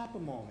stop a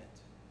moment.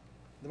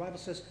 The Bible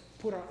says,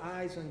 put our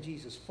eyes on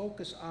Jesus.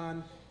 Focus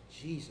on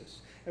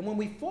Jesus. And when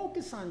we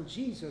focus on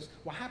Jesus,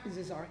 what happens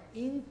is our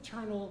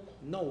internal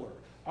knower,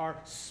 our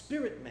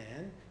spirit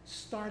man,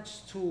 starts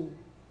to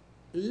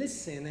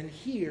listen and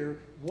hear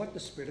what the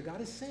Spirit of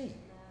God is saying.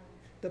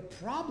 The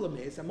problem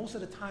is that most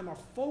of the time our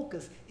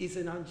focus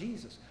isn't on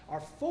Jesus. Our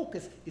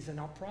focus is in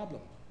our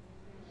problem.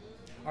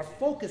 Our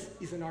focus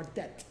is in our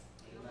debt.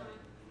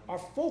 Our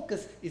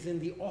focus is in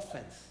the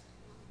offense.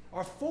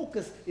 Our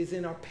focus is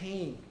in our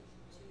pain.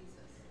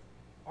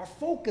 Our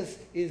focus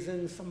is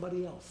in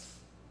somebody else.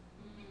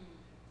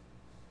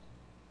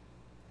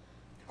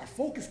 Our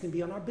focus can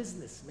be on our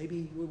business.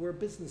 Maybe we're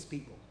business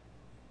people.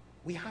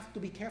 We have to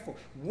be careful.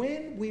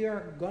 When we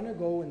are going to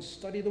go and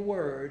study the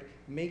Word,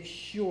 make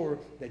sure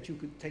that you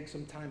could take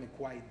some time and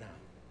quiet down.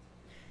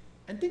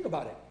 And think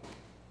about it.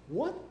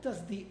 What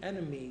does the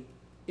enemy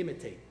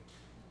imitate?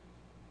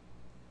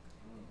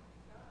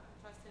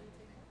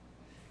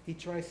 He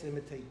tries to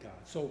imitate God.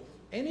 So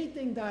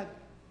anything that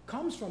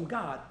comes from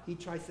God, he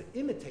tries to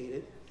imitate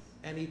it,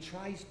 and he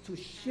tries to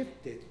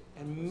shift it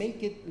and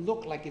make it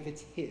look like if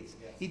it's his.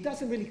 He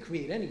doesn't really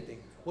create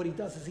anything. What he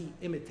does is he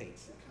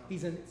imitates.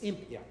 He's an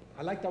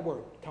I like that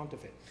word,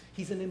 counterfeit.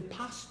 He's an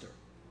imposter.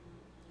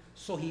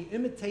 So he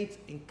imitates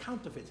and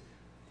counterfeits.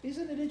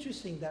 Isn't it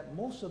interesting that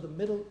most of the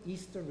Middle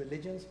Eastern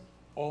religions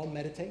all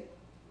meditate?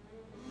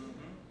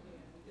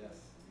 Yes.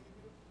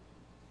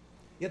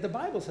 Yet the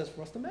Bible says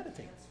for us to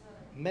meditate.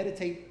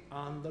 Meditate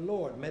on the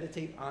Lord.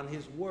 Meditate on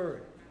his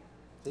word.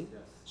 See?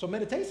 Yes. So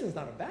meditation is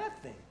not a bad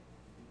thing.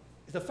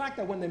 It's the fact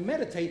that when they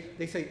meditate,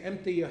 they say,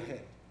 empty your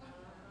head.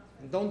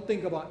 And don't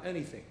think about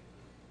anything.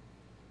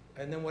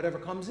 And then whatever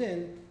comes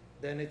in,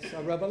 then it's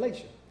a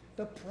revelation.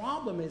 The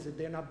problem is that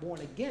they're not born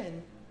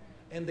again,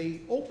 and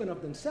they open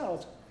up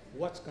themselves,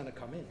 what's going to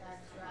come in.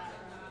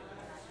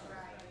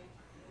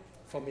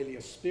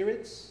 Familiar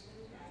spirits,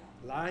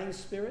 lying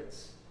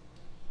spirits.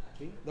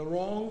 See? The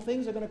wrong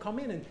things are going to come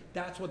in, and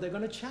that's what they're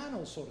going to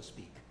channel, so to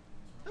speak.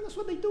 And that's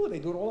what they do. They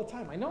do it all the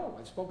time. I know.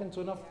 I've spoken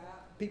to enough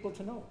people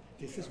to know.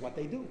 This is what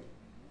they do.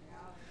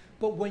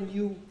 But when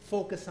you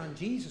focus on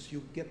Jesus,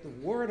 you get the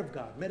Word of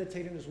God.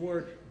 Meditate on His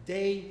Word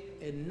day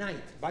and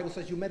night. The Bible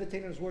says you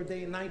meditate on His Word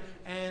day and night,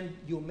 and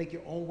you'll make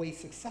your own way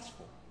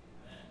successful.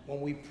 When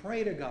we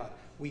pray to God,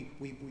 we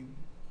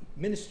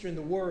minister in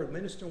the Word,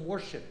 minister in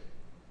worship,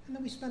 and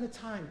then we spend the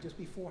time just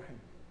before Him.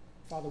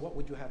 Father, what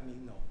would you have me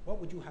know? What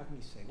would you have me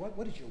say?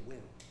 What is your will?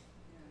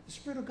 The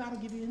Spirit of God will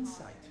give you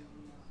insight.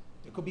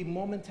 It could be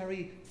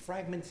momentary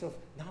fragments of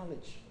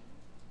knowledge.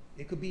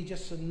 It could be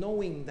just a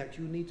knowing that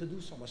you need to do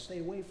something, or stay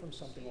away from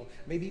something, or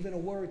maybe even a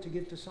word to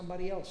give to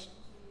somebody else.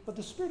 But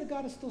the Spirit of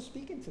God is still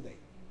speaking today.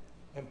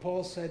 And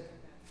Paul said,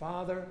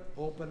 Father,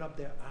 open up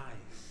their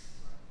eyes,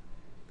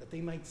 that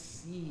they might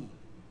see,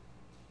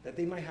 that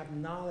they might have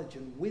knowledge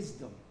and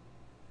wisdom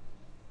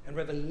and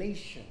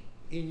revelation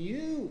in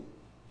you.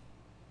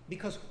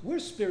 Because we're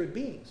spirit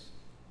beings.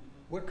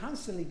 We're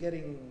constantly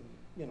getting,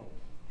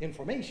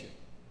 information.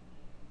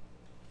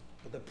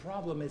 But the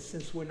problem is,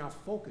 since we're not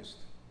focused.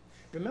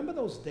 Remember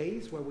those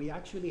days where we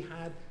actually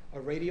had a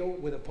radio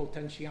with a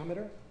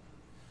potentiometer?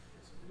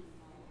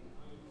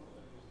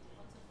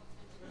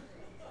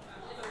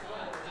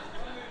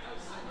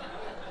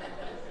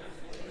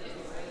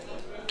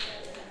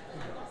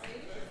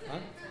 Huh?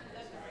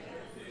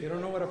 You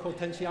don't know what a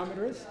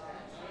potentiometer is?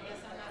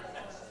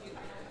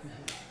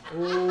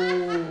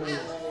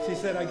 Oh, she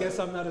said, I guess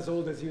I'm not as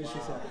old as you, she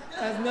said. It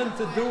has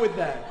nothing to do with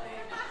that.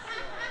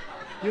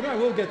 You know I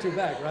will get you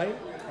back, right?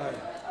 All right.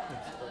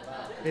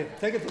 Here,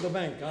 take it to the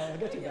bank. I'll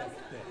get you back.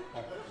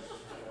 Yeah.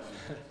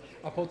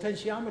 A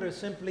potentiometer is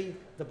simply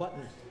the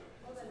button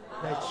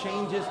that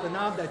changes, the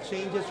knob that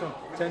changes from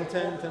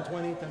 1010,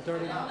 1020,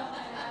 1030.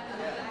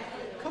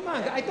 Come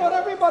on, I thought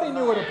everybody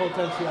knew what a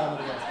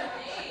potentiometer was.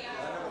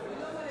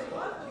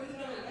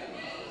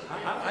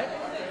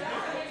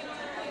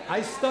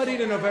 I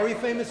studied in a very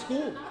famous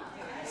school,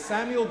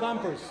 Samuel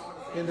Gompers,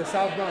 in the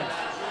South Bronx.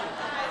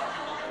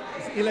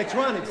 It's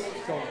electronics,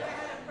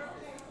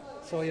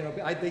 so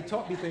they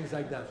taught me things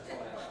like that.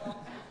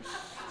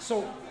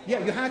 So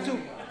yeah, you had to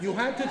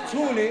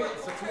tune it.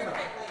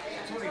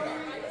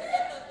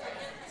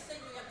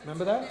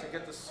 Remember that? To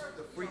get the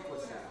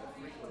frequency.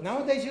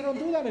 Nowadays you don't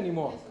do that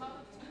anymore.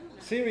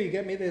 Siri,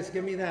 get me this,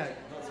 give me that.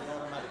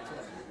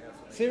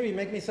 Siri,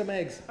 make me some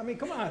eggs. I mean,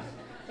 come on,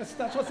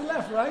 that's what's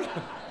left, right?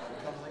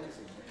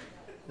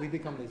 We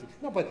become lazy.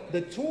 No, but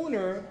the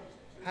tuner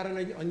had an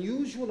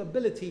unusual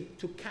ability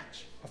to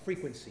catch a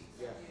frequency.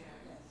 Yeah.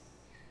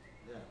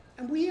 Yeah.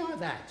 And we are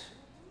that.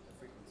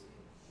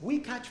 We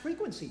catch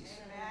frequencies.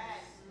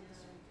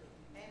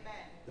 Amen.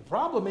 The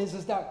problem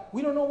is that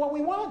we don't know what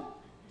we want.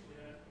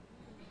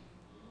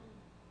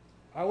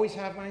 I always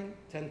have mine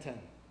 1010.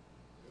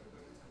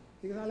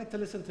 Because I like to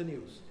listen to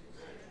news.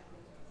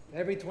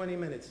 Every 20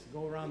 minutes,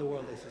 go around the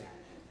world, they say.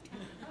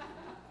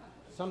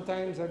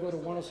 Sometimes I go to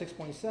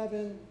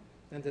 106.7.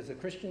 And there's the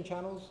Christian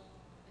channels.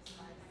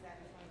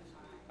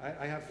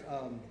 I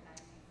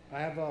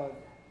have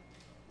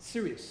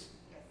Sirius,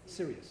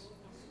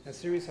 and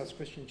Sirius has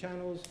Christian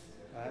channels,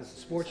 has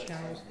sports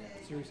channels.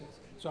 Sirius has,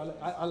 so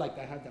I like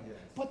that. I have them.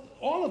 But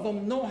all of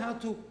them know how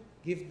to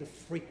give the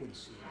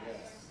frequency,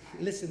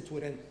 listen to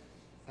it, and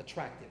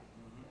attract it.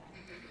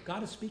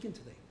 God is speaking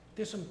today.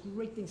 There's some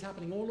great things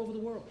happening all over the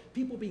world.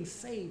 People being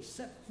saved,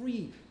 set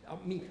free.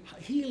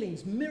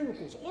 Healings,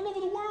 miracles all over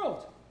the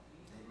world.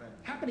 Amen.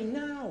 Happening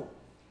now.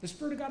 The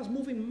Spirit of God is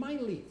moving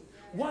mightily.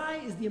 Why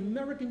is the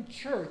American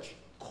church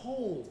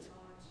cold?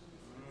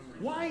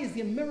 Why is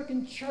the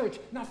American church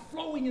not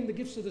flowing in the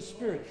gifts of the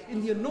Spirit,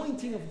 in the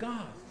anointing of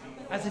God,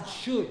 as it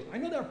should? I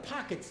know there are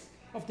pockets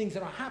of things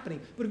that are happening,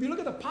 but if you look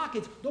at the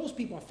pockets, those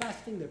people are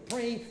fasting, they're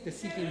praying, they're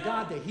seeking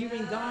God, they're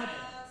hearing God.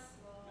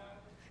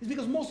 It's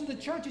because most of the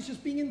church is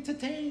just being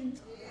entertained.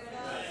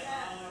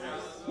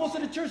 Most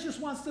of the church just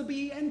wants to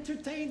be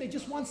entertained. They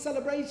just want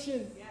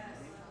celebration.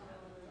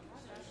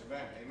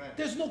 Amen.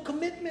 There's no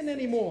commitment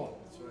anymore.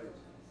 That's right.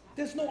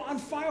 There's no on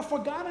fire for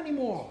God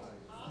anymore.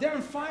 They're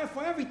on fire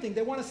for everything.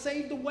 They want to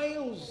save the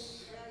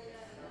whales,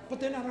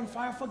 but they're not on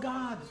fire for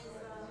God.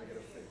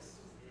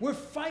 We're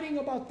fighting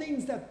about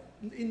things that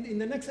in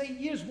the next 8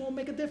 years won't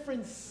make a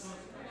difference.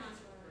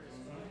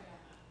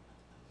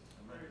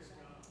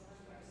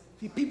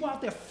 See, people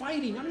out there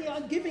fighting,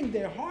 giving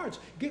their hearts,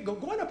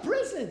 going to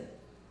prison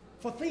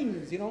for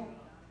things,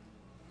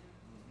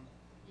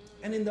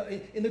 And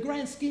in the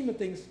grand scheme of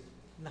things,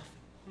 nothing.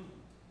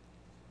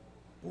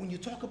 But when you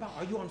talk about,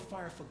 are you on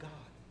fire for God?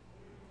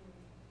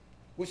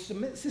 We're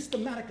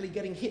systematically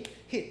getting hit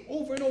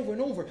over and over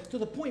and over, to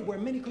the point where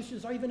many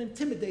Christians are even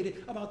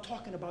intimidated about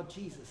talking about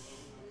Jesus.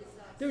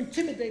 They're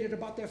intimidated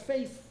about their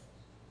faith.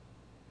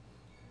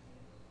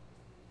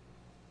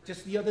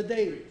 Just the other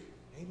day,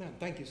 amen,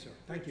 thank you, sir,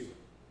 thank you.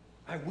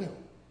 I will.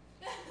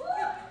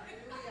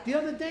 The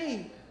other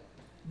day,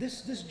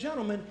 this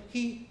gentleman,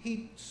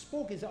 he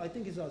spoke, I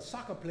think he's a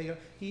soccer player,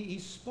 he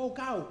spoke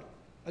out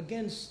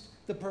against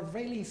the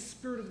prevailing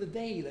spirit of the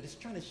day that is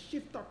trying to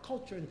shift our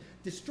culture and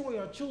destroy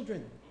our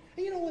children.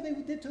 And you know what they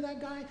did to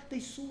that guy? They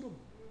sued him.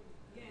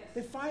 Yes.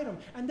 They fired him.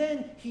 And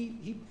then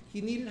he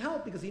needed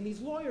help because he needs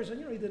lawyers,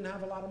 and he didn't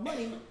have a lot of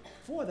money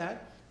for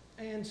that.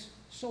 And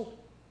so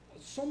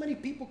many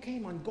people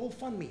came on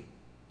GoFundMe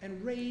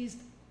and raised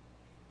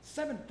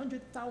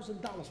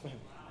 $700,000 for him.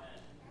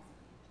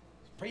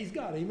 Praise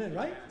God, amen,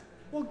 right?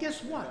 Well,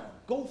 guess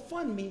what?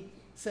 GoFundMe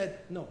said,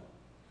 no,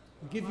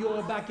 we'll give you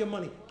all back your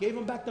money. Gave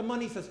him back the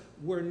money, says,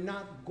 we're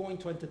not going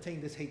to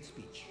entertain this hate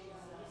speech.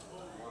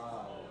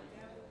 Wow.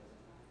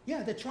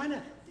 Yeah, they're trying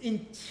to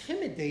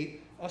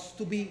intimidate us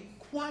to be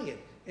quiet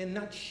and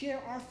not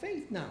share our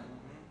faith now.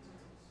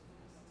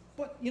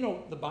 But,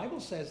 the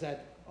Bible says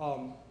that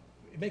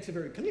it makes it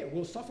very clear.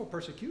 We'll suffer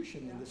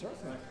persecution in this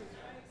earth.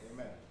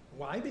 Amen.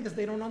 Why? Because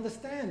they don't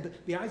understand.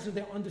 The eyes of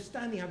their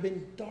understanding have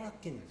been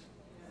darkened.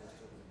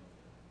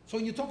 So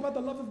when you talk about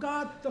the love of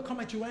God, they'll come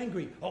at you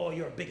angry. Oh,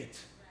 you're a bigot.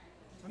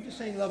 I'm just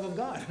saying love of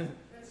God.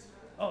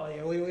 Oh,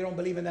 yeah, we don't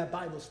believe in that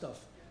Bible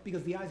stuff.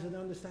 Because the eyes of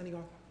their understanding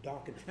are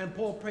darkened. And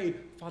Paul prayed,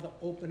 Father,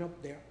 open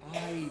up their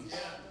eyes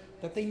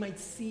that they might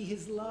see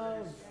his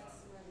love.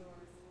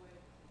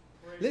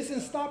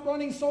 Listen, stop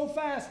running so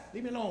fast.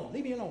 Leave me alone.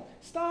 Leave me alone.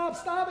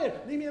 Stop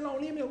it. Leave me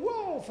alone. Leave me alone.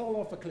 Whoa, fell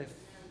off a cliff.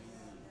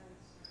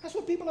 That's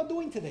what people are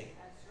doing today.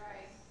 That's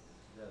right.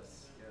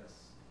 Yes.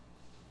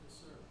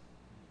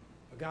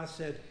 But God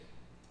said,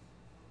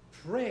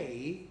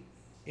 pray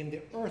in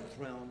the earth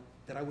realm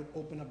that I would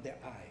open up their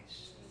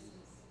eyes.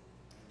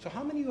 So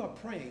how many of you are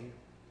praying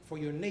for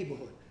your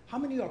neighborhood? How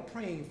many of you are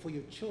praying for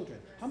your children?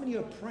 How many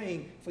of you are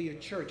praying for your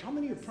church? How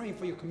many of you are praying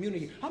for your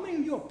community? How many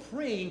of you are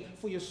praying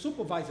for your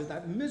supervisor,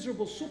 that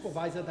miserable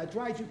supervisor that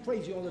drives you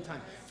crazy all the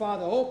time?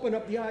 Father, open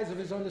up the eyes of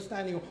his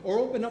understanding, or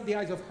open up the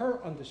eyes of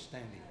her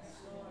understanding.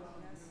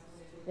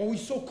 Or we're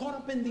so caught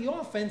up in the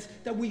offense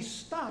that we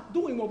stopped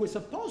doing what we're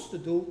supposed to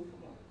do,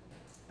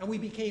 and we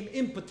became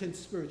impotent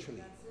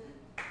spiritually.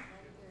 Amen.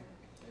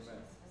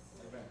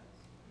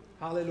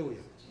 Hallelujah.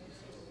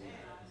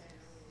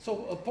 So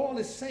Paul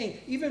is saying,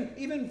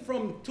 even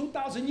from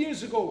 2,000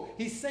 years ago,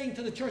 he's saying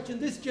to the church in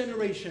this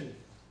generation,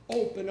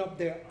 open up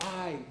their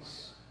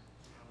eyes.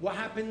 What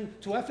happened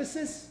to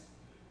Ephesus?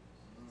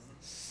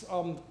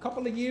 A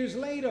couple of years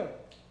later,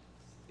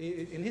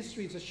 in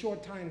history, it's a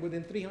short time,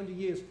 within 300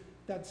 years,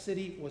 that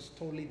city was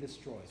totally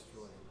destroyed.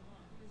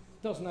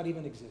 Does not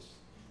even exist.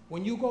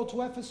 When you go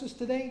to Ephesus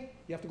today,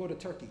 you have to go to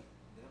Turkey.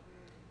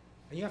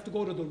 And you have to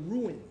go to the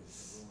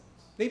ruins.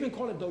 They even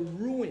call it the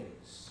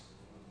ruins.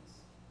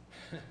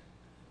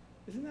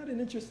 Isn't that an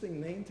interesting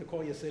name to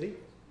call your city?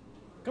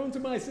 Come to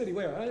my city.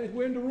 Where?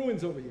 We're in the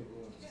ruins over here.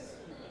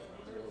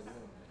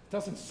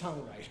 Doesn't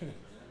sound right.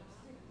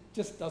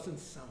 Just doesn't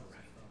sound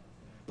right.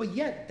 But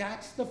yet,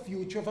 that's the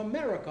future of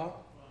America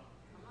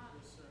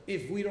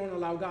if we don't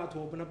allow God to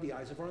open up the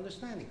eyes of our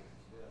understanding.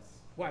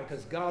 Why?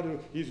 Because God,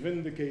 he's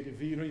vindicated.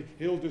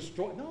 He'll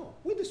destroy. No,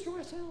 we destroy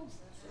ourselves.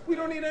 We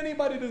don't need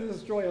anybody to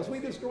destroy us.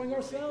 We're destroying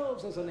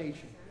ourselves as a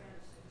nation.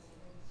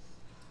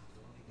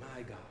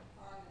 My God.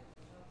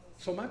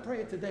 So my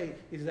prayer today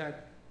is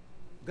that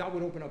God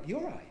would open up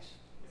your eyes,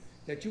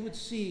 that you would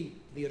see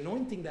the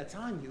anointing that's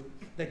on you,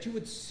 that you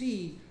would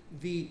see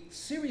the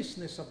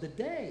seriousness of the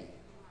day,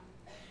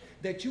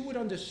 that you would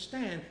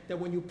understand that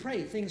when you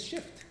pray, things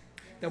shift,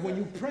 that when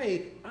you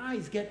pray,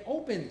 eyes get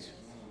opened.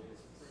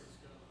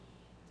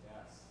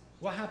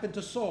 What happened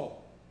to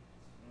Saul?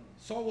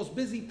 Saul was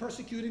busy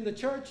persecuting the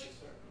church.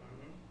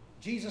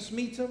 Jesus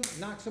meets him,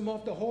 knocks him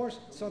off the horse,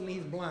 suddenly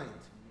he's blind.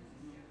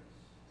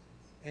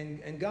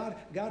 And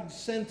God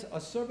sent a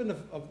servant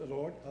of the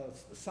Lord,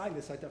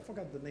 Silas, I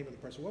forgot the name of the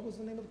person. What was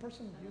the name of the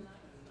person?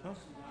 Huh?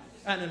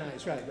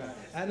 Ananias, right.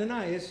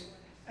 Ananias.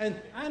 And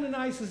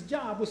Ananias'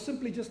 job was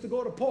simply just to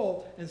go to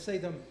Paul and say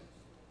to him,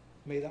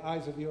 may the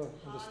eyes of your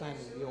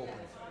understanding be open.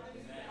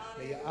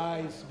 May your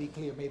eyes be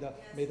clear.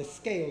 May the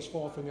scales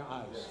fall from your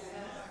eyes.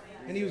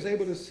 And he was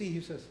able to see, he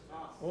says,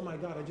 oh my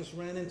God, I just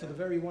ran into the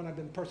very one I've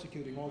been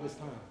persecuting all this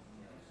time.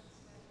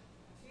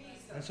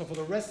 And so for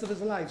the rest of his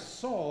life,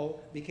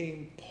 Saul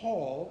became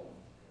Paul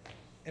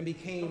and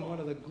became one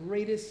of the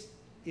greatest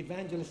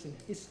evangelists in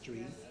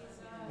history,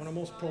 one of the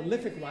most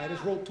prolific writers,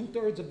 wrote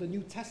 2/3 of the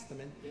New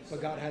Testament, but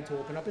God had to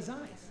open up his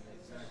eyes.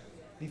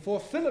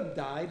 Before Philip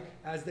died,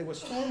 as they were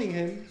stoning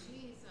him,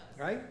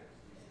 right?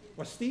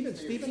 Or Stephen,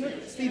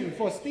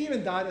 before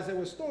Stephen died, as they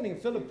were stoning him,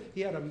 Philip,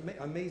 he had an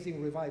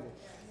amazing revival.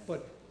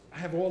 But I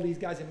have all these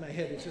guys in my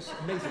head, it's just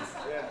amazing.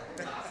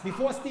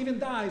 Before Stephen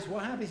dies,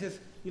 what happens? He says,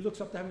 he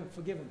looks up to heaven and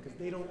forgive them because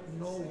they don't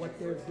know what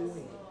they're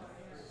doing.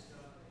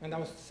 And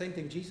that was the same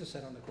thing Jesus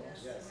said on the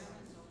cross. Yes.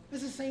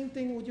 It's the same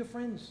thing with your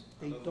friends.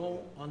 They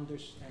don't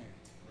understand.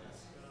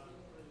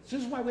 So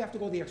this is why we have to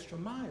go the extra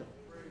mile.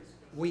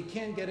 We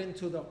can't get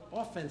into the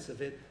offense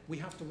of it. We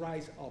have to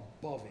rise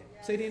above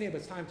it. Say to your neighbor,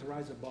 it's time to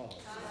rise above.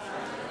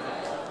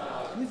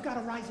 We've got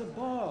to rise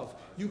above.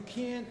 You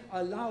can't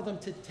allow them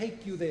to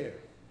take you there.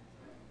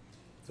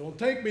 Don't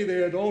take me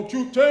there. Don't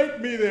you take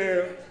me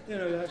there. You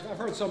know, I've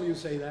heard some of you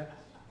say that.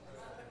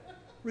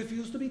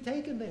 Refuse to be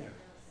taken there.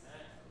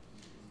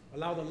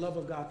 Allow the love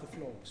of God to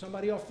flow.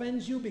 Somebody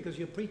offends you because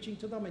you're preaching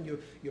to them and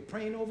you're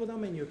praying over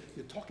them and you're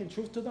talking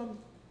truth to them.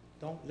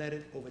 Don't let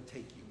it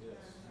overtake you. Yes.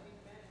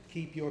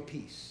 Keep your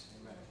peace.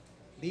 Amen.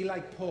 Be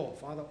like Paul.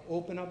 Father,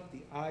 open up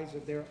the eyes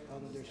of their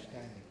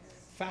understanding.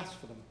 Fast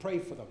for them. Pray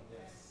for them.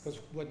 Because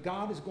what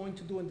God is going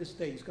to do in this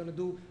day, He's going to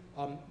do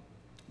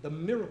the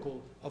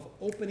miracle of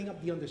opening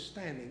up the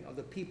understanding of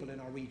the people in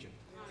our region.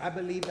 I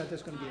believe that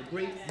there's going to be a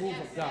great move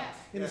of God.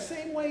 In the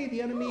same way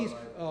the enemy is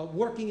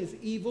working as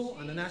evil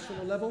on a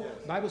national level,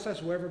 the Bible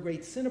says wherever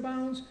great sin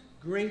abounds,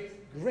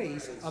 great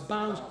grace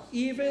abounds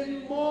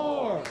even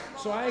more.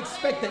 So I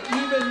expect that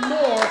even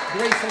more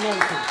grace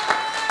anointing.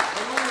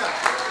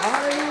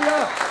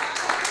 Hallelujah.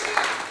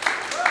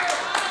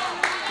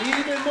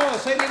 Even more.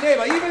 Say to your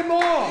neighbor, even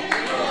more.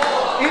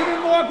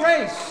 Even more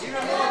grace.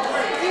 Even more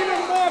grace.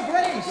 Even more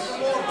grace. Even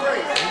more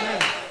grace.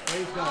 Amen.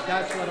 Praise God.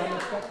 That's what I'm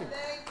expecting.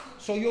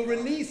 So you'll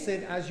release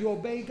it as you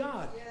obey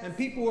God. And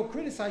people will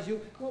criticize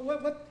you.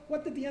 Well,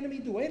 what did the enemy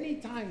do?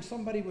 Anytime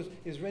somebody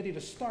is ready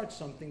to start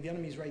something, the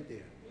enemy's right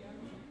there.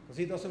 Because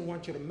he doesn't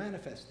want you to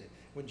manifest it.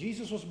 When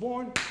Jesus was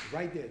born,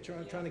 right there,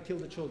 trying to kill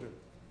the children.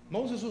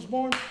 Moses was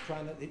born,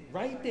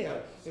 right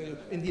there,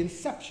 in the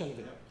inception of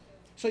it.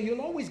 So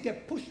you'll always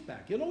get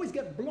pushback. You'll always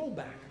get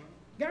blowback.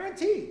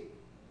 Guaranteed.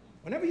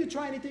 Whenever you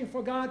try anything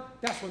for God,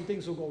 that's when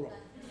things will go wrong.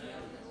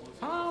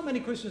 How many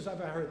Christians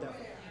have I heard that?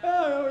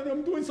 Oh,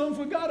 I'm doing something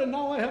for God and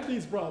now I have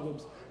these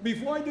problems.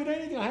 Before I did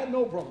anything, I had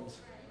no problems.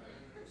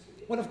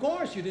 Well, of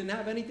course, you didn't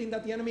have anything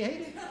that the enemy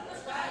hated.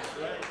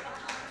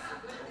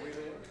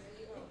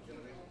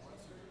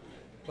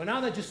 But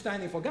now that you're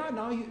standing for God,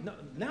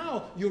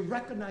 now you're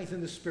recognized in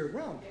the spirit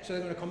realm. So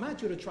they're going to come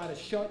at you to try to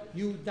shut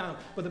you down.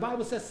 But the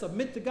Bible says,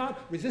 submit to God,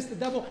 resist the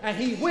devil, and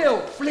he will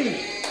flee.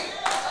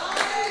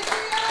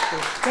 So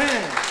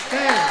stand.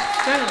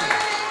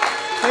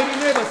 Say to your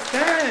neighbor,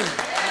 stand.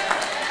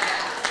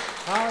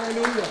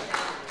 Hallelujah.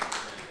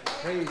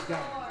 Praise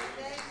God.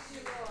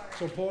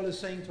 So Paul is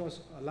saying to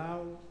us,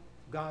 allow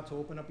God to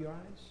open up your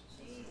eyes.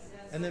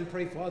 And then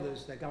pray for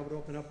others that God would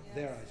open up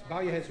their eyes. Bow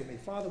your heads with me.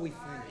 Father, we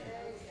thank you.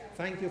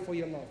 Thank you for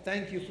your love.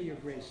 Thank you for your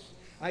grace.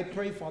 I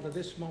pray, Father,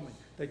 this moment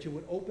that you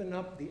would open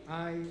up the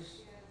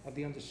eyes of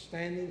the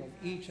understanding of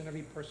each and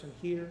every person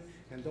here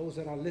and those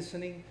that are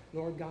listening,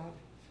 Lord God.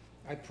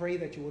 I pray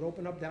that you would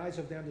open up the eyes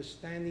of their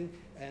understanding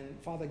and,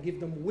 Father, give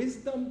them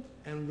wisdom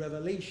and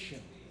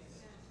revelation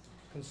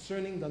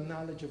concerning the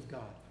knowledge of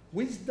God.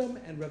 Wisdom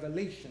and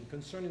revelation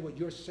concerning what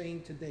you're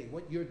saying today,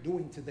 what you're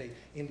doing today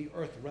in the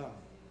earth realm.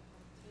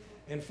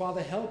 And,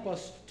 Father, help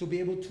us to be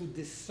able to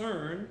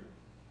discern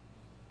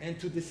and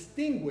to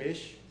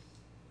distinguish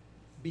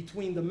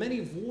between the many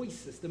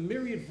voices, the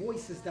myriad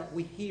voices that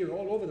we hear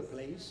all over the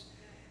place,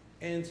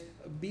 and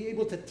be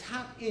able to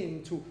tap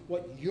into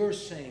what you're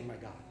saying, my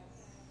God.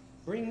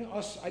 Bring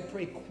us, I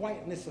pray,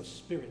 quietness of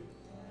spirit,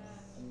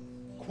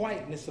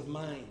 quietness of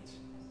mind.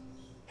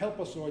 Help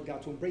us, Lord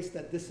God, to embrace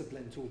that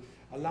discipline, to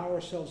allow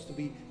ourselves to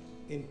be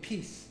in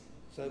peace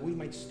so that we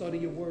might study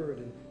your word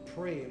and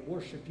pray and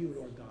worship you,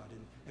 Lord God,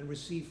 and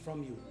receive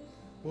from you.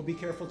 We'll be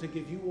careful to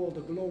give you all the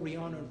glory,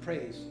 honor, and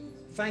praise.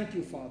 Thank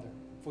you, Father,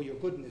 for your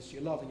goodness,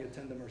 your love, and your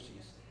tender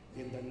mercies.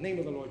 In the name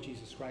of the Lord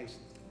Jesus Christ,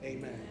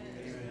 amen.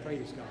 Amen.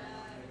 Praise God.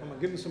 Come on,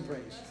 give him some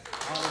praise.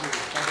 Hallelujah.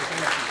 Father,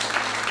 thank you.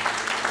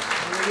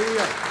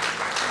 Hallelujah.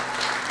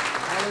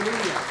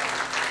 Hallelujah.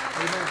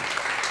 Amen.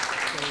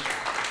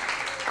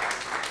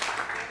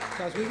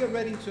 So as we get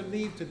ready to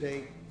leave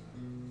today,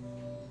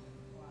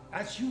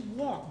 as you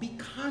walk, be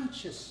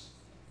conscious.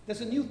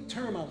 There's a new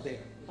term out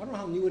there. I don't know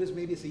how new it is.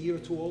 Maybe it's a year or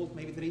two old,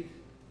 maybe 3.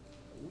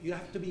 You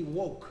have to be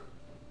woke.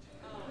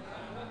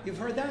 You've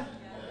heard that?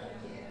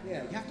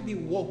 Yeah, you have to be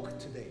woke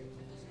today.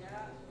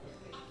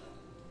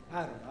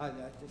 I don't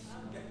know.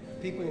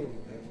 People,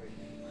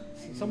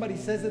 somebody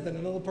says it, then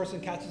another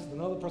person catches it,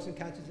 another person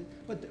catches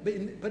it.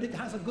 But it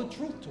has a good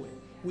truth to it.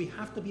 We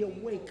have to be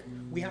awake.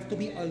 We have to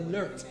be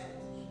alert.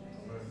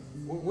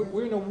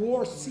 We're in a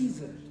war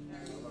season.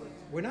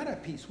 We're not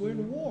at peace. We're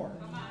in war.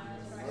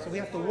 So we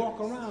have to walk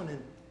around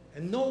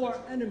and know our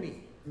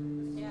enemy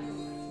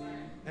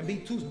and be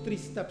 2-3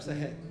 steps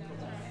ahead.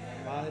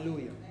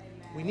 Hallelujah.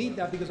 We need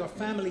that because our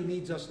family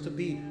needs us to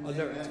be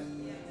alert.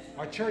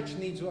 Our church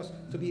needs us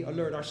to be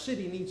alert. Our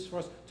city needs for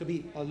us to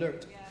be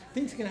alert.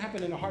 Things can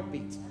happen in a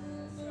heartbeat.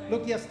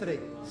 Look yesterday.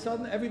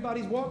 Suddenly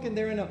everybody's walking.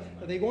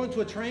 They go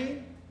into a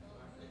train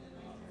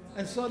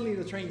and suddenly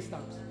the train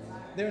stops.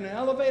 They're in an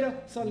elevator.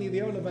 Suddenly the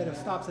elevator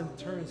stops and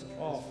turns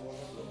off.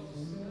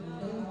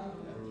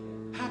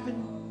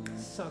 Happened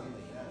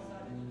suddenly.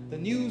 The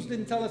news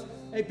didn't tell us,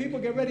 hey, people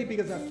get ready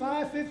because at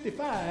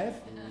 5:55,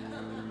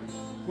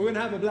 we're going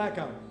to have a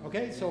blackout.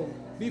 Okay? So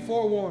be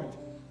forewarned.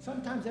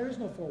 Sometimes there is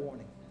no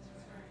forewarning.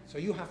 So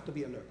you have to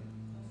be alert.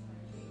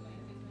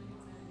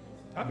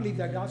 I believe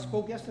that God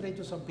spoke yesterday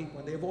to some people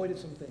and they avoided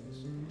some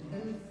things.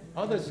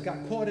 Others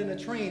got caught in a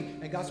train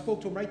and God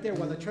spoke to them right there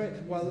while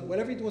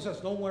whatever it was,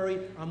 don't worry,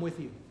 I'm with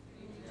you.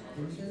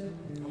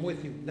 I'm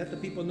with you. Let the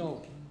people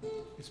know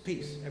it's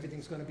peace.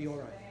 Everything's going to be all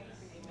right.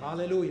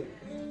 Hallelujah.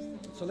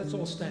 So let's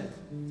all stand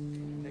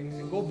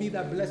and go be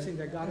that blessing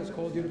that God has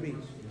called you to be.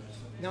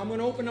 Now I'm going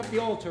to open up the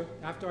altar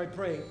after I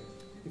pray.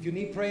 If you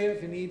need prayer,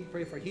 if you need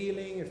prayer for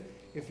healing,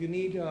 if you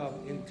need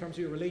in terms of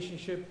your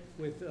relationship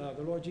with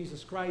the Lord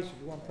Jesus Christ,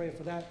 if you want prayer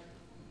for that,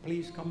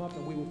 please come up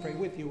and we will pray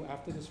with you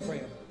after this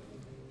prayer.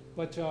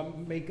 But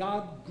may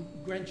God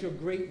grant you a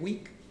great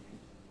week.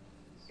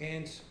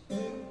 And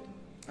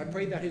I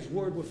pray that His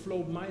word will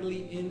flow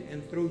mightily in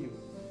and through you.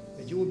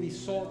 That you will be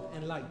salt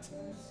and light.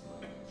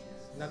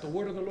 And that the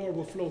word of the Lord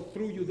will flow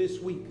through you this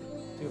week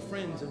to your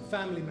friends and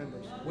family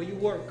members, where you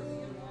work.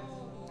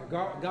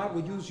 God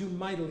will use you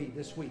mightily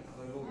this week.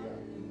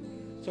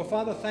 So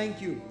Father,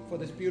 thank you for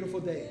this beautiful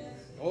day.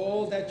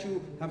 All that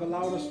you have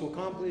allowed us to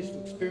accomplish, to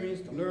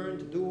experience, to learn,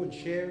 to do, and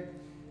share.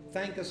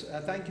 Thank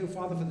you,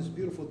 Father, for this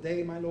beautiful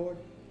day, my Lord.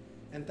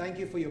 And thank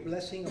you for your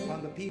blessing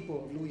upon the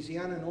people of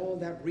Louisiana and all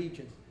that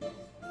region.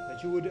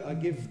 That you would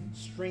give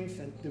strength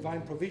and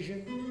divine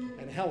provision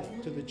and health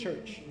to the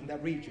church in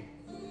that region.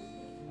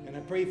 And I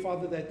pray,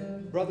 Father,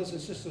 that brothers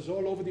and sisters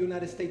all over the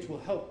United States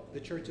will help the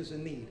churches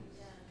in need.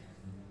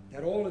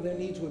 That all of their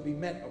needs will be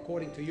met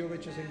according to your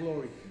riches and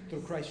glory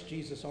through Christ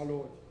Jesus our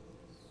Lord.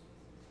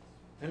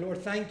 And Lord,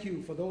 thank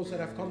you for those that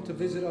have come to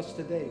visit us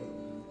today.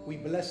 We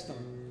bless them.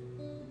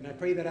 And I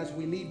pray that as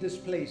we leave this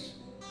place,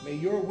 may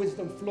your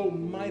wisdom flow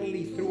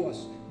mightily through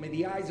us. May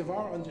the eyes of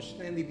our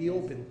understanding be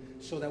opened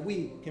so that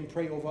we can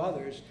pray over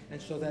others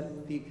and so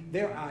that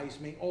their eyes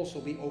may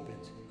also be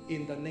opened.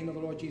 In the name of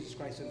the Lord Jesus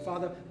Christ. And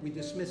Father, we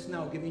dismiss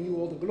now, giving you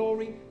all the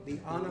glory, the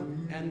honor,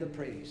 and the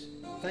praise.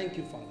 Thank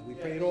you, Father. We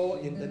pray it all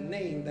in the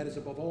name that is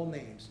above all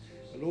names,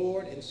 the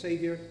Lord and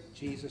Savior,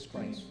 Jesus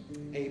Christ.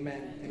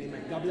 Amen and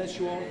amen. God bless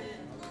you all.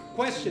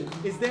 Question,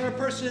 is there a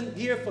person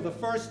here for the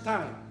first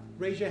time?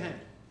 Raise your hand.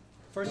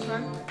 First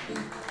time?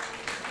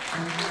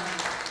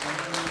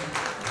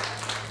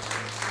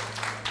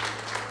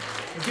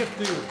 A gift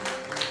to you.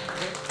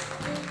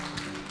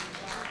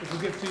 It's a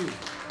gift to you.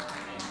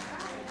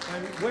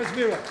 And where's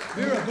Vera?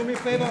 Vera, do me a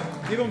favor.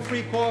 Give them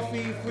free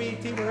coffee, free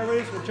tea, whatever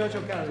it is, for church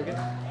of Calvary. Okay?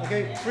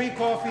 Okay? Free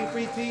coffee,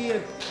 free tea,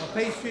 and a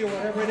pastry, or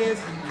whatever it is.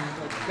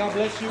 God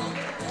bless you.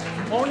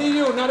 Only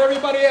you, not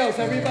everybody else.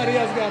 Everybody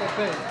else got to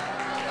pay.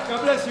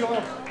 God bless you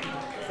all.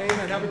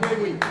 Amen. Have a great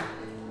week.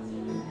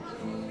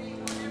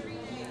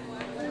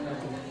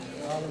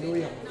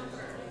 Hallelujah.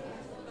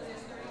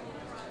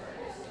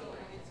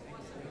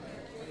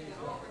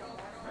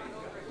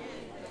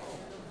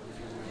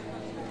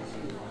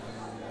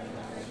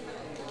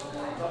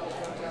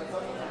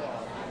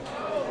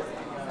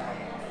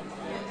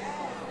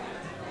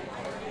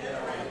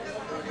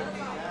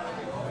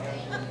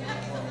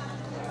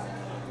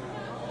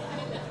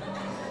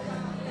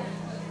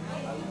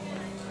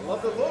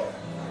 Love the Lord.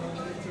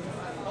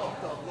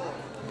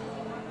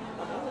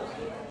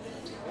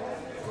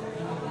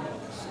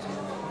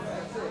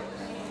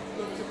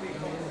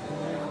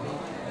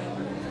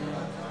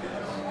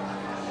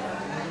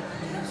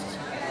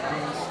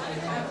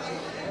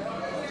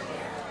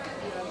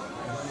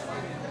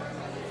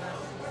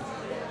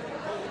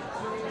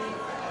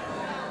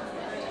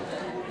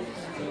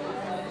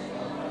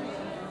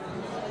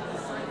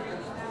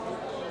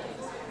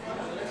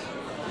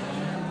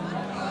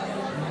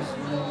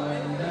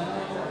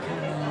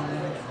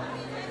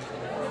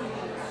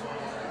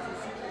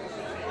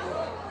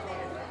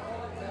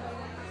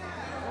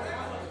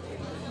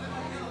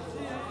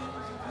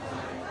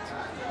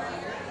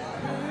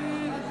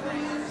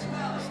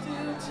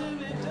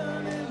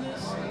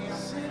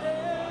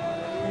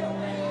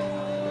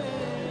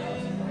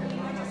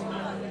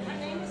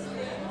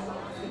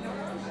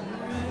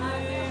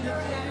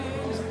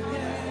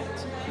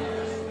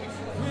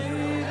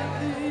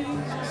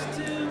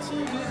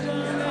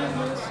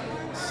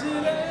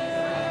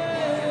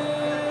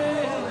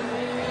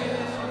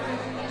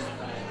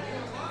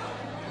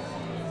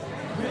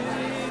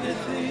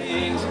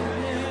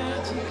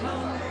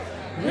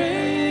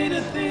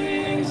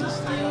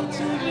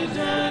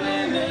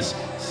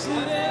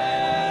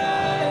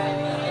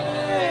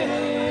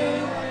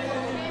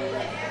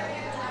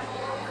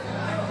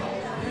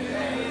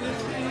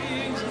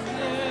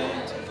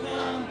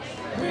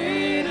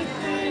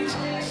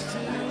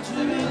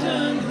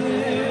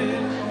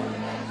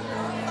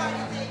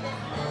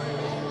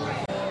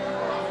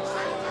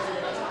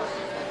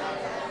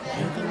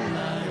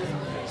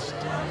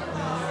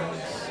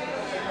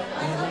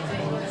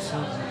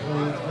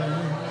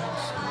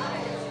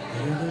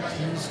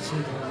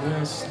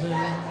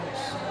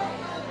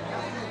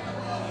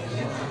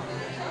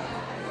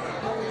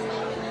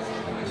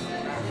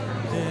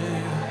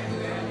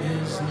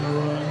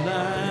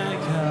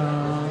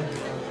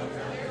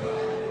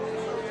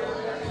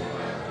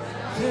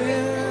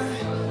 There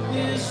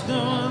is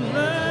no